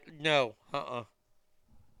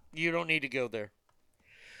you don't need to go there.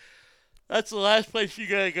 That's the last place you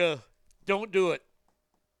got to go. Don't do it.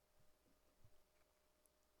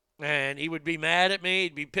 And he would be mad at me.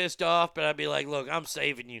 He'd be pissed off, but I'd be like, look, I'm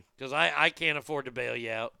saving you because I can't afford to bail you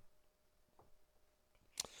out.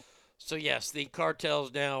 So, yes, the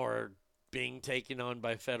cartels now are being taken on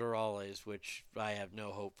by federales, which I have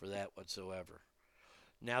no hope for that whatsoever.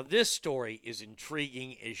 Now, this story is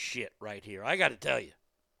intriguing as shit right here. I got to tell you.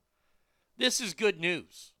 This is good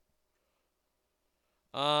news.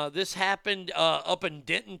 This happened up in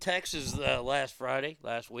Denton, Texas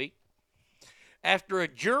last week. After a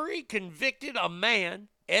jury convicted a man,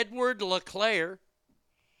 Edward LeClaire,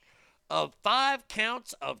 of 5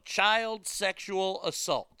 counts of child sexual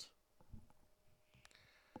assault.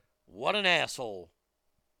 What an asshole.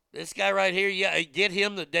 This guy right here, yeah, get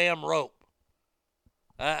him the damn rope.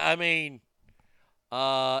 Edward.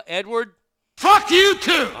 Fuck you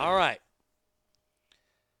too! All right.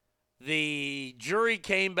 The jury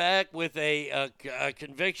came back with a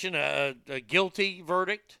conviction, a guilty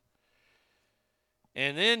verdict.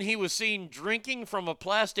 And then he was seen drinking from a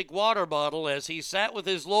plastic water bottle as he sat with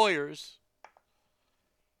his lawyers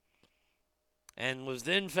and was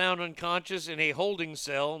then found unconscious in a holding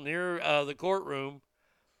cell near the courtroom.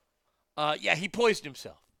 He poisoned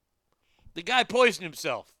himself. The guy poisoned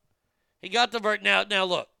himself. He got the verdict. Now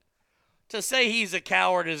look, to say he's a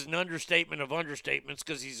coward is an understatement of understatements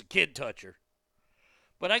because he's a kid toucher.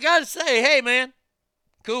 But I got to say, hey, man,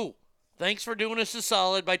 cool. Thanks for doing us a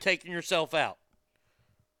solid by taking yourself out.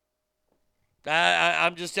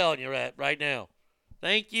 I'm just telling you that right now.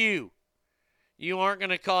 Thank you. You aren't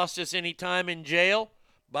going to cost us any time in jail.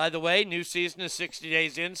 By the way, new season of 60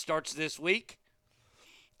 Days In starts this week.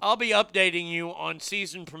 I'll be updating you on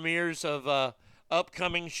season premieres of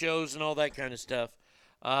upcoming shows and all that kind of stuff.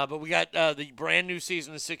 But we got the brand new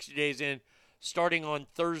season of 60 Days In starting on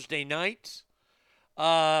Thursday nights.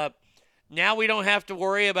 Now we don't have to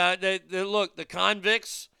worry about look, the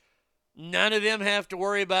convicts None of them have to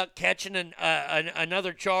worry about catching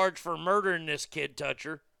another charge for murdering this kid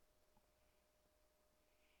toucher.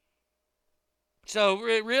 So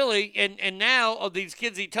really, and now of these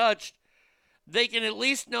kids he touched, they can at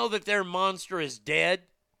least know that their monster is dead,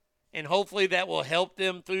 and hopefully that will help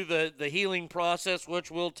them through the healing process,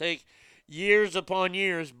 which will take years upon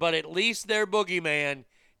years, but at least their boogeyman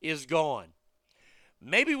is gone.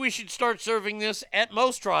 Maybe we should start serving this at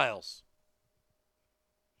most trials.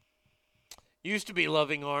 Used to be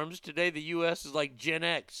loving arms. Today the U.S. is like Gen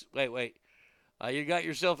X. Wait. You got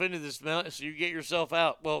yourself into this, so you get yourself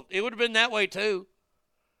out. Well, it would have been that way too.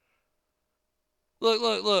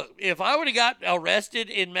 Look. If I would have got arrested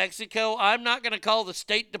in Mexico, I'm not going to call the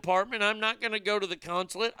State Department. I'm not going to go to the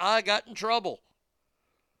consulate. I got in trouble.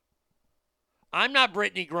 I'm not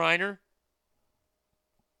Brittany Griner.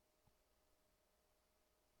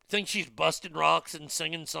 Think she's busting rocks and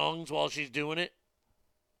singing songs while she's doing it?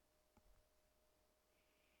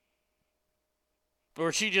 Or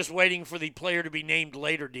is she just waiting for the player to be named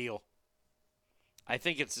later deal? I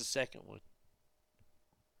think it's the second one.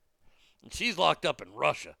 And she's locked up in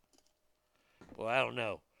Russia. Well, I don't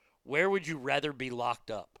know. Where would you rather be locked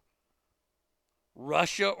up?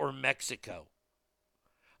 Russia or Mexico?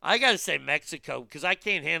 I got to say Mexico because I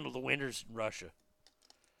can't handle the winters in Russia.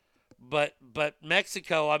 But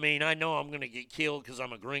Mexico, I mean, I know I'm going to get killed because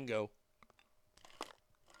I'm a gringo.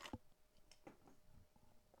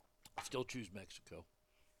 I still choose Mexico.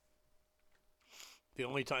 The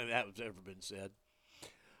only time that has ever been said.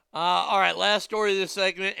 All right, last story of this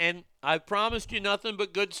segment, and I've promised you nothing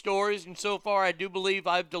but good stories, and so far I do believe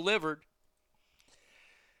I've delivered.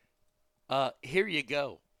 Here you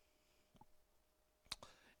go.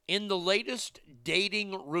 In the latest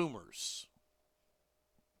dating rumors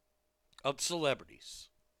of celebrities,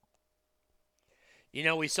 you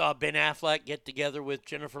know, we saw Ben Affleck get together with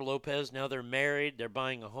Jennifer Lopez. Now they're married. They're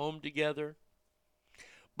buying a home together.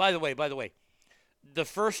 By the way, the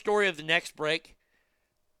first story of the next break,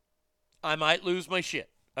 I might lose my shit.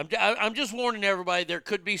 I'm just warning everybody, there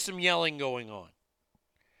could be some yelling going on.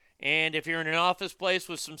 And if you're in an office place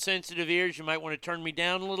with some sensitive ears, you might want to turn me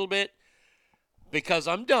down a little bit because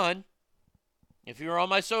I'm done. If you're on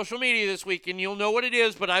my social media this weekend, you'll know what it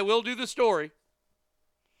is, but I will do the story.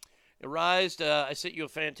 Arise, I sent you a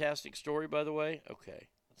fantastic story, by the way. Okay,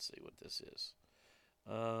 let's see what this is.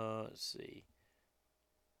 Let's see.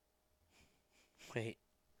 Wait.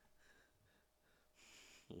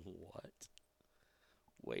 What?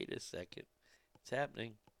 Wait a second. It's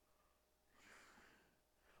happening.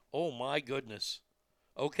 Oh, my goodness.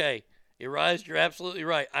 Okay, Arise, you're absolutely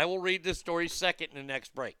right. I will read this story second in the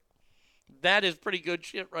next break. That is pretty good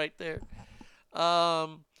shit right there.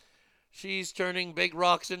 She's turning big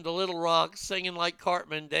rocks into little rocks, singing like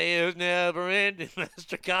Cartman. Day is never ending,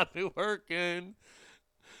 Master got me working.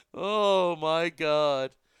 Oh, my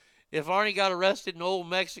God. If Arnie got arrested in old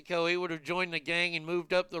Mexico, he would have joined the gang and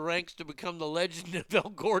moved up the ranks to become the legend of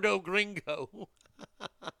El Gordo Gringo.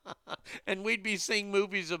 And we'd be seeing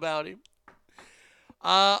movies about him.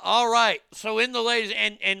 All right. So in the latest,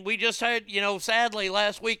 and we just had, you know, sadly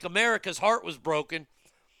last week, America's heart was broken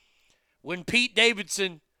when Pete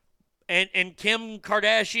Davidson and Kim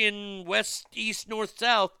Kardashian, West, East, North,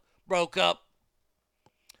 South, broke up.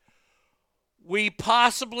 We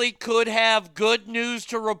possibly could have good news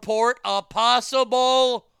to report, a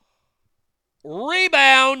possible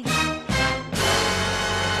rebound.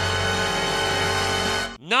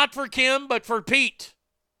 Not for Kim, but for Pete.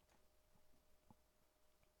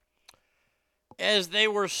 As they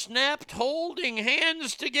were snapped holding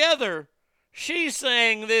hands together, she's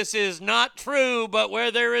saying this is not true, but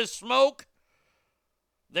where there is smoke,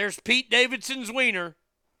 there's Pete Davidson's wiener.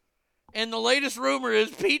 And the latest rumor is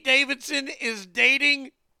Pete Davidson is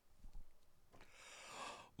dating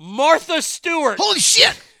Martha Stewart. Holy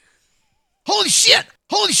shit! Holy shit!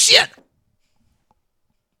 Holy shit!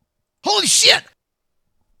 Holy shit!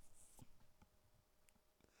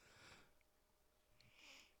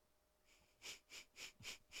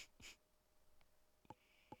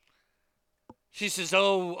 She says,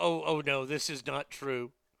 oh, no, this is not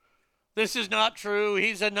true. This is not true.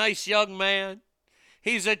 He's a nice young man.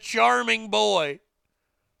 He's a charming boy.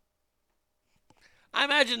 I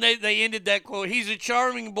imagine they ended that quote. He's a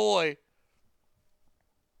charming boy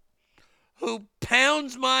who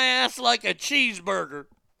pounds my ass like a cheeseburger.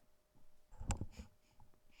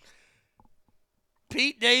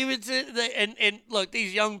 Pete Davidson, and look,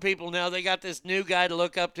 these young people now, they got this new guy to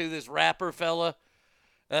look up to, this rapper fella,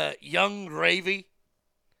 Young Gravy.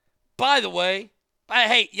 By the way,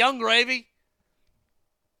 hey, Young Gravy,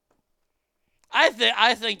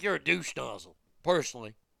 I think you're a douche nozzle,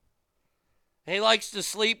 personally. He likes to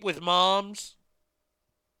sleep with moms.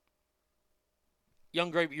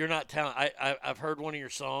 Young Grape, you're not talented. I've heard one of your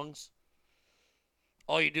songs.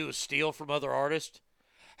 All you do is steal from other artists.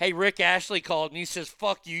 Hey, Rick Ashley called and he says,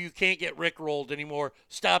 fuck you, you can't get Rickrolled anymore.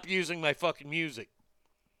 Stop using my fucking music.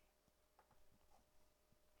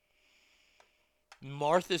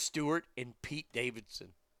 Martha Stewart and Pete Davidson.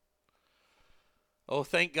 Oh,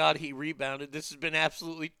 thank God he rebounded. This has been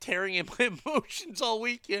absolutely tearing at my emotions all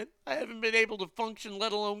weekend. I haven't been able to function,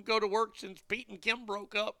 let alone go to work since Pete and Kim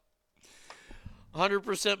broke up.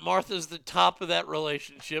 100% Martha's the top of that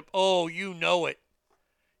relationship. Oh, you know it.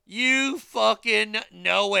 You fucking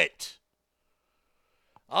know it.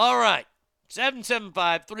 All right.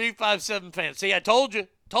 775-357-FAN. See, I told you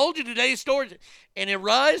today's story. And it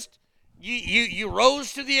rose. You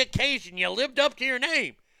rose to the occasion. You lived up to your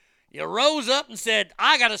name. You rose up and said,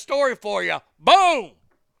 I got a story for you. Boom.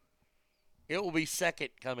 It will be second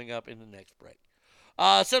coming up in the next break.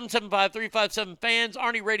 775-357-FANS,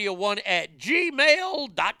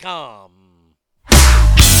 ArnieRadio1@gmail.com.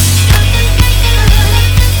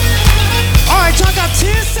 All right, y'all got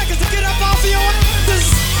 10 seconds to get up off of your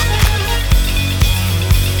asses.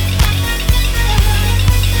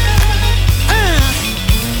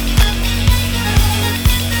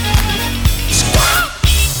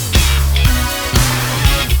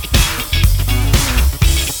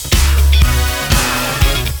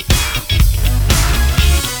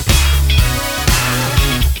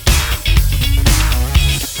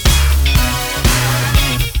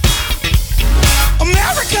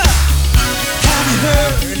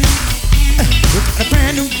 A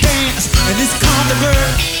brand new dance, and it's called the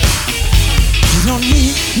bird. You don't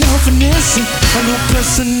need no finesse or no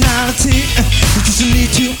personality. You just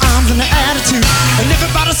need 2 arms and an attitude. And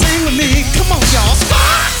everybody sing with me. Come on, y'all.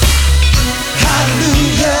 Squad!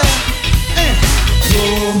 Hallelujah.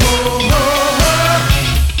 Whoa, whoa, whoa,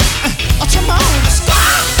 whoa. Oh, come on.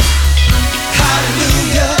 Squad!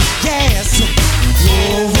 Hallelujah. Yes.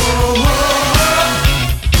 Whoa, whoa, whoa.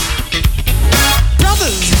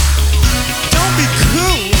 Brothers, be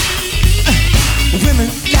cool.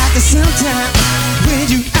 Women like it sometimes when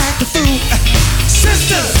you act a fool.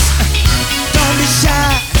 Sisters, don't be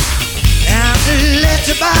shy. And let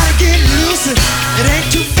your body get loose. It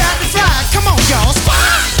ain't too fat to fry. Come on, y'all.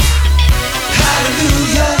 Squad!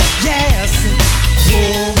 Hallelujah. Yes.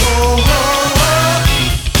 Whoa, whoa, whoa,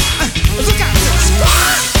 whoa. Look out there.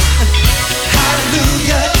 Squad!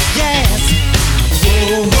 Hallelujah. Yes.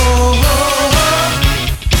 Whoa, whoa, whoa, whoa.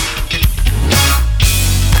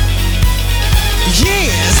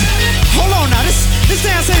 Yes. Hold on now. This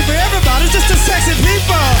dance ain't for everybody. It's just the sexy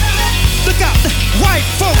people. Look out, white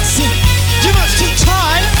folks. You must too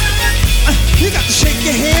tired. You got to shake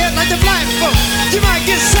your head like the black folk. You might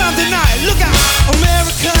get some tonight. Look out,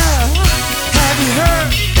 America. Have you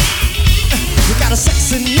heard? We got a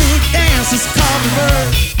sexy new dance. It's called the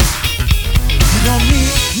bird. You don't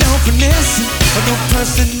need no finesse or no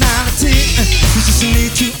personality. You just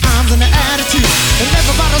need 2 arms and an attitude. And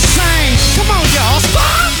everybody sing. Come on, y'all.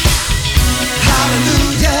 Spot!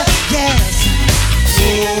 Hallelujah. Yes.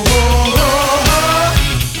 Whoa, whoa, whoa, whoa.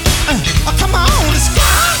 Oh, come on. It's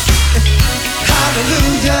God.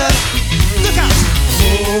 Hallelujah. Look out.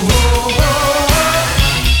 Whoa, whoa, whoa, whoa.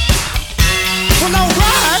 Well, all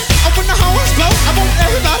right. Open the horns blow. I want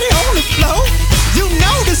everybody on the floor. You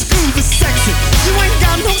know this groove is sexy. You ain't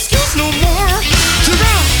got no excuse no more.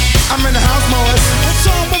 Jerome, I'm in the house, boys.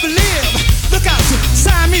 Show 'em where we live. Look out,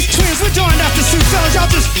 Siamese twins.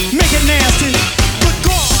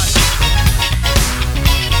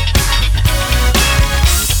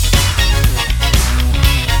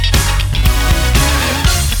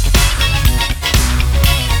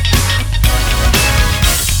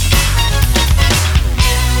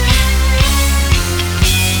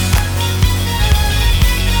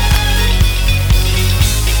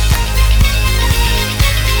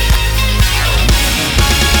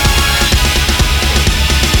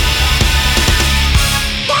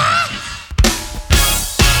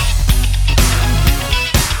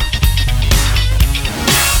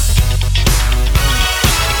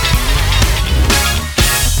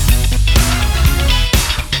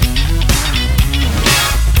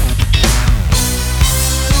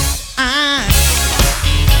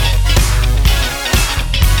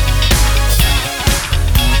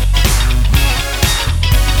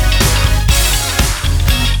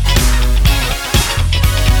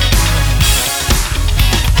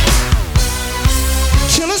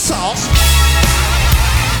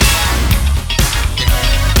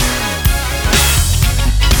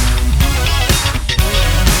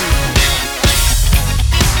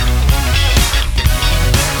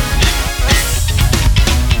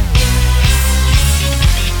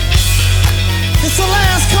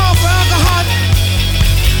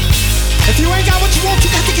 If you ain't got what you want, you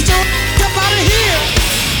got to get your up out of here.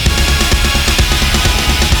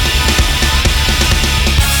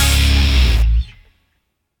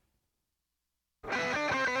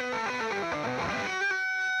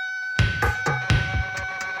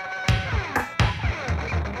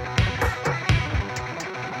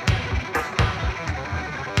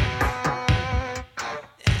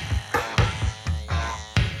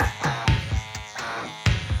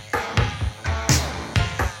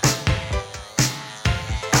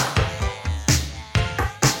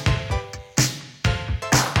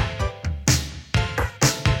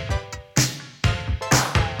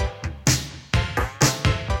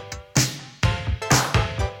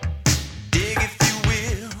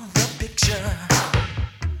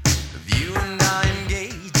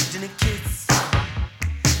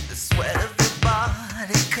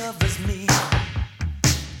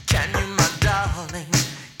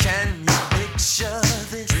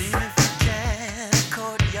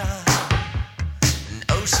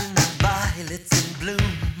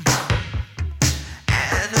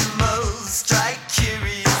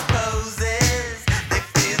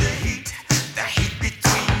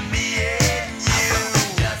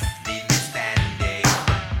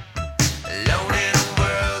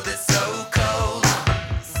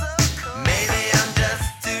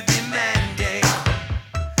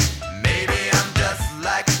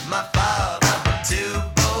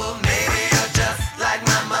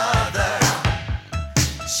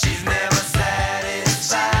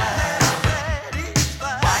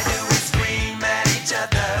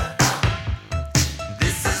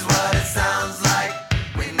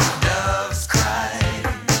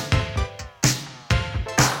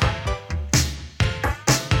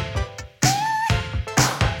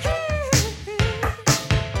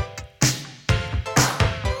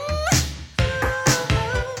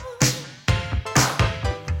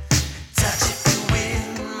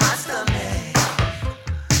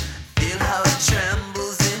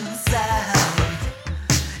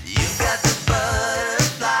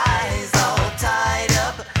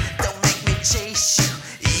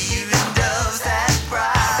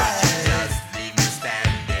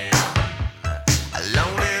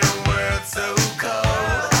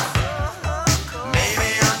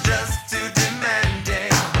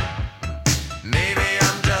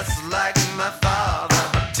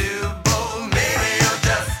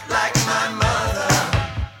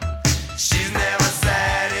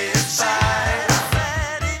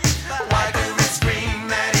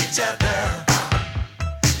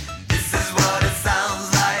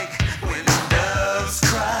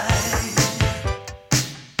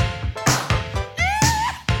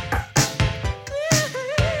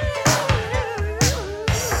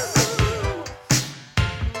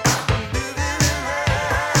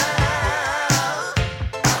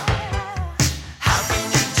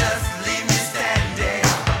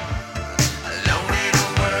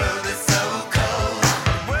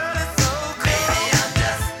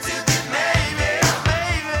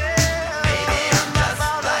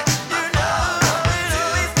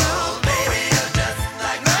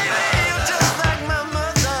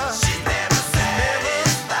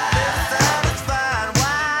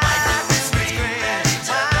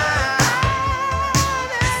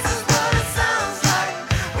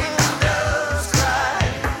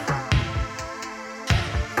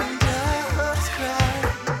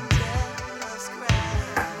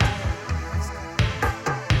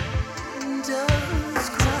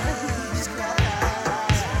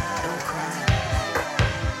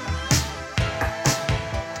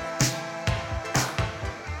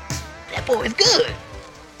 Oh, it's good.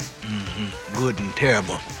 Good and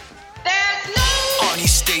terrible. Arnie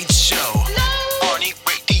State Show. Arnie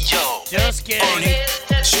Radio. Just kidding. Arnie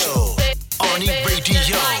Show. Arnie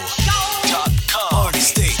Radio.com. Arnie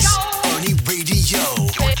States. Arnie Radio.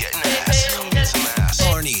 You're getting ass. Come get some ass.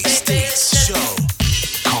 Arnie States Show.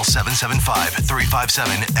 Call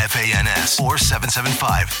 775-357-FANS or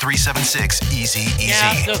 775-376-EASY-EASY.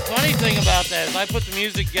 Yeah, the funny thing about that is I put the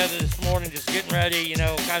music together this morning, just getting ready, you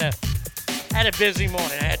know, kind of had a busy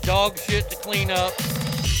morning. I had dog shit to clean up.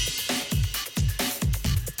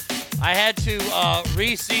 I had to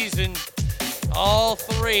re-season all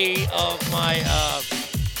three of my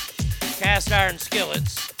cast iron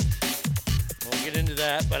skillets. We'll get into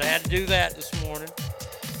that, but I had to do that this morning.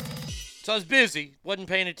 So I was busy, wasn't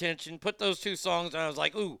paying attention, put those two songs on. I was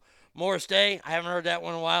like, ooh, Morris Day, I haven't heard that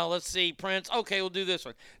one in a while. Let's see, Prince, okay, we'll do this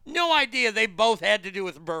one. No idea they both had to do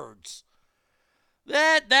with birds.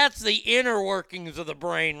 That's the inner workings of the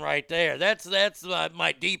brain right there. That's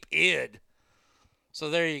my deep id. So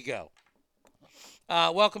there you go.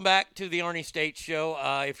 Welcome back to the Arnie State Show.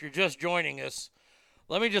 If you're just joining us,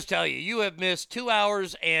 let me just tell you, you have missed 2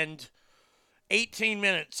 hours and 18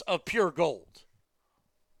 minutes of pure gold.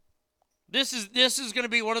 This is going to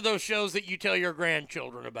be one of those shows that you tell your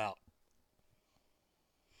grandchildren about,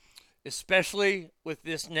 especially with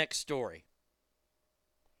this next story.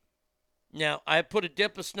 Now, I put a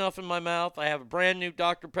dip of snuff in my mouth. I have a brand new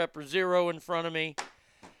Dr. Pepper Zero in front of me,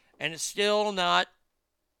 and it's still not.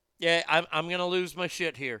 Yeah, I'm going to lose my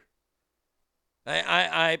shit here.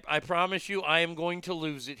 I promise you, I am going to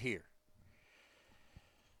lose it here.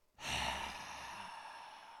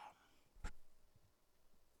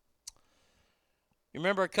 You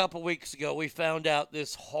remember a couple weeks ago, we found out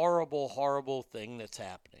this horrible, horrible thing that's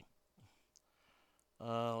happening.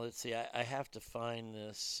 Let's see. I have to find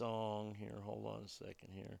this song here. Hold on a second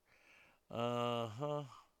here.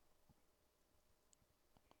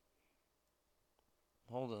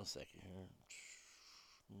 Hold on a second here.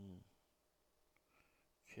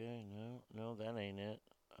 Okay, no, that ain't it.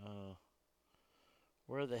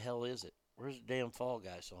 Where the hell is it? Where's the damn Fall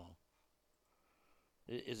Guy song?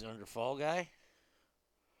 Is it under Fall Guy?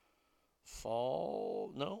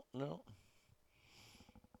 No.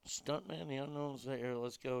 Stuntman, the Unknown's there.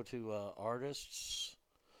 Let's go to artists.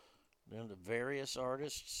 Then to various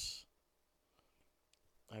artists.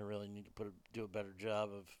 I really need to do a better job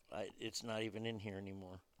of. It's not even in here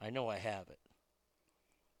anymore. I know I have it.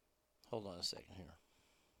 Hold on a second here.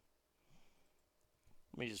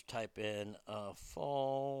 Let me just type in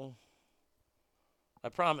fall. I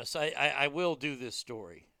promise I will do this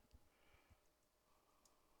story.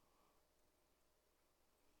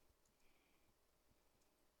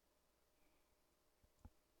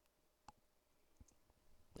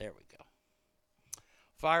 There we go.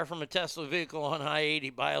 Fire from a Tesla vehicle on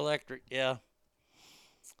I-80 by electric. Yeah.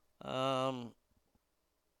 No,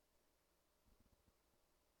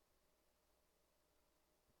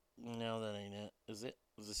 that ain't it. Is it?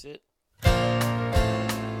 Is this it?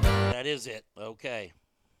 That is it. Okay.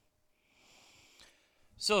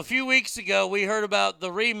 So a few weeks ago, we heard about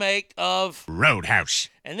the remake of Roadhouse.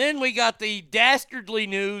 And then we got the dastardly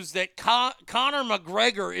news that Conor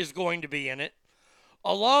McGregor is going to be in it,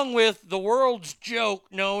 along with the world's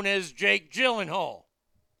joke known as Jake Gyllenhaal.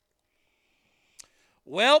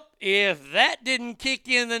 Well, if that didn't kick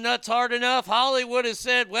you in the nuts hard enough, Hollywood has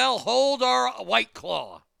said, well, hold our White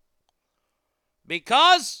Claw.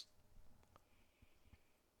 Because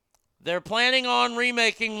they're planning on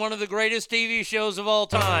remaking one of the greatest TV shows of all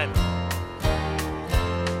time.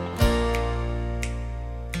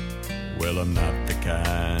 Well, I'm not the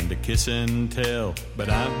kind of kiss and tell, but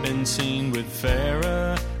I've been seen with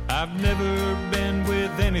Farrah. I've never been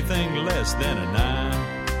with anything less than a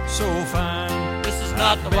 9. So fine. This is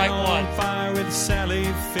not the right one. On fire with Sally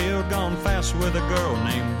Field, gone fast with a girl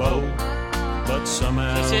named Bo. But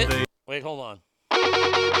somehow they... Wait, hold on.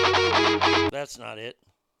 That's not it.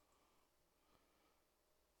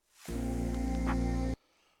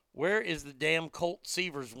 Where is the damn Colt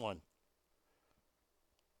Seavers one?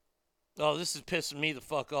 Oh, this is pissing me the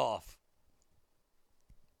fuck off.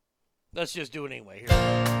 Let's just do it anyway here.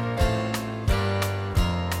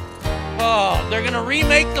 Oh, they're going to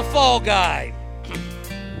remake The Fall Guy.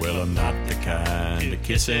 Well, I'm not the kind of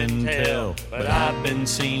kiss and tell, but I've been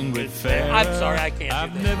seen with Farrah. I'm sorry, I can't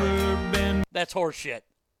I've do that. never been... That's horseshit.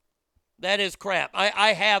 That is crap.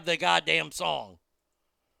 I have the goddamn song.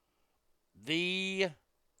 Wait.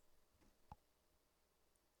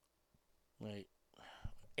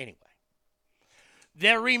 Anyway.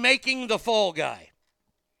 They're remaking The Fall Guy.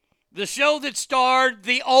 The show that starred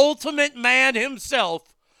the ultimate man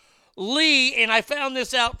himself, Lee, and I found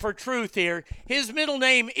this out for truth here. His middle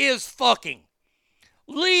name is fucking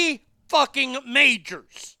Lee fucking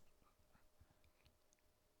Majors.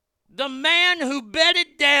 The man who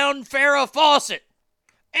bedded down Farrah Fawcett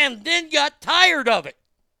and then got tired of it.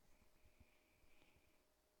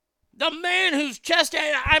 The man whose chest,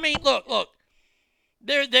 I mean, look.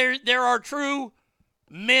 There are true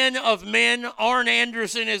men of men. Arn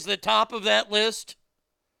Anderson is the top of that list.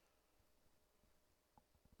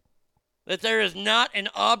 That there is not an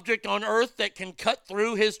object on earth that can cut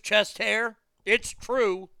through his chest hair. It's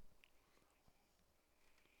true.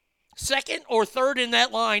 Second or third in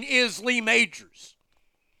that line is Lee Majors.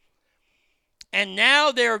 And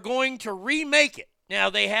now they're going to remake it. Now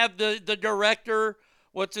they have the director,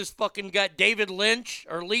 what's his fucking guy, David Lynch,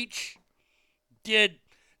 or Leach, did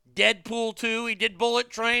Deadpool 2. He did Bullet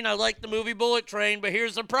Train. I like the movie Bullet Train, but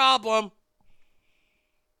here's the problem.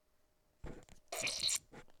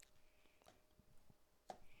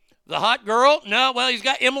 The hot girl? No, well, he's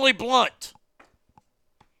got Emily Blunt.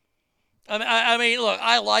 I mean, look,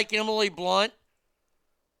 I like Emily Blunt.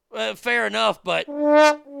 Fair enough, but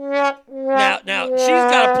now she's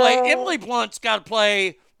got to play. Emily Blunt's got to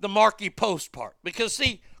play the Marky Post part because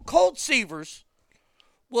see, Colt Seavers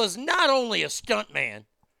was not only a stuntman,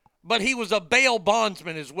 but he was a bail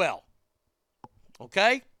bondsman as well.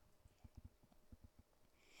 Okay,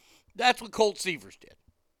 that's what Colt Seavers did.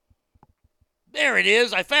 There it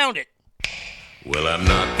is. I found it. Well, I'm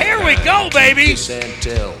not. Here we go, baby. Kiss and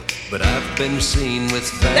tell, but I've been seen with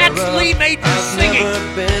Farrah. That's Lee Majors singing. I've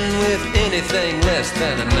never been with anything less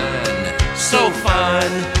than a 9. So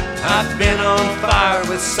fine. I've been on fire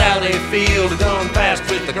with Sally Field, gone fast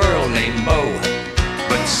with a girl named Bo,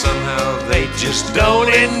 but somehow they just don't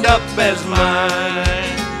end up as mine.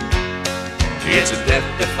 It's a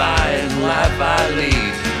death-defying life I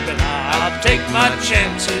lead, but I'll take my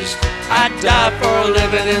chances. I die for a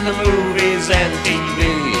living in the movies and TV.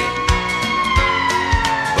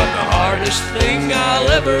 But the hardest thing I'll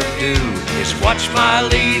ever do is watch my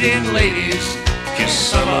leading ladies kiss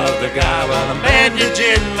some other guy while I'm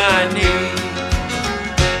bandaging my knee.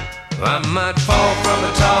 I might fall from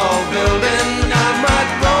a tall building, I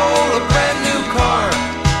might roll a brand new car,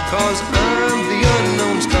 'cause I'm the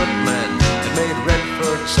unknown stuntman that made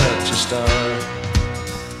Redford such a star.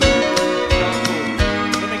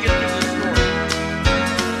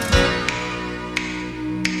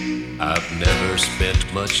 I've never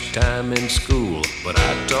spent much time in school, but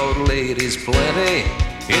I taught ladies plenty.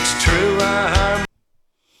 It's true,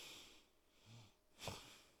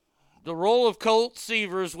 The role of Colt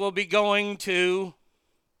Seavers will be going to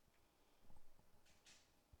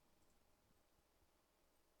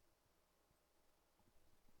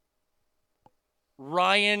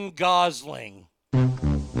Ryan Gosling.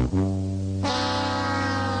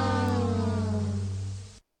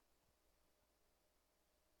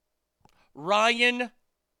 Ryan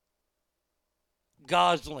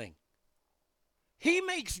Gosling. He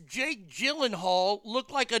makes Jake Gyllenhaal look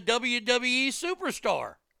like a WWE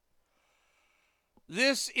superstar.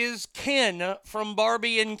 This is Ken from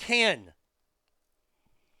Barbie and Ken.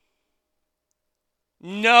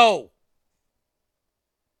 No.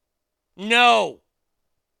 No.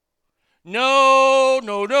 No,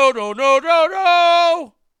 no, no, no, no, no,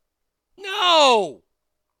 no. No.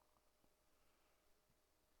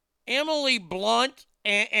 Emily Blunt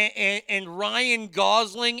and Ryan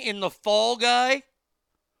Gosling in The Fall Guy?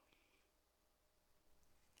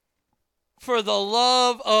 For the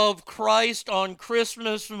love of Christ on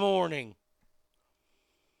Christmas morning.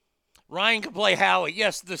 Ryan can play Howie.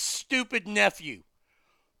 Yes, the stupid nephew.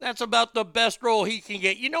 That's about the best role he can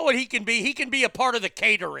get. You know what he can be? He can be a part of the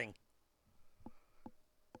catering.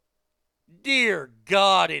 Dear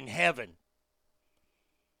God in heaven.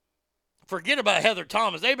 Forget about Heather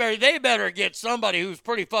Thomas. They better get somebody who's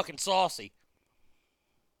pretty fucking saucy.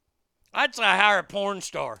 I'd say hire a porn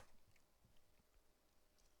star.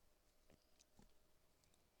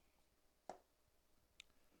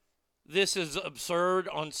 This is absurd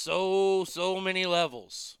on so many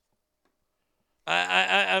levels.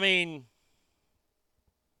 I mean,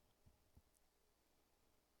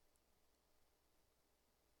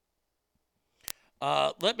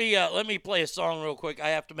 let me play a song real quick. I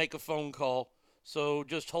have to make a phone call, so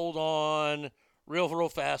just hold on real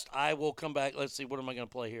fast. I will come back. Let's see, what am I going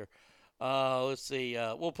to play here? Let's see.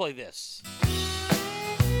 We'll play this.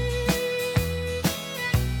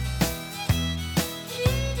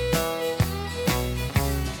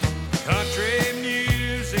 Country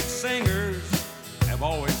music singers have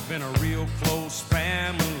always been a real close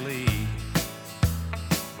family.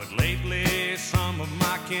 But lately, some of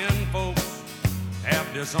my kinfolks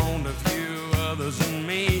have disowned a few others than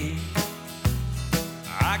me.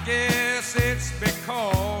 I guess it's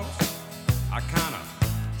because I kind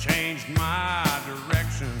of changed my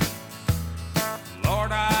direction.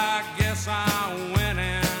 Lord, I guess I went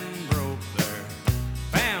and broke their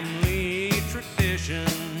family tradition.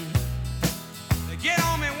 They get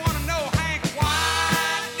on me, want to know, Hank,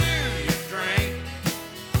 why do you drink?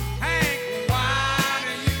 Hank, why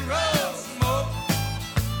do you roll smoke?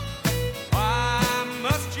 Why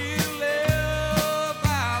must you live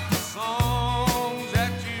out the songs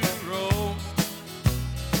that you wrote?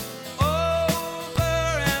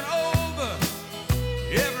 Over and over,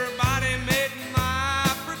 everybody made my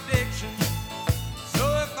prediction. So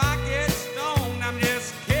if I get stoned, I'm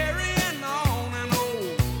just carrying on an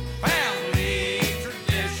old family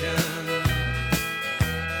tradition.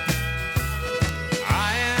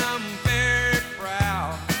 I am very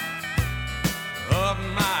proud of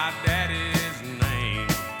my daddy's name,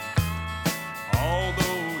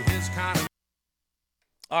 although his kind of...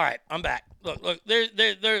 All right, I'm back. Look, look.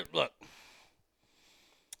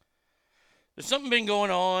 There's something been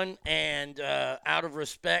going on, and out of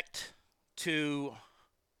respect to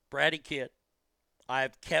Bratty Kid,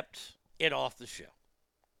 I've kept it off the show.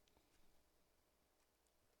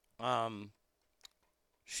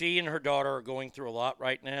 She and her daughter are going through a lot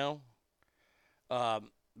right now.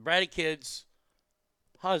 Bratty Kid's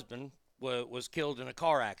husband was killed in a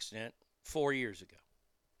car accident 4 years ago.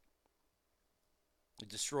 It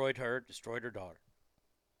destroyed her daughter.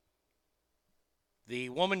 The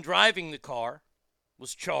woman driving the car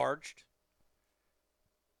was charged,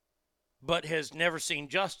 but has never seen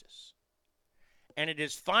justice. And it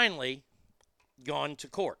has finally gone to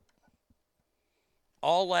court.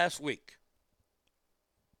 All last week.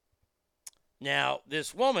 Now,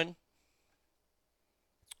 this woman,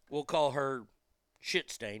 we'll call her Shit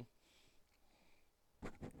Stain,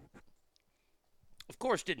 of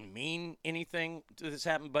course didn't mean anything to this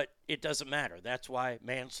happen, but it doesn't matter. That's why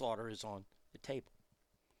manslaughter is on the table.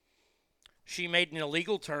 She made an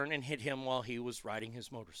illegal turn and hit him while he was riding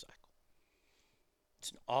his motorcycle.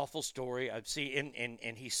 It's an awful story. I've seen,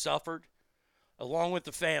 and he suffered, along with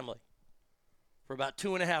the family, for about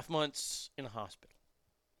 2.5 months in a hospital,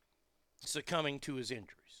 succumbing to his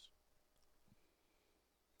injuries.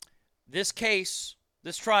 This case,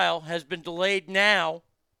 this trial, has been delayed now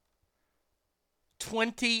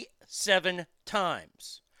 27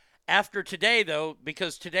 times. After today, though,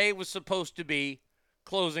 because today was supposed to be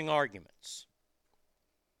closing arguments.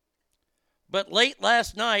 But late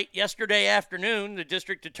last night, yesterday afternoon, the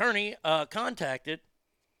district attorney contacted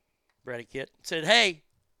Bratty Kid and said, hey,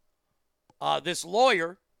 this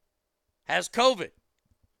lawyer has COVID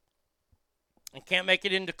and can't make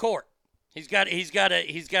it into court. He's got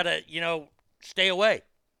to, stay away.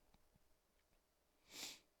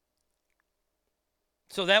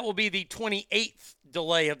 So that will be the 28th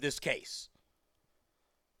delay of this case.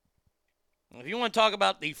 If you want to talk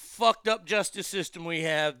about the fucked up justice system we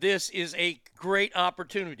have, this is a great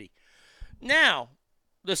opportunity. Now,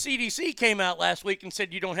 the CDC came out last week and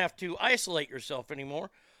said you don't have to isolate yourself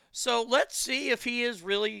anymore. So let's see if he is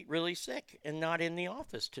really, really sick and not in the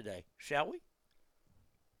office today, shall we?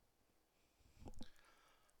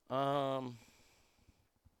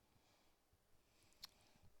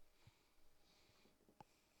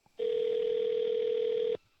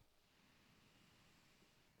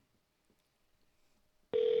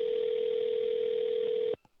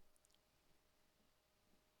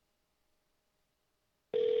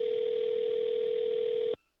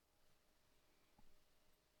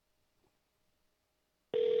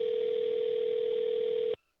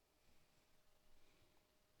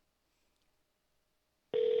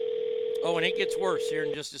 Oh, and it gets worse here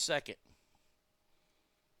in just a second.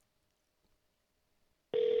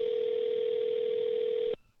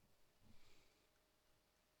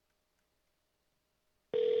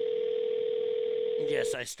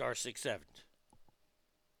 Yes, I *67.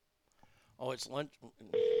 Oh, it's lunch.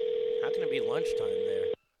 How can it be lunchtime there?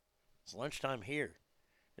 It's lunchtime here.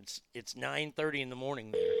 It's 9:30 in the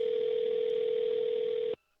morning there.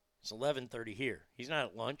 It's 11:30 here. He's not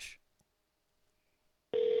at lunch.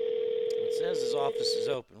 It says his office is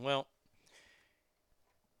open. Well,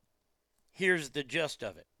 here's the gist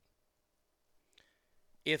of it.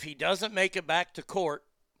 If he doesn't make it back to court,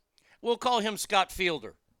 we'll call him Scott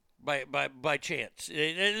Fielder by chance.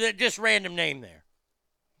 Just random name there.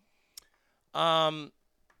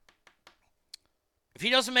 If he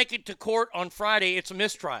doesn't make it to court on Friday, it's a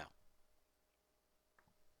mistrial.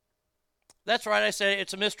 That's right, I said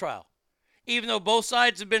it's a mistrial. Even though both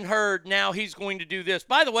sides have been heard, now he's going to do this.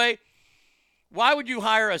 By the way, why would you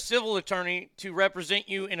hire a civil attorney to represent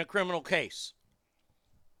you in a criminal case?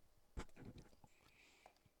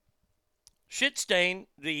 Shitstain,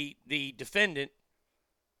 the defendant,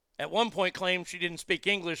 at one point claimed she didn't speak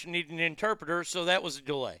English and needed an interpreter, so that was a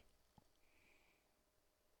delay.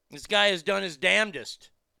 This guy has done his damnedest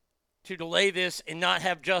to delay this and not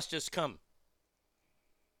have justice come.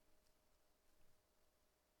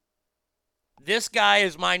 This guy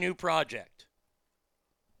is my new project.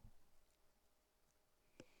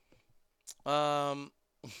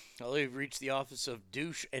 We've reached the office of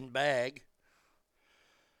Douche and Bag.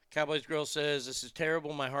 Cowboys Girl says, this is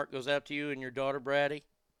terrible. My heart goes out to you and your daughter, Bratty.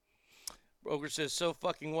 Broker says, so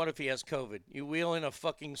fucking what if he has COVID? You wheel in a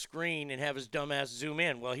fucking screen and have his dumbass zoom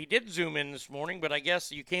in. Well, he did zoom in this morning, but I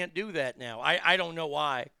guess you can't do that now. I don't know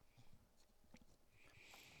why.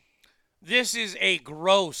 This is a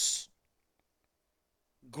gross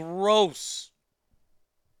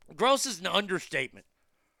is an understatement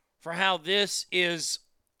for how this is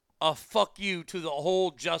a fuck you to the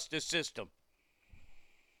whole justice system.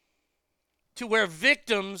 To where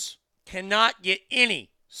victims cannot get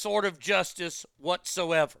any sort of justice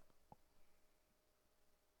whatsoever.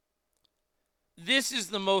 This is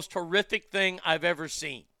the most horrific thing I've ever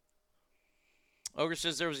seen. Ogre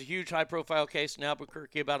says there was a huge high-profile case in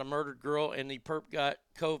Albuquerque about a murdered girl, and the perp got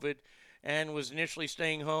COVID and was initially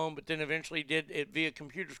staying home, but then eventually did it via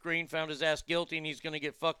computer screen, found his ass guilty, and he's going to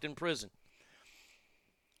get fucked in prison.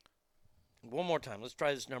 One more time. Let's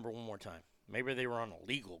try this number one more time. Maybe they were on a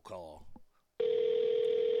legal call.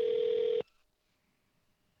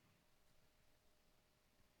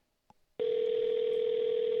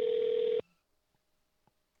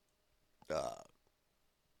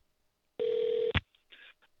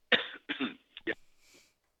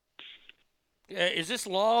 Is this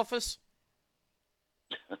law office?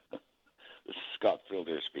 This is Scott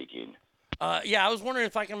Fielder speaking. Yeah, I was wondering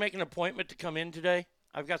if I can make an appointment to come in today.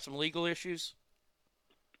 I've got some legal issues.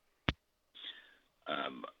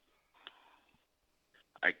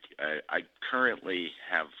 I currently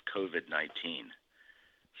have COVID-19,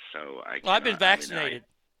 so I've been vaccinated.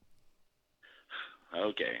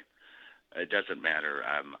 Okay, it doesn't matter.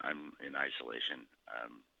 I'm in isolation,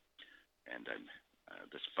 and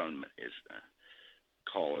this phone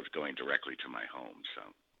call is going directly to my home. So.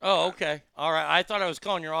 Oh, okay. All right. I thought I was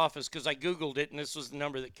calling your office because I Googled it and this was the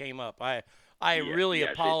number that came up. I really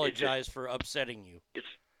apologize for upsetting you.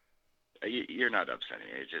 You're not upsetting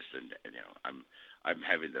me. It's just I'm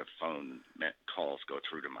having the phone calls go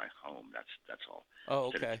through to my home. That's all. Oh,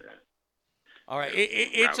 okay. All right.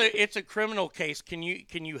 It's a criminal case. Can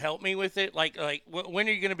you help me with it? Like when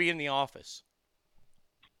are you going to be in the office?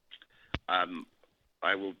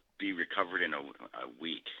 I will be recovered in a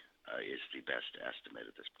week. Is the best estimate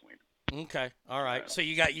at this point. Okay. All right. So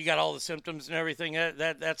you got all the symptoms and everything.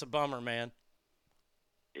 That's a bummer, man.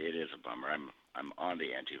 It is a bummer. I'm on the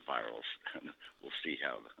antivirals. We'll see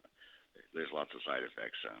how. There's lots of side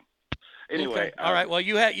effects. So anyway. Okay. All right. Well,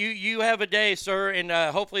 you have a day, sir, and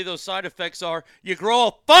hopefully those side effects are you grow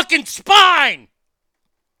a fucking spine.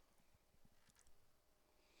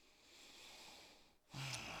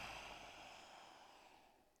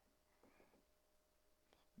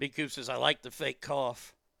 Big Coop says, I like the fake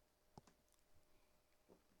cough.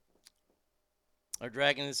 They're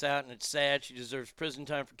dragging this out, and it's sad. She deserves prison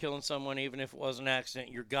time for killing someone, even if it was an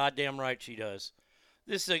accident. You're goddamn right she does.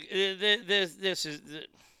 This is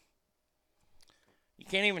you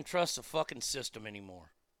can't even trust the fucking system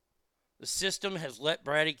anymore. The system has let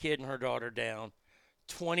Bratty Kid and her daughter down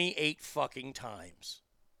 28 fucking times.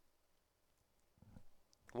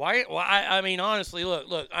 Why? Well, I mean, honestly,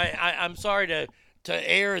 look. I'm sorry to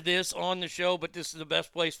air this on the show, but this is the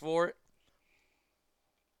best place for it.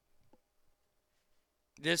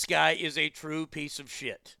 This guy is a true piece of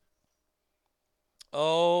shit.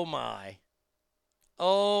 Oh, my.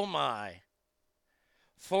 Oh, my.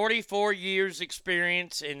 44 years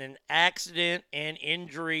experience in an accident and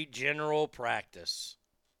injury general practice.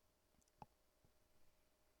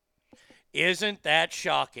 Isn't that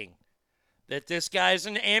shocking? That this guy's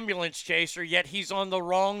an ambulance chaser, yet he's on the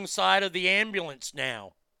wrong side of the ambulance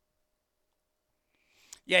now.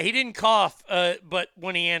 Yeah, he didn't cough, but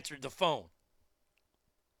when he answered the phone.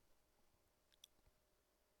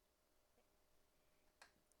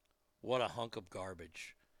 What a hunk of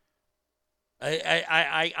garbage.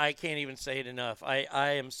 I can't even say it enough. I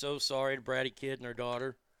am so sorry to Bratty Kid and her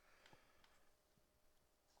daughter.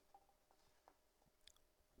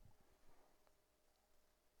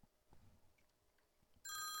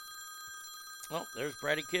 Oh, there's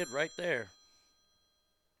Bratty Kid right there.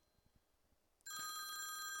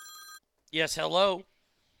 Yes, hello.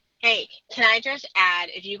 Hey, can I just add,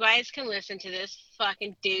 if you guys can listen to this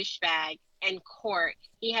fucking douchebag in court,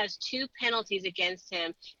 he has 2 penalties against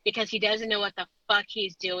him because he doesn't know what the fuck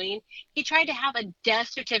he's doing. He tried to have a death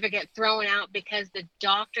certificate thrown out because the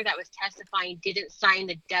doctor that was testifying didn't sign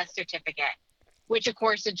the death certificate, which of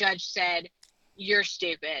course the judge said, you're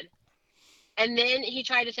stupid. And then he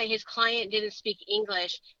tried to say his client didn't speak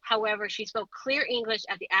English. However, she spoke clear English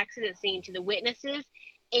at the accident scene to the witnesses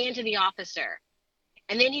and to the officer.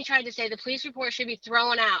 And then he tried to say the police report should be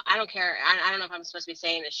thrown out. I don't care. I don't know if I'm supposed to be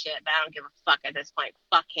saying this shit, but I don't give a fuck at this point.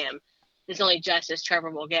 Fuck him. There's only justice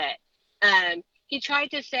Trevor will get. He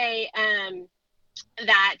tried to say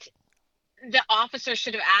that the officer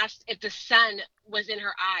should have asked if the sun was in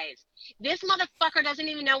her eyes. This motherfucker doesn't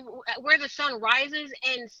even know where the sun rises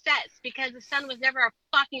and sets because the sun was never a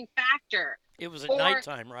fucking factor. It was at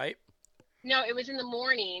nighttime, right? No, it was in the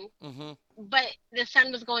morning, Mm-hmm. but the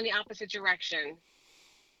sun was going the opposite direction.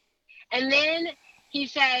 And then he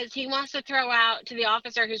says he wants to throw out to the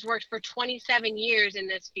officer who's worked for 27 years in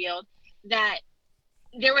this field that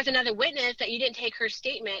there was another witness that you didn't take her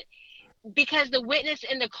statement. because the witness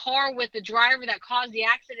in the car with the driver that caused the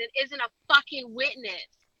accident isn't a fucking witness.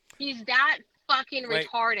 He's that fucking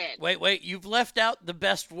retarded. Wait. You've left out the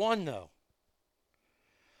best one, though.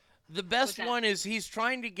 The best one is he's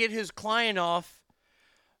trying to get his client off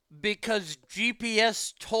because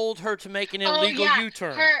GPS told her to make an illegal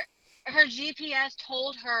U-turn. Her GPS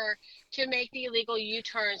told her to make the illegal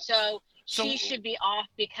U-turn, so she should be off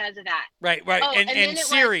because of that. Right. Oh, and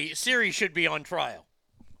Siri should be on trial.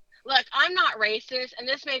 Look, I'm not racist, and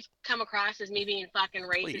this may come across as me being fucking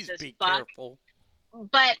racist Please as be fuck. Careful.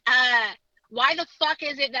 But why the fuck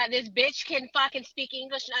is it that this bitch can fucking speak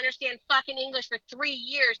English and understand fucking English for 3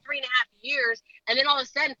 years, 3.5 years, and then all of a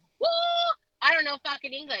sudden, woo, I don't know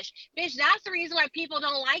fucking English. Bitch, that's the reason why people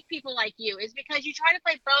don't like people like you, is because you try to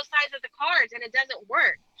play both sides of the cards and it doesn't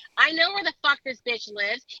work. I know where the fuck this bitch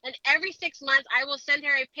lives, and every 6 months I will send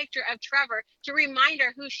her a picture of Trevor to remind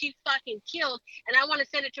her who she fucking killed, and I want to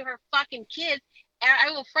send it to her fucking kids, and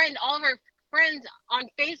I will friend all of her friends on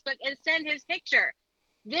Facebook and send his picture.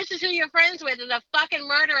 This is who you're friends with, is a fucking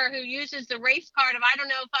murderer who uses the race card of I don't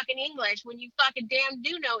know fucking English when you fucking damn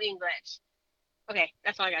do know English. Okay,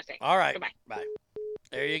 that's all I gotta say. All right. Goodbye. Bye.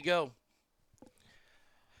 There you go.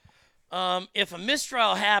 If a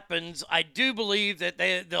mistrial happens, I do believe that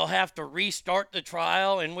they'll have to restart the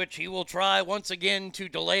trial, in which he will try once again to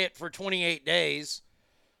delay it for 28 days.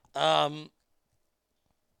 One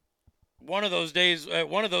of those days,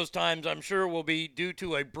 one of those times, I'm sure will be due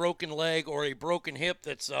to a broken leg or a broken hip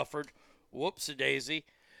that suffered. Whoops-a-daisy.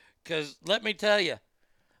 Because let me tell you,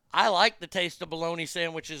 I like the taste of bologna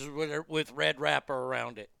sandwiches with red wrapper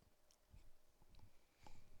around it.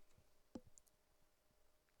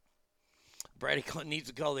 Brady needs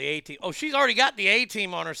to call the A-team. Oh, she's already got the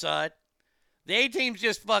A-team on her side. The A-team's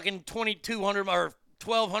just fucking 2,200 or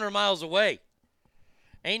 1,200 miles away.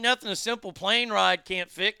 Ain't nothing a simple plane ride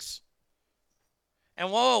can't fix.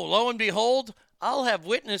 And whoa, lo and behold, I'll have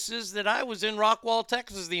witnesses that I was in Rockwall,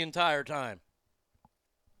 Texas the entire time.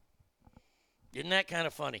 Isn't that kind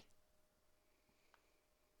of funny?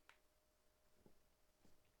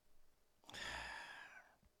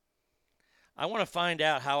 I want to find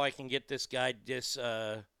out how I can get this guy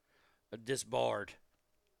disbarred.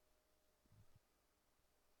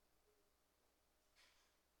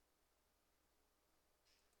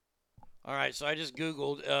 All right, so I just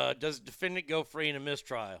Googled, does the defendant go free in a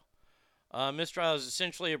mistrial? Mistrial is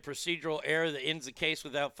essentially a procedural error that ends the case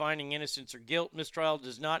without finding innocence or guilt. Mistrial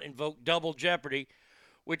does not invoke double jeopardy,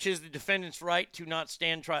 which is the defendant's right to not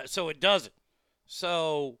stand trial. So it doesn't.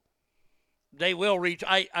 So they will reach.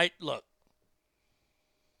 Look.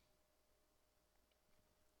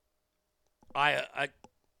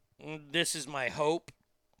 This is my hope,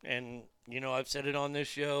 and I've said it on this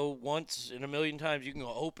show once and a million times. You can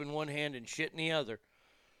go open one hand and shit in the other.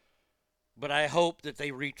 But I hope that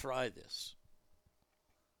they retry this.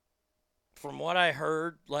 From what I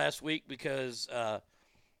heard last week, because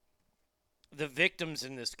the victims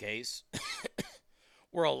in this case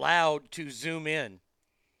were allowed to zoom in.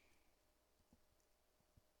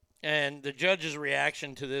 And the judge's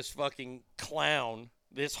reaction to this fucking clown,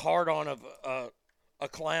 this hard-on of a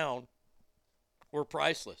clown, were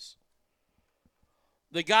priceless.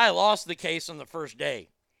 The guy lost the case on the first day.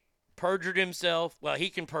 Perjured himself. Well, he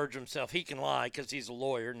can perjure himself. He can lie because he's a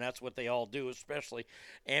lawyer, and that's what they all do, especially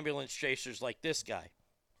ambulance chasers like this guy.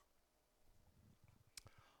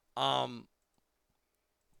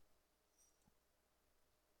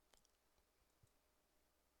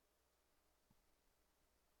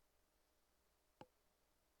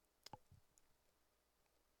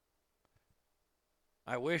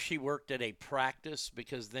 I wish he worked at a practice,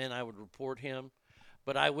 because then I would report him.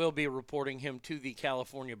 But I will be reporting him to the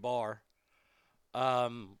California bar as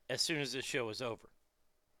soon as this show is over.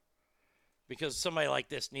 Because somebody like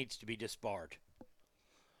this needs to be disbarred.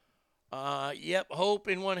 Yep, hope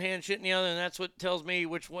in one hand, shit in the other, and that's what tells me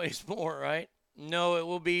which way is more, right? No, it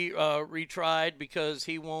will be retried because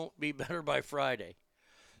he won't be better by Friday.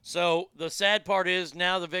 So the sad part is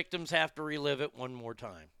now the victims have to relive it one more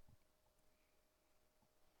time.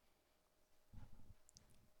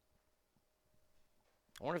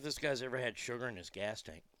 I wonder if this guy's ever had sugar in his gas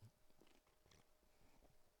tank.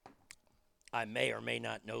 I may or may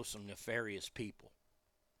not know some nefarious people.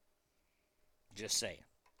 Just saying.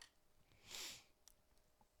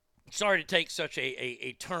 Sorry to take such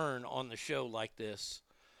a turn on the show like this.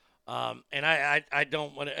 And I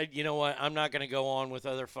don't want to, you know what, I'm not going to go on with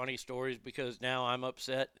other funny stories because now I'm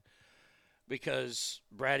upset. Because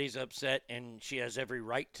Brady's upset and she has every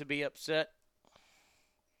right to be upset.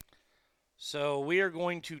 So we are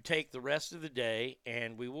going to take the rest of the day,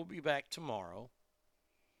 and we will be back tomorrow.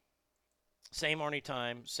 Same Arnie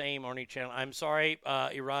time, same Arnie channel. I'm sorry,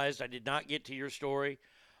 Erased, I did not get to your story.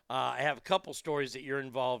 I have a couple stories that you're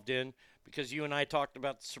involved in because you and I talked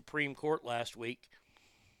about the Supreme Court last week.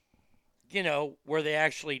 You know, where they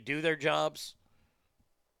actually do their jobs.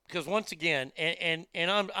 Because once again, and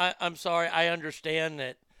I'm sorry, I understand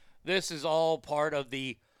that this is all part of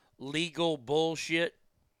the legal bullshit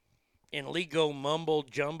and legal mumbo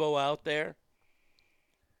jumbo out there.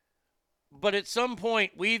 But at some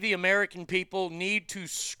point, we, the American people, need to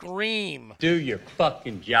scream. Do your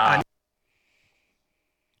fucking job.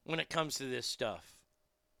 When it comes to this stuff.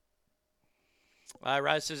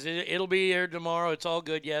 Rice says, it'll be here tomorrow. It's all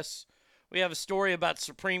good, yes. We have a story about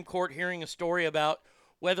Supreme Court hearing a story about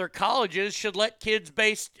whether colleges should let kids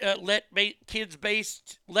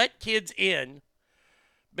in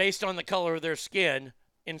based on the color of their skin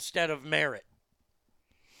instead of merit.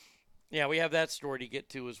 Yeah, we have that story to get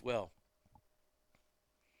to as well.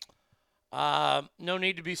 No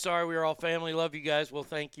need to be sorry. We are all family. Love you guys. Well,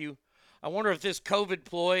 thank you. I wonder if this COVID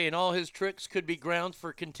ploy and all his tricks could be grounds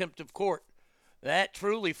for contempt of court. That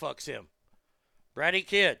truly fucks him. Bratty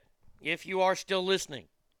Kid, if you are still listening,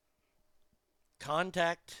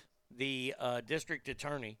 contact the district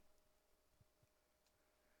attorney.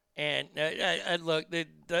 And look,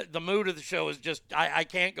 the mood of the show is just, I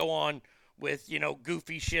can't go on with,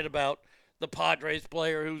 goofy shit about the Padres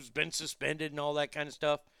player who's been suspended and all that kind of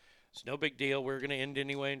stuff. It's no big deal. We're going to end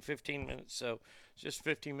anyway in 15 minutes, so it's just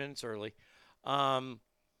 15 minutes early. Because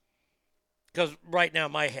right now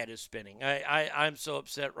my head is spinning. I'm so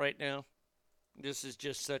upset right now. This is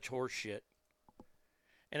just such horse shit.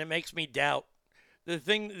 And it makes me doubt. The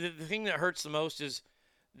thing that hurts the most is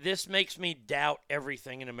this makes me doubt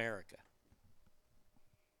everything in America.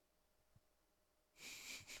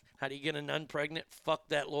 How do you get a nun pregnant? Fuck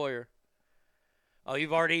that lawyer. Oh,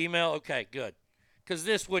 you've already emailed? Okay, good. Because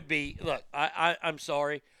this would be, look, I'm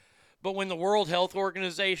sorry, but when the World Health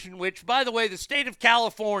Organization, which, by the way, the state of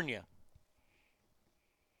California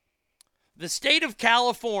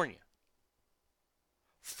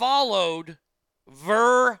followed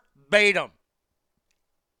verbatim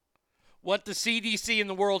what the CDC and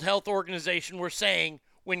the World Health Organization were saying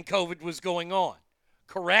when COVID was going on.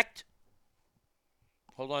 Correct?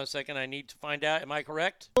 Hold on a second. I need to find out. Am I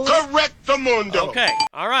correct? Correctamundo. Okay.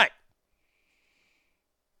 All right.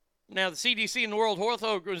 Now, the CDC and the World Health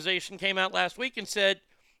Organization came out last week and said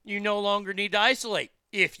you no longer need to isolate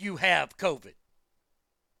if you have COVID.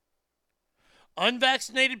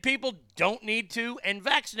 Unvaccinated people don't need to, and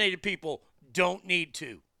vaccinated people don't need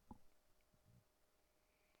to.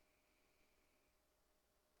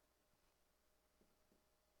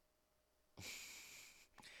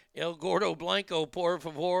 El Gordo Blanco, por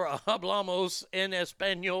favor, hablamos en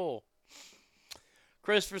español.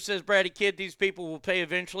 Christopher says, Bratty Kid, these people will pay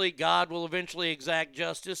eventually. God will eventually exact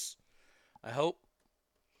justice. I hope.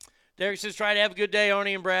 Derek says, try to have a good day,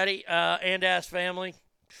 Arnie and Bratty, and Ass Family.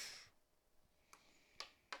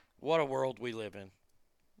 What a world we live in.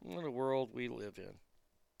 What a world we live in.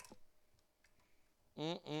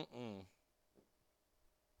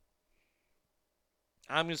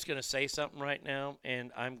 I'm just going to say something right now,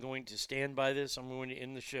 and I'm going to stand by this. I'm going to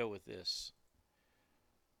end the show with this.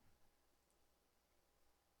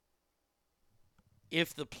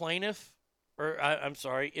 If the plaintiff,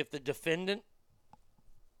 if the defendant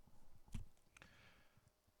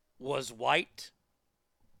was white,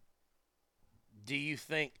 do you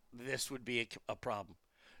think this would be a problem?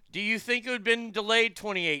 Do you think it would have been delayed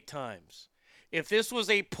 28 times? If this was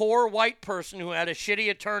a poor white person who had a shitty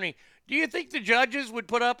attorney, do you think the judges would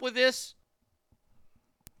put up with this?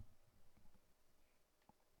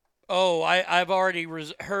 Oh, I've already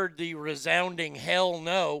heard the resounding hell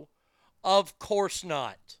no. Of course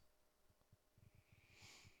not.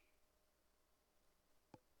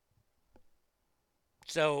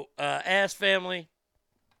 So, Ass Family,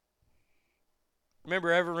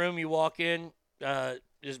 remember every room you walk in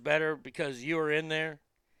is better because you are in there.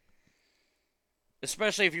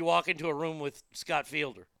 Especially if you walk into a room with Scott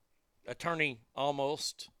Fielder. Attorney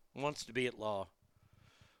almost wants to be at law.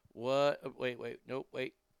 What? Wait. Nope,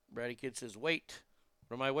 wait. Bratty Kid says, wait.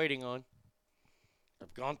 What am I waiting on?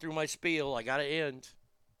 I've gone through my spiel. I got to end.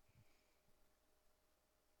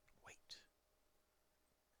 Wait.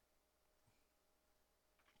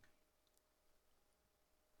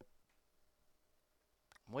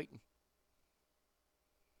 I'm waiting.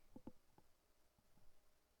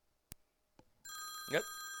 Yep.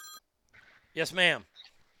 Yes, ma'am.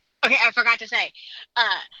 Okay, I forgot to say.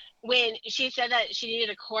 When she said that she needed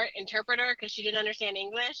a court interpreter because she didn't understand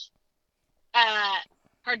English,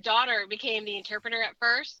 her daughter became the interpreter at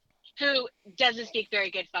first, who doesn't speak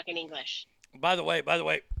very good fucking English. By the way,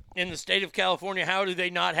 in the state of California, how do they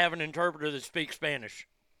not have an interpreter that speaks Spanish?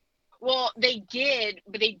 Well, they did,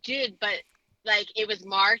 but like it was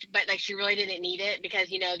marked, but like she really didn't need it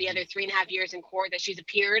because, you know, the other 3.5 years in court that she's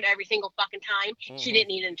appeared every single fucking time, she didn't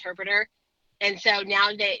need an interpreter. And so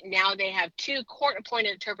now they have 2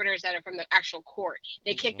 court-appointed interpreters that are from the actual court.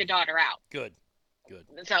 They kicked the daughter out. Good.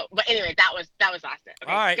 So, but anyway, that was awesome.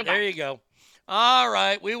 Okay, all right, goodbye. there you go. All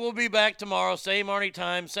right, we will be back tomorrow. Same Arnie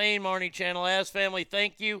time, same Arnie channel. As family,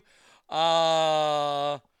 thank you.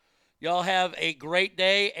 Y'all have a great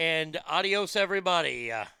day, and adios,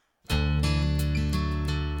 everybody. I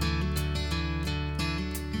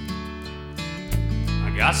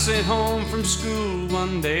got sent home from school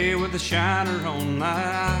one day with a shiner on my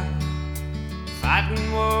eye.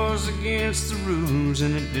 Fighting was against the rules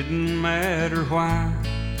and it didn't matter why.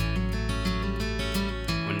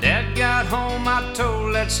 When Dad got home I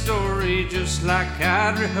told that story just like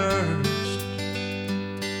I'd rehearsed.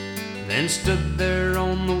 Then stood there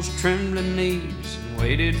on those trembling knees and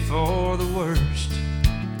waited for the worst.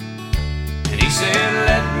 And he said,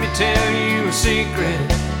 let me tell you a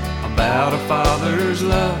secret about a father's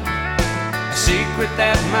love. A secret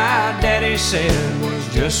that my daddy said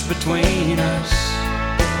was just between us.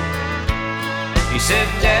 He said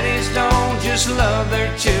daddies don't just love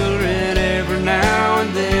their children every now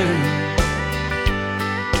and then.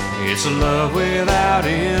 It's a love without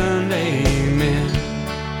end, amen.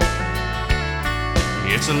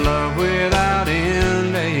 It's a love without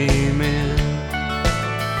end, amen.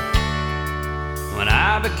 When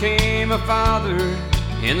I became a father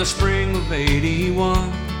in the spring of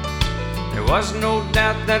 '81, there was no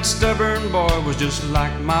doubt that stubborn boy was just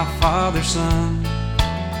like my father's son.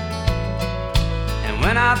 And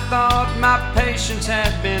when I thought my patience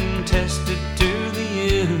had been tested to the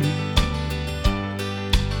end,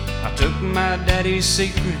 I took my daddy's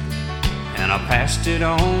secret and I passed it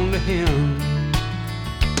on to him.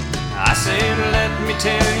 I said, let me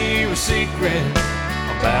tell you a secret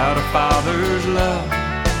about a father's love.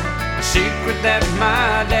 A secret that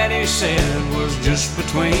my daddy said was just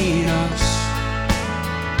between us.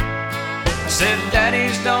 I said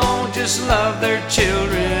daddies don't just love their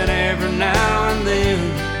children every now and then.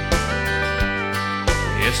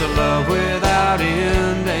 It's a love without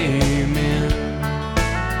end, amen.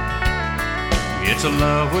 It's a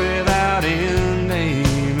love without end, amen.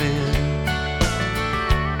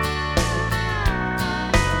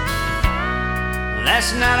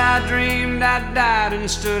 Last night I dreamed I died and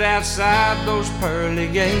stood outside those pearly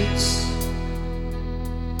gates,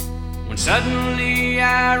 when suddenly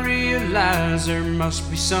I realized there must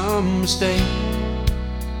be some mistake.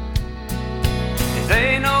 If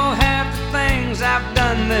they know half the things I've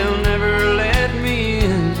done, they'll never let me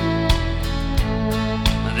in.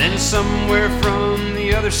 And then somewhere from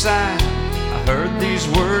the other side I heard these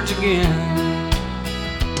words again.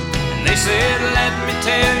 And they said, let me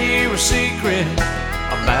tell you a secret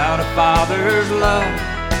about a father's love.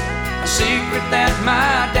 A secret that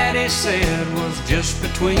my daddy said was just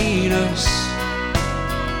between us.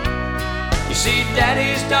 You see,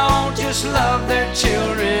 daddies don't just love their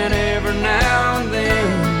children every now and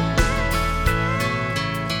then.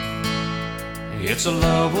 It's a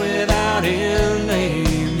love without end,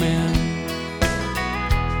 amen.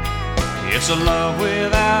 It's a love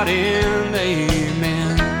without end,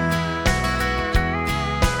 amen.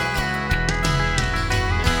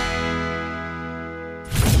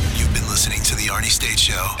 Listening to The Arnie State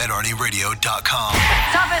Show at ArnieRadio.com.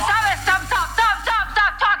 Stop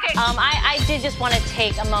talking! I did just want to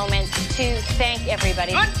take a moment to thank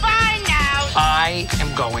everybody. Goodbye now! I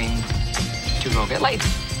am going to go get laid.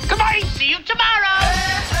 Goodbye! See you tomorrow!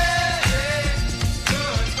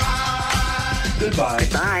 Goodbye.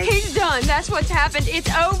 Bye. He's done. That's what's happened. It's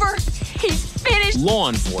over. He's finished. Law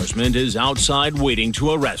enforcement is outside waiting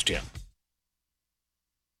to arrest him.